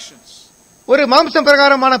satisfactions. ஒரு மாம்சம்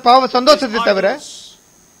பிரகாரமான பாவ சந்தோஷத்தை தவிர.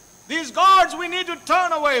 These gods we need to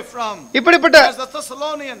turn away from. இப்படிப்பட்ட As the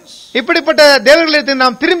Thessalonians. இப்படிப்பட்ட தேவர்களிடத்தில்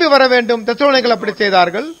நாம் திரும்பி வர வேண்டும். தெசலோனிக்கேயர்கள் அப்படி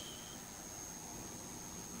செய்தார்கள்.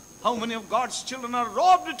 How many of God's children are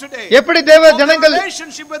robbed today? எப்படி தேவ ஜனங்கள்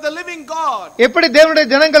relationship with the living God. எப்படி தேவனுடைய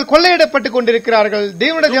ஜனங்கள் கொள்ளையிடப்பட்டு கொண்டிருக்கிறார்கள்,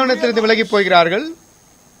 தேவனுடைய தேவனிடத்திலிருந்து விலகி போகிறார்கள்.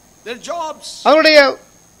 Their jobs, அவருடைய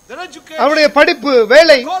their education, அவருடைய படிப்பு,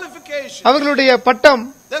 வேலை, qualifications, அவர்களுடைய பட்டம்,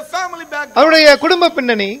 their family background. அவருடைய குடும்ப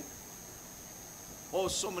பின்னணி, Oh,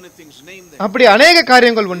 so many things, name them. அப்படி அநேக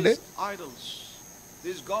காரியங்கள் உண்டு. These idols,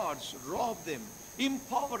 these gods rob them,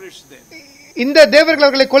 impoverish them, இந்த தேவர்கள்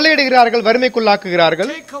அவர்களை கொள்ளையிடுகிறார்கள், வறுமைக்குள்ளாக்குகிறார்கள்,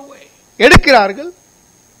 take away, எடுக்கிறார்கள்,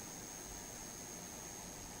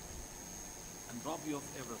 and rob you of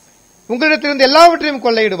everything. உங்களிடத்திலிருந்து எல்லாவற்றையும்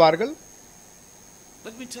கொள்ளையிடுவார்கள்.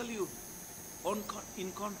 Let me tell you, in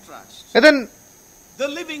contrast, இதன் the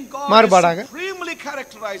living God மாறுபாடாக is supremely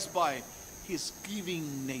characterized by his giving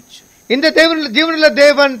nature. இந்த ஜீவனுள்ள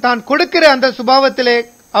தேவன் தான் கொடுக்கிற அந்த சுபாவத்திலே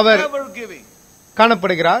அவர் Ever giving.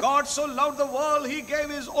 காணப்படுகிறார். God so loved the world, he gave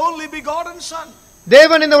his only begotten son.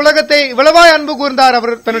 தேவன் இந்த உலகத்தை இவ்வளவாய் அன்பு கூர்ந்தார்,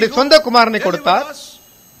 அவர் தன்னுடைய சொந்த குமாரனை கொடுத்தார்.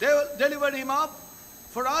 Delivered him up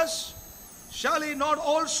for us. Shall he not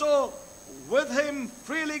also with him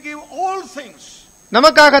freely give all things?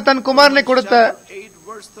 நமக்காக தன் குமாரனை கொடுத்த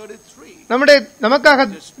நமக்காக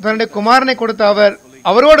தன்னுடைய குமாரனை கொடுத்த அவர்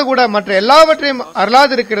அவரோடு கூட மற்ற எல்லாவற்றையும்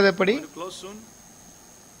அருளாது இருக்கிறது எப்படி?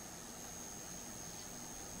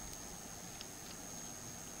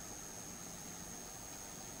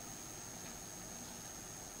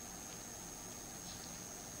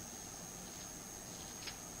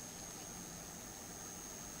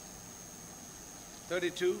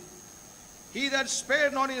 He that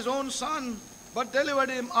spared not his own son, but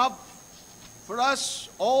delivered him up for us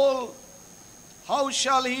all, how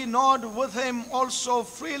shall he not with him also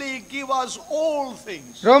freely give us all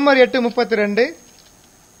things? ரோமர் 8:32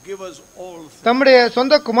 Give us all things. தம்முடைய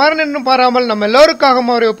சொந்த குமாரன் என்னும் பாராமல் நம்ம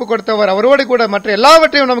எல்லோருக்காகவும் அவரை ஒப்புக் கொடுத்தவர் அவரோடு கூட மற்ற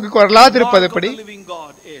எல்லாவற்றையும் நமக்கு வரலாதிருப்பது எப்படி? The living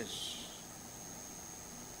God is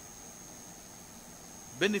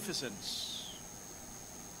beneficence,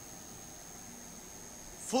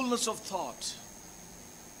 fullness of thought,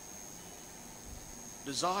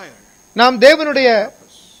 desire. நாம் தேவனுடைய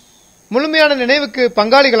முழுமையான நினைவுக்கு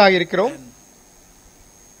பங்காளிகளாக இருக்கிறோம்.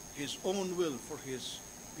 His own will for his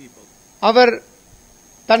people. அவர்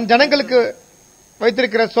தன் ஜனங்களுக்கு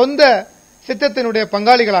வைத்திருக்கிற சொந்த சித்தத்தினுடைய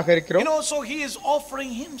பங்காளிகளாக You இருக்கிறோம். know, so he is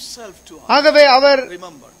offering himself to us. ஆகவே அவர்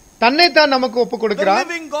Remember, தன்னைத்தான் நமக்கு ஒப்புக் the கொடுக்கிறார்.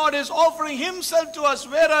 living God is offering himself to us,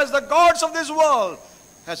 whereas the gods of this world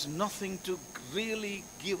has nothing to really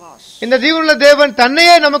give us. இந்த ஜீவனுள்ள தேவன்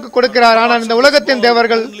தன்னையே நமக்கு கொடுக்கிறார். ஆனால் இந்த உலகத்தின்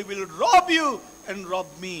தேவர்கள் only will rob you and rob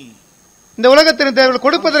me. இந்த உலகத்தின் தேவர்கள்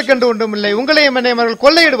கொடுப்பதற்கென்று ஒன்றும் இல்லை. உங்களையும் என்னையும் அவர்கள்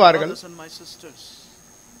கொள்ளையிடுவார்கள். Brothers and my sisters,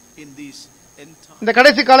 in these end times, இந்த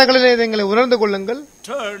கடைசி காலங்களில் இதை உணர்ந்து கொள்ளுங்கள்.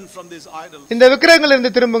 turn from these idols. இந்த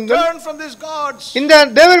விக்கிரகங்களிலிருந்து திரும்புங்கள். Turn from these gods. இந்த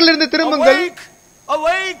தேவர்களிலிருந்து திரும்புங்கள். Awake,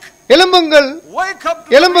 awake, எழும்புங்கள், wake up to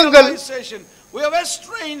the எழும்புங்கள். realization we have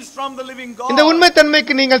estranged from the living God. இந்த உண்மை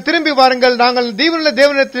தன்மைக்கு நீங்கள் திரும்பி வாருங்கள். நாங்கள் ஜீவனுள்ள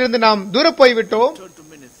தேவனிடத்திலிருந்து நாம் தூர போய்விட்டோம். Turn to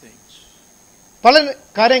many things. பல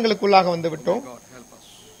காரியங்களுக்குள்ளாக வந்து விட்டோம். God help us.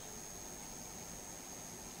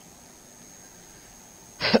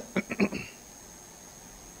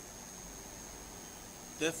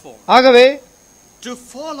 Therefore, ஆகவே to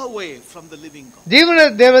fall away from the living God. ஜீவனுள்ள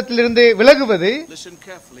தேவனிடத்திலிருந்து விலகுவது, Listen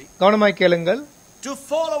carefully. கவனமாய் கேளுங்கள், To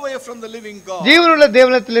fall away from the living God. ஜீவனுள்ள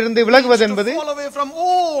தேவனிடத்திலிருந்து விலகுவது To என்பது fall away from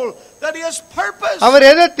all that he has purposed. அவர்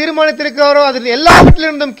எதை தீர்மானித்திருக்கிறாரோ அதில்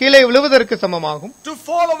எல்லாவற்றிலிருந்தும் கீழே விழுவதற்கு சமமாகும். To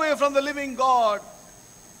fall away from the living God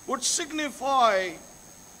would signify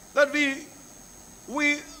that we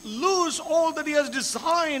lose all that he has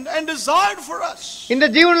designed and desired for us. இந்த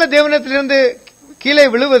ஜீவனுள்ள தேவனிடத்திலிருந்து கீழே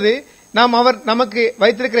விழுவது நாம் அவர் நமக்கு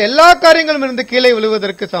வைத்திருக்கிற எல்லா காரியங்களும் இருந்து கீழே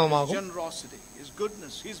விழுவதற்கு சமமாகும். Generosity, his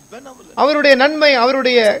goodness, his benevolence. அவருடைய நன்மை,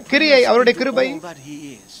 அவருடைய கிரியை, அவருடைய கிருபை, All that he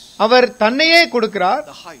is. அவர் தன்னையே கொடுக்கிறார்.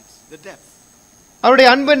 The height, the depth. அவருடைய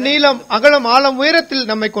அன்பின் நீளம், அகலம், ஆழம், உயரத்தில்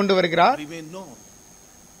நம்மை கொண்டு வருகிறார். We may know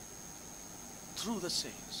through the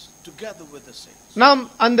saints, together with the saints. நாம்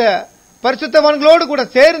அந்த பரிசுத்தவான்களோடு கூட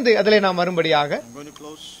சேர்ந்து அதிலே நாம் வரும்படியாக I'm going to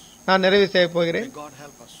close. நான் நிறைவு செய்ய போகிறேன். May God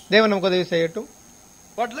help us. தேவன் நமக்கு உதவி செய்யட்டும்.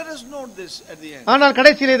 But let us note this at the end. ஆனால்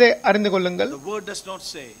கடைசியில் இதை அறிந்து கொள்ளுங்கள். The word does not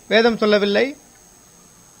say. வேதம் சொல்லவில்லை.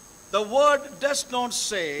 The word does not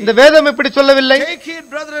say. இந்த வேதம் இப்படி சொல்லவில்லை. Take heed,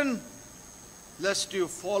 brethren, lest you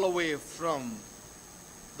fall away from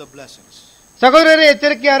the blessings. சகோதரரே,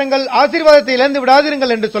 எச்சரிக்கையாருங்கள், ஆசீர்வாதத்தை இழந்து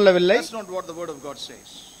விடாதீர்கள் என்று சொல்லவில்லை. That's not what the word of God says.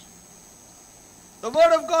 The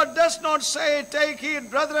word of God does not say, take heed,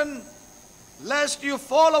 brethren, lest you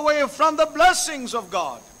fall away from the blessings of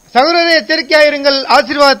God. சகோதரரே, எச்சரிக்கையாயிருங்கள்,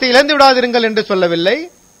 ஆசீர்வாதத்தை இழந்து விடாதீர்கள் என்று சொல்லவில்லை.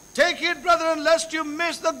 Take heed, brethren, lest you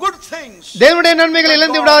miss the good things. தேவனுடைய நன்மைகளை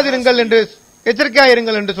இழந்து விடாதீர்கள் என்று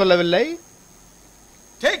எச்சரிக்கையாயிருங்கள் என்று சொல்லவில்லை.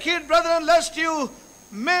 Take heed, brethren, lest you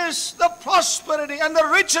miss the prosperity and the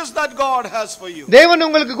riches that God has for you. தேவன்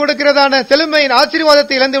உங்களுக்கு கொடுக்கிறதான செழுமையின்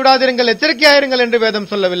ஆசீர்வாதத்தை இழந்து விடாதீர்கள், எச்சரிக்கையாயிருங்கள் என்று வேதம்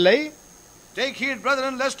சொல்லவில்லை. Take heed,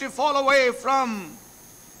 brethren, lest you fall away from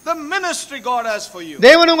the ministry God has for you.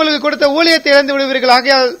 தேவன் உங்களுக்கு கொடுத்த ஊழியத்தை இழந்து விடுவீர்கள்,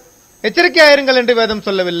 ஆகையால் எச்சரிக்கையாயிருங்கள் என்று வேதம்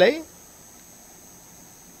சொல்லவில்லை.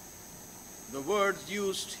 The words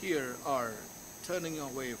used here are turning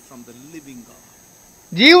away from the living God.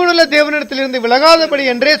 ஜீவனுள்ள தேவனிடத்திலிருந்து விலகாதபடி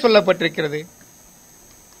என்றே சொல்லப்பட்டிருக்கிறது.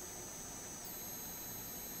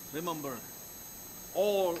 Remember,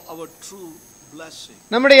 all our true blessing,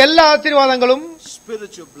 நம்முடைய எல்லா ஆசீர்வாதங்களும்,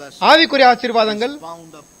 spiritual blessing, ஆவிக்குரிய ஆசீர்வாதங்கள் is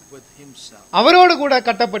bound up with himself. அவரோடு கூட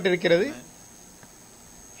கட்டப்பட்டிருக்கிறது.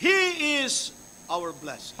 He is our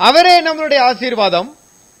blessing. அவரே நம்மளுடைய ஆசீர்வாதம்.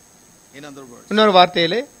 In other words, இன்னொரு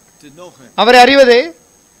வார்த்தையிலே, to know him அவரை அறிவதே,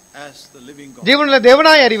 as the living God, ஜீவனுள்ள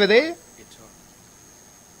தேவனாய் அறிவதே, eternal.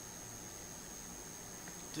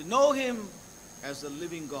 To know him as the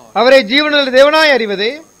living God. அவரை ஜீவனுள்ள தேவனாய்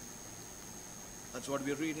அறிவதே. That's what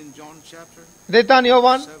we read in John chapter இதைத்தான்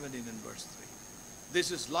யோவான் 17 and verse 3. This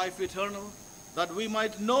is life eternal, that we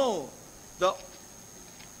might know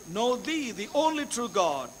thee, the only true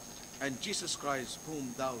God, and Jesus Christ, whom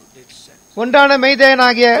thou didst send. ஒன்றான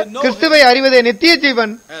மெய்தேயனாகிய கிறிஸ்துவை அறிவதே நித்திய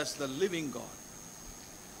ஜீவன். As the living God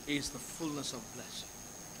is the fullness of blessing.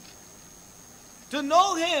 To know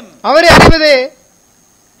him அவரை அறிவதே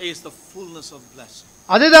is the fullness of blessing.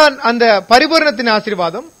 அதுதான் அந்த பரிபூரணத்தின்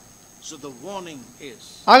ஆசீர்வாதம். So the warning is,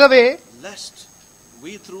 ஆகவே lest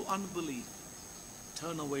we through unbelief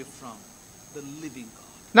turn away from the living God.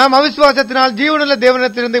 நாம் அவிசுவாசத்தினால் ஜீவனுள்ள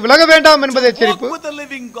தேவனிடத்திலிருந்து விலக வேண்டாம் என்பதை To walk எச்சரிப்பு. with the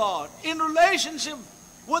living God in relationship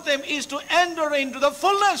with him is to enter into the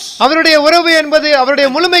fullness. அவருடைய உறவு என்பது அவருடைய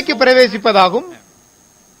முழுமைக்கு பிரவேசிப்பதாகும்.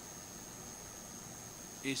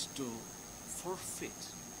 Is to forfeit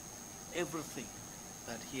everything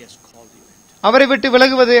that he has called you into. அவரை விட்டு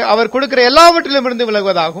விலகுவது அவர் கொடுக்கிற எல்லாவற்றிலும் இருந்து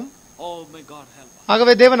விலகுவதாகும். Oh, may God help us.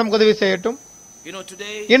 ஆகவே தேவன் நமக்கு உதவி செய்யட்டும். You know,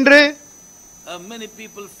 today இன்று many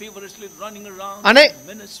people feverishly running around அனை-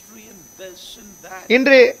 ministry and this and that.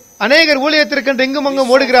 இன்று அநேகர் ஊழியத்திற்கென்று இங்கும் We அங்கும்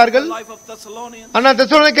saw ஓடுகிறார்கள். the life of Thessalonians ஆனால்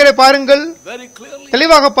தெசலோனிக்கேயரை பாருங்கள், very clearly.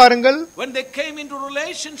 தெளிவாக பாருங்கள். When they came into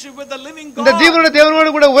relationship with the living இந்த God, ஜீவனுள்ள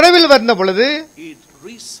தேவனோடு கூட உறவில் வந்த பொழுது it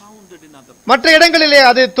resounded in other places. மற்ற இடங்களிலே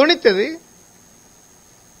அது தொனித்தது.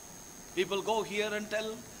 People go here and tell,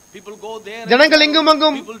 people go there and ஜனங்கள் tell, இங்கும்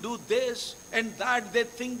அங்கும் people do this and that, they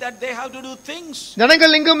think that they have to do things.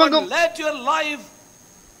 ஜனங்கள் இங்கும் But அங்கும் let your life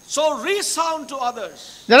so resound to others.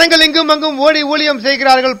 ஜனங்கள் இங்கும் அங்கும் ஓடி ஊழியம்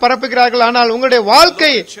செய்கிறார்கள், பரப்புகிறார்கள். ஆனால் உங்களுடைய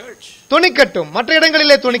வாழ்க்கை Local church, தொனிக்கட்டும், மற்ற இடங்களிலே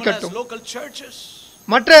even as தொனிக்கட்டும், local churches,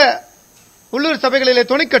 மற்ற உள்ளூர் சபைகளிலே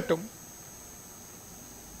தொனிக்கட்டும்.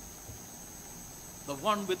 the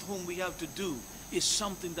one with whom we have to do is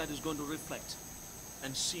something that is going to reflect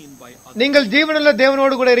and seen by others. நீங்கள் ஜீவனுள்ள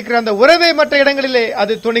தேவனோடு கூட இருக்கிற அந்த உறவை மற்ற இடங்களிலே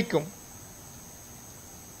அது தொனிக்கும்.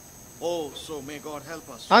 Oh, so may God help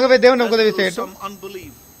us. ஆகவே தேவன் நமக்கு Lest உதவி through செய்யட்டும். some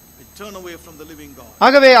unbelief we turn away from the living God.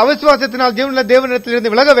 ஆகவே அவிசுவாசத்தினால் ஜீவனுள்ள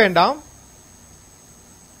தேவனிடத்திலிருந்து விலக வேண்டாம்.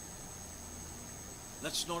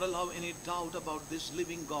 Let's not allow any doubt about this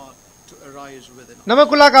living God to arise within us.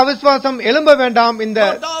 நமக்குள்ளாக அவிசுவாசம் எழும்ப வேண்டாம். இந்த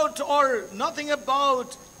No doubt or nothing about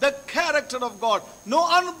the character of God. No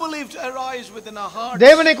unbelief to arise within our hearts.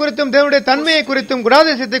 தேவனை குறித்தும் தேவனுடைய தன்மையை குறித்தும்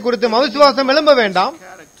குணாதிசயத்தை குறித்தும் அவிசுவாசம் எழும்ப வேண்டாம்.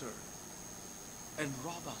 Character and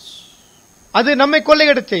rob us. அது நம்மை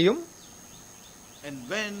கொள்ளையிடச் செய்யும். And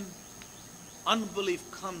when unbelief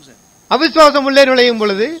comes in, அவிசுவாசம் உள்ளே நுழையும்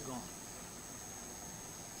பொழுது it's gone.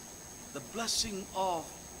 The blessing of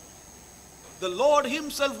the Lord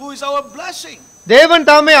himself, who is our blessing, தேவன்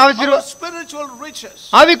தாமே our spiritual riches,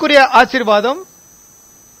 ஆவிக்குரிய ஆசீர்வாதம்,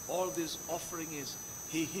 all this offering is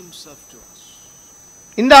he himself to us.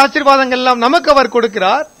 இந்த ஆசீர்வாதங்கள் எல்லாம் நமக்கு அவர்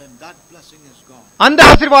கொடுக்கிறார். Then that blessing is gone. அந்த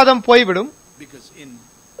ஆசீர்வாதம் போய்விடும். Because in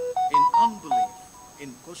unbelief, in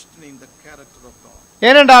questioning the character of God,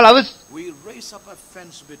 ஏனென்றால் we raise up a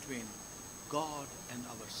fence between God and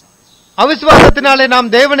ourselves. அவிசுவாசத்தினாலே நாம்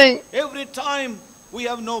தேவனை Every time we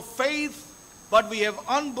have no faith, but we have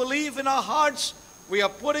unbelief in our hearts, we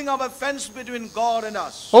are putting up a fence between God and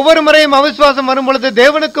us. ஒவ்வொரு முறையும் அவிசுவாசம் வரும் பொழுது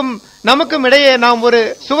தேவனுக்கும் நமக்கும் இடையே நாம் ஒரு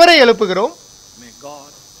சுவரை எழுப்புகிறோம். May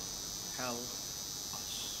God help us.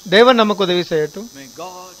 தேவன் நமக்கு உதவி செய்யட்டும். May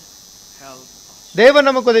God help us. தேவன்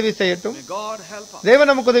நமக்கு உதவி செய்யட்டும். May God help us.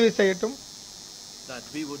 தேவன் நமக்கு உதவி செய்யட்டும். That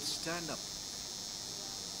we would stand up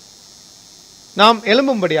நாம்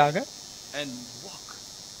எழும்பும்படியாக, and walk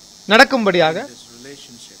நடக்கும்படியாக, in this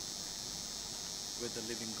relationship with the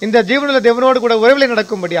living God இந்த ஜீவனுள்ள தேவனோடு கூட உறவிலே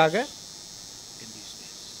நடக்கும்படியாக in these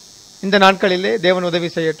days. இந்த நாட்களிலே தேவன் உதவி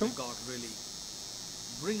செய்யட்டும். May God really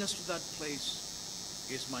bring us to that place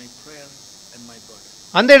is my prayer and my burden.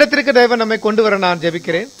 அந்த இடத்திற்கு தேவன் நம்மை கொண்டு வர நான்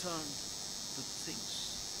ஜெபிக்கிறேன். Turn to things,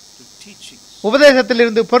 to teachings,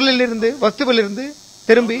 உபதேசத்திலிருந்து, பொருளிலிருந்து, வஸ்துவிலிருந்து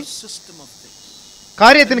திரும்பி the system of things.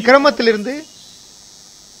 காரியத்தின் கிரமத்திலிருந்து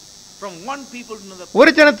From one people to another, ஒரு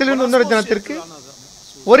ஜனத்திலிருந்து இன்னொரு one associate ஜனத்திற்கு, to another.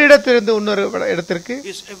 ஒரு இடத்திலிருந்து இன்னொரு இடத்திற்கு.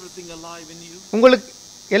 Is everything alive in you? உங்களுக்கு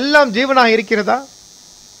எல்லாம் ஜீவனாக இருக்கிறதா?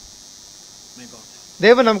 May God help.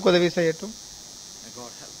 தேவன் நமக்கு உதவி செய்யட்டும். May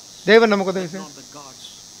God help us. தேவன் நமக்கு உதவி Let செய்யட்டும். not the gods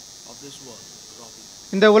of this world rob you.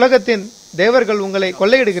 இந்த உலகத்தின் தேவர்கள் உங்களை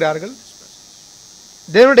கொள்ளையிடுகிறார்கள். His presence.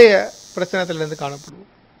 தேவனுடைய பிரச்சனத்திலிருந்து காணப்படுவோம்.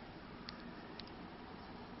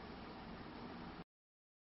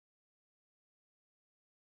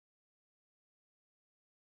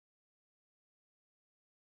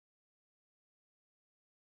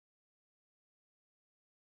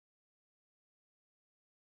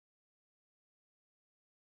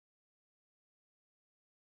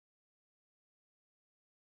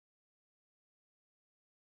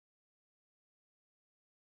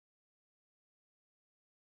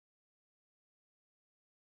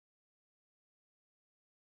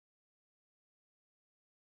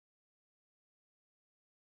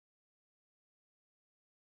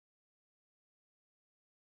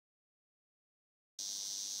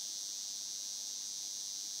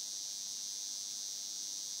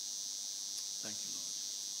 Thank you, Lord.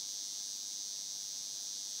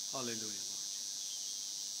 Hallelujah, Lord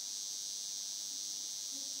Jesus.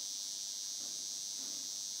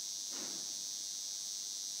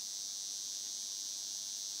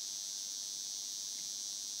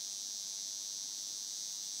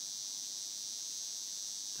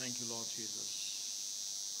 Thank you, Lord Jesus.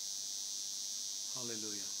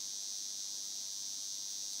 Hallelujah.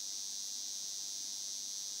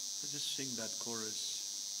 So just sing that chorus.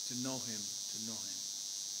 To know him, to know him.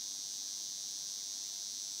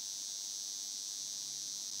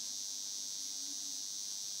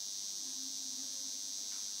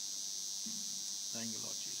 Thank you,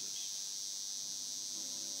 Lord Jesus.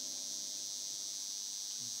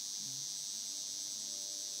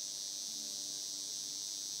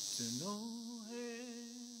 To To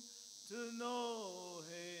know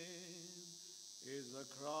Him is the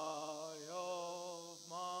cry of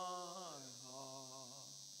my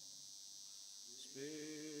heart. Spirit,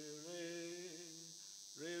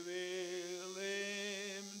 reveal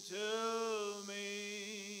Him to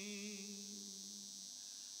me,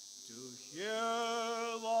 to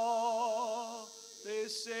hear what they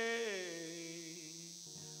say,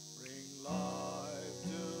 bring life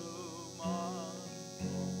to my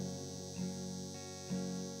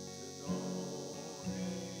soul.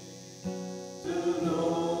 To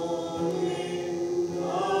know Him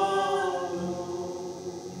alone.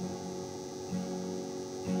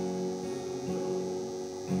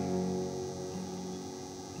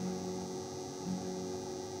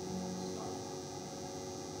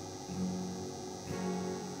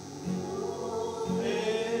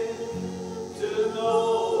 To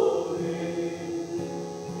know Him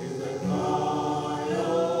is the cry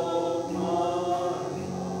of my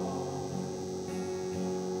heart.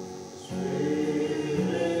 Spirit,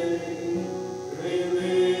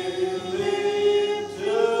 reveal Him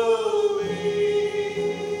to me.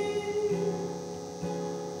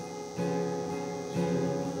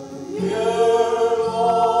 Hear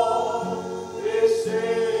what they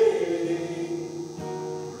say,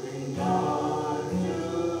 bring life to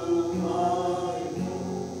my home.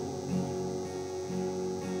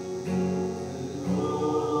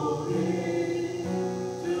 Know Him,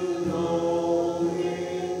 to know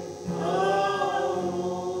Him alone.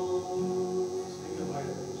 Sing the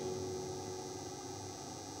Bible.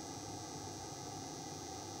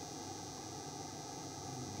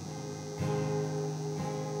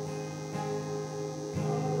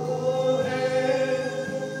 Know Him,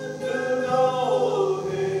 to know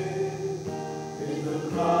Him is the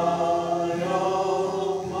cry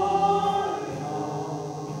of my heart.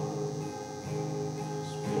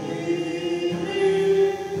 Spirit,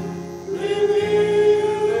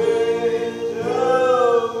 reveal it to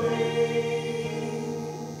me.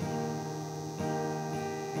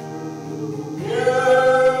 To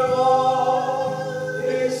hear what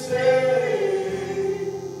they say,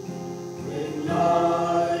 bring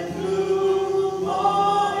life to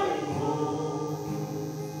my home.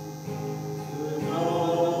 To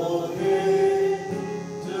know Him,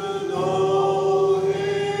 to know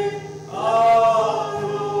Him alone.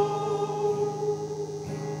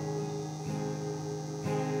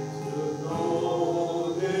 To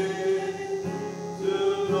know Him, to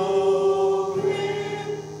know Him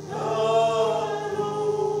alone.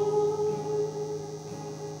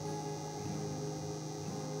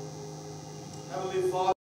 Heavenly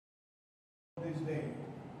Father, this day,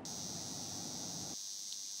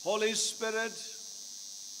 Holy Spirit,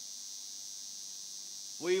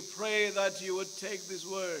 we pray that you would take this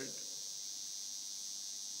word,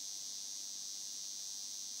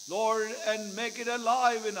 Lord, and make it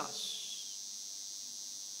alive in us.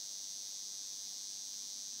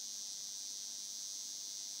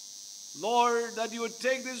 Lord, that you would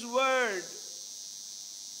take this word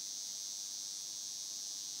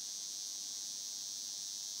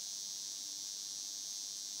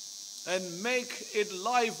and make it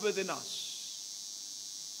life within us.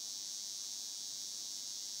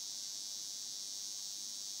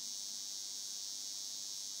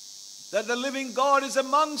 That the living God is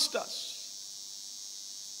amongst us.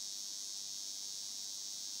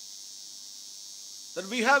 That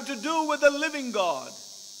we have to do with the living God.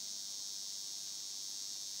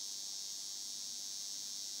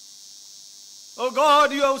 Oh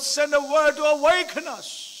God, you have sent a word to awaken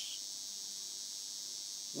us.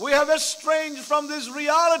 We have estranged from this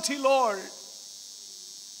reality, Lord.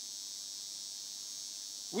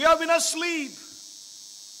 We have been asleep.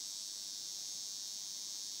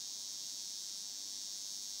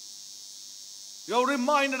 You have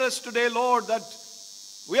reminded us today, Lord, that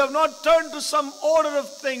we have not turned to some order of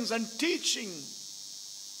things and teaching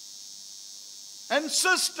and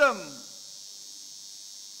system,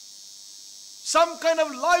 some kind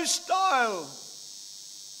of lifestyle.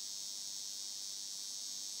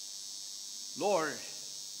 Lord,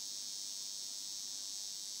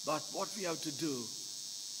 but what we have to do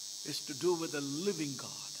is to do with the living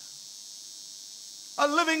God, a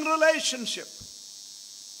living relationship.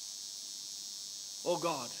 Oh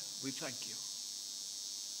God, we thank you.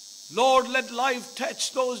 Lord, let life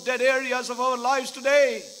touch those dead areas of our lives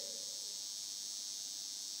today.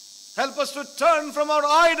 Help us to turn from our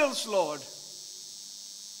idols, Lord,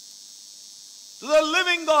 to the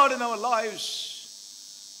living God in our lives.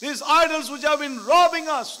 These idols which have been robbing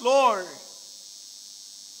us, Lord.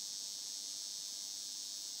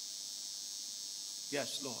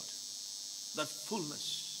 Yes, Lord, that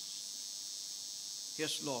fullness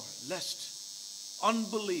Yes, Lord, lest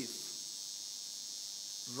unbelief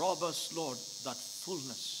rob us, Lord, that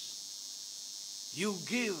fullness. You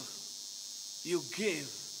give,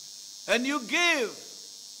 and you give.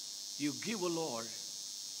 You give, O Lord,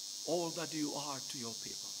 all that you are to your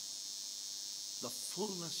people. The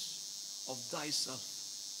fullness of thyself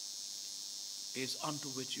is unto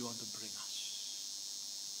which you want to bring us.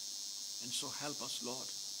 And so help us, Lord,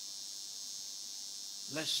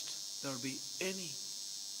 lest there be any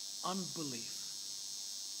unbelief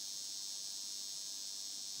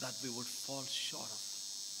that we would fall short of.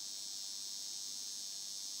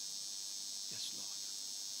 Yes, Lord.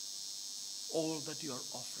 All that you are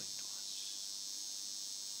offering to us.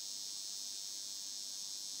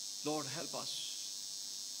 Lord, help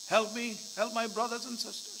us. Help me, help my brothers and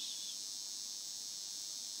sisters.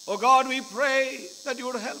 Oh God, we pray that you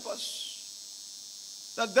would help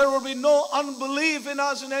us. That there will be no unbelief in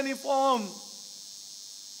us in any form.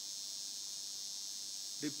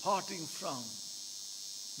 Departing from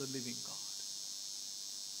the living God.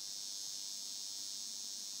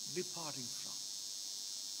 Departing from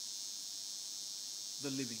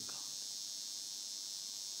the living God.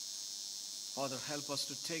 Father, help us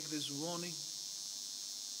to take this warning.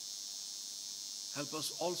 Help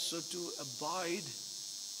us also to abide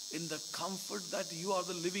in the comfort that you are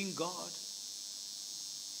the living God.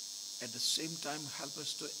 At the same time, help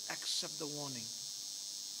us to accept the warning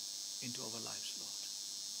into our lives, Lord.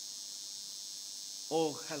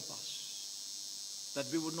 Oh, help us that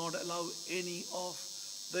we would not allow any of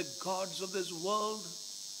the gods of this world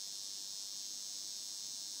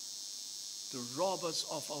to rob us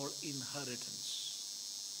of our inheritance.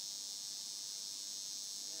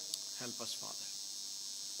 Help us, Father.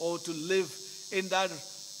 Oh, to live in that,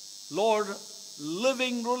 Lord,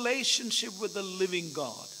 living relationship with the living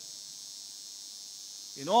God.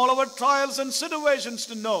 In all our trials and situations,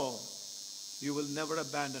 to know you will never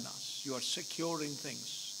abandon us. You are securing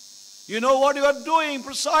things. You know what you are doing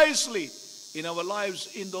precisely in our lives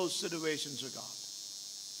in those situations, O God.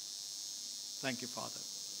 Thank you, Father.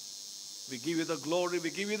 We give you the glory, we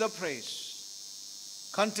give you the praise.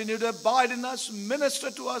 Continue to abide in us, minister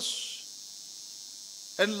to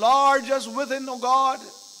us, enlarge us within, O God,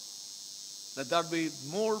 that there be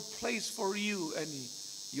more place for you and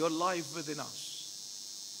your life within us.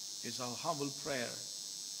 Is our humble prayer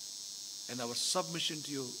and our submission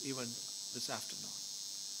to you even this afternoon.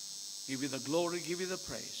 Give you the glory, give you the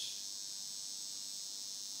praise.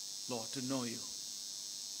 Lord, to know you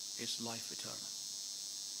is life eternal.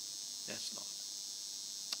 Yes, Lord.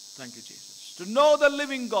 Thank you, Jesus. To know the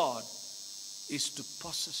living God is to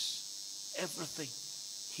possess everything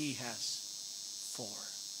He has for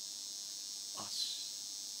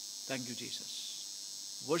us. Thank you,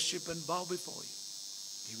 Jesus. Worship and bow before you.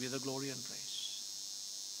 Give you the glory and praise.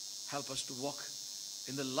 Help us to walk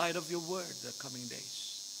in the light of your word the coming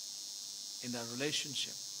days, in that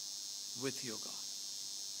relationship with you, God.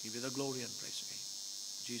 Give you the glory and praise again.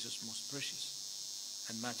 Jesus' most precious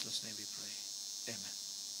and matchless name we pray. Amen.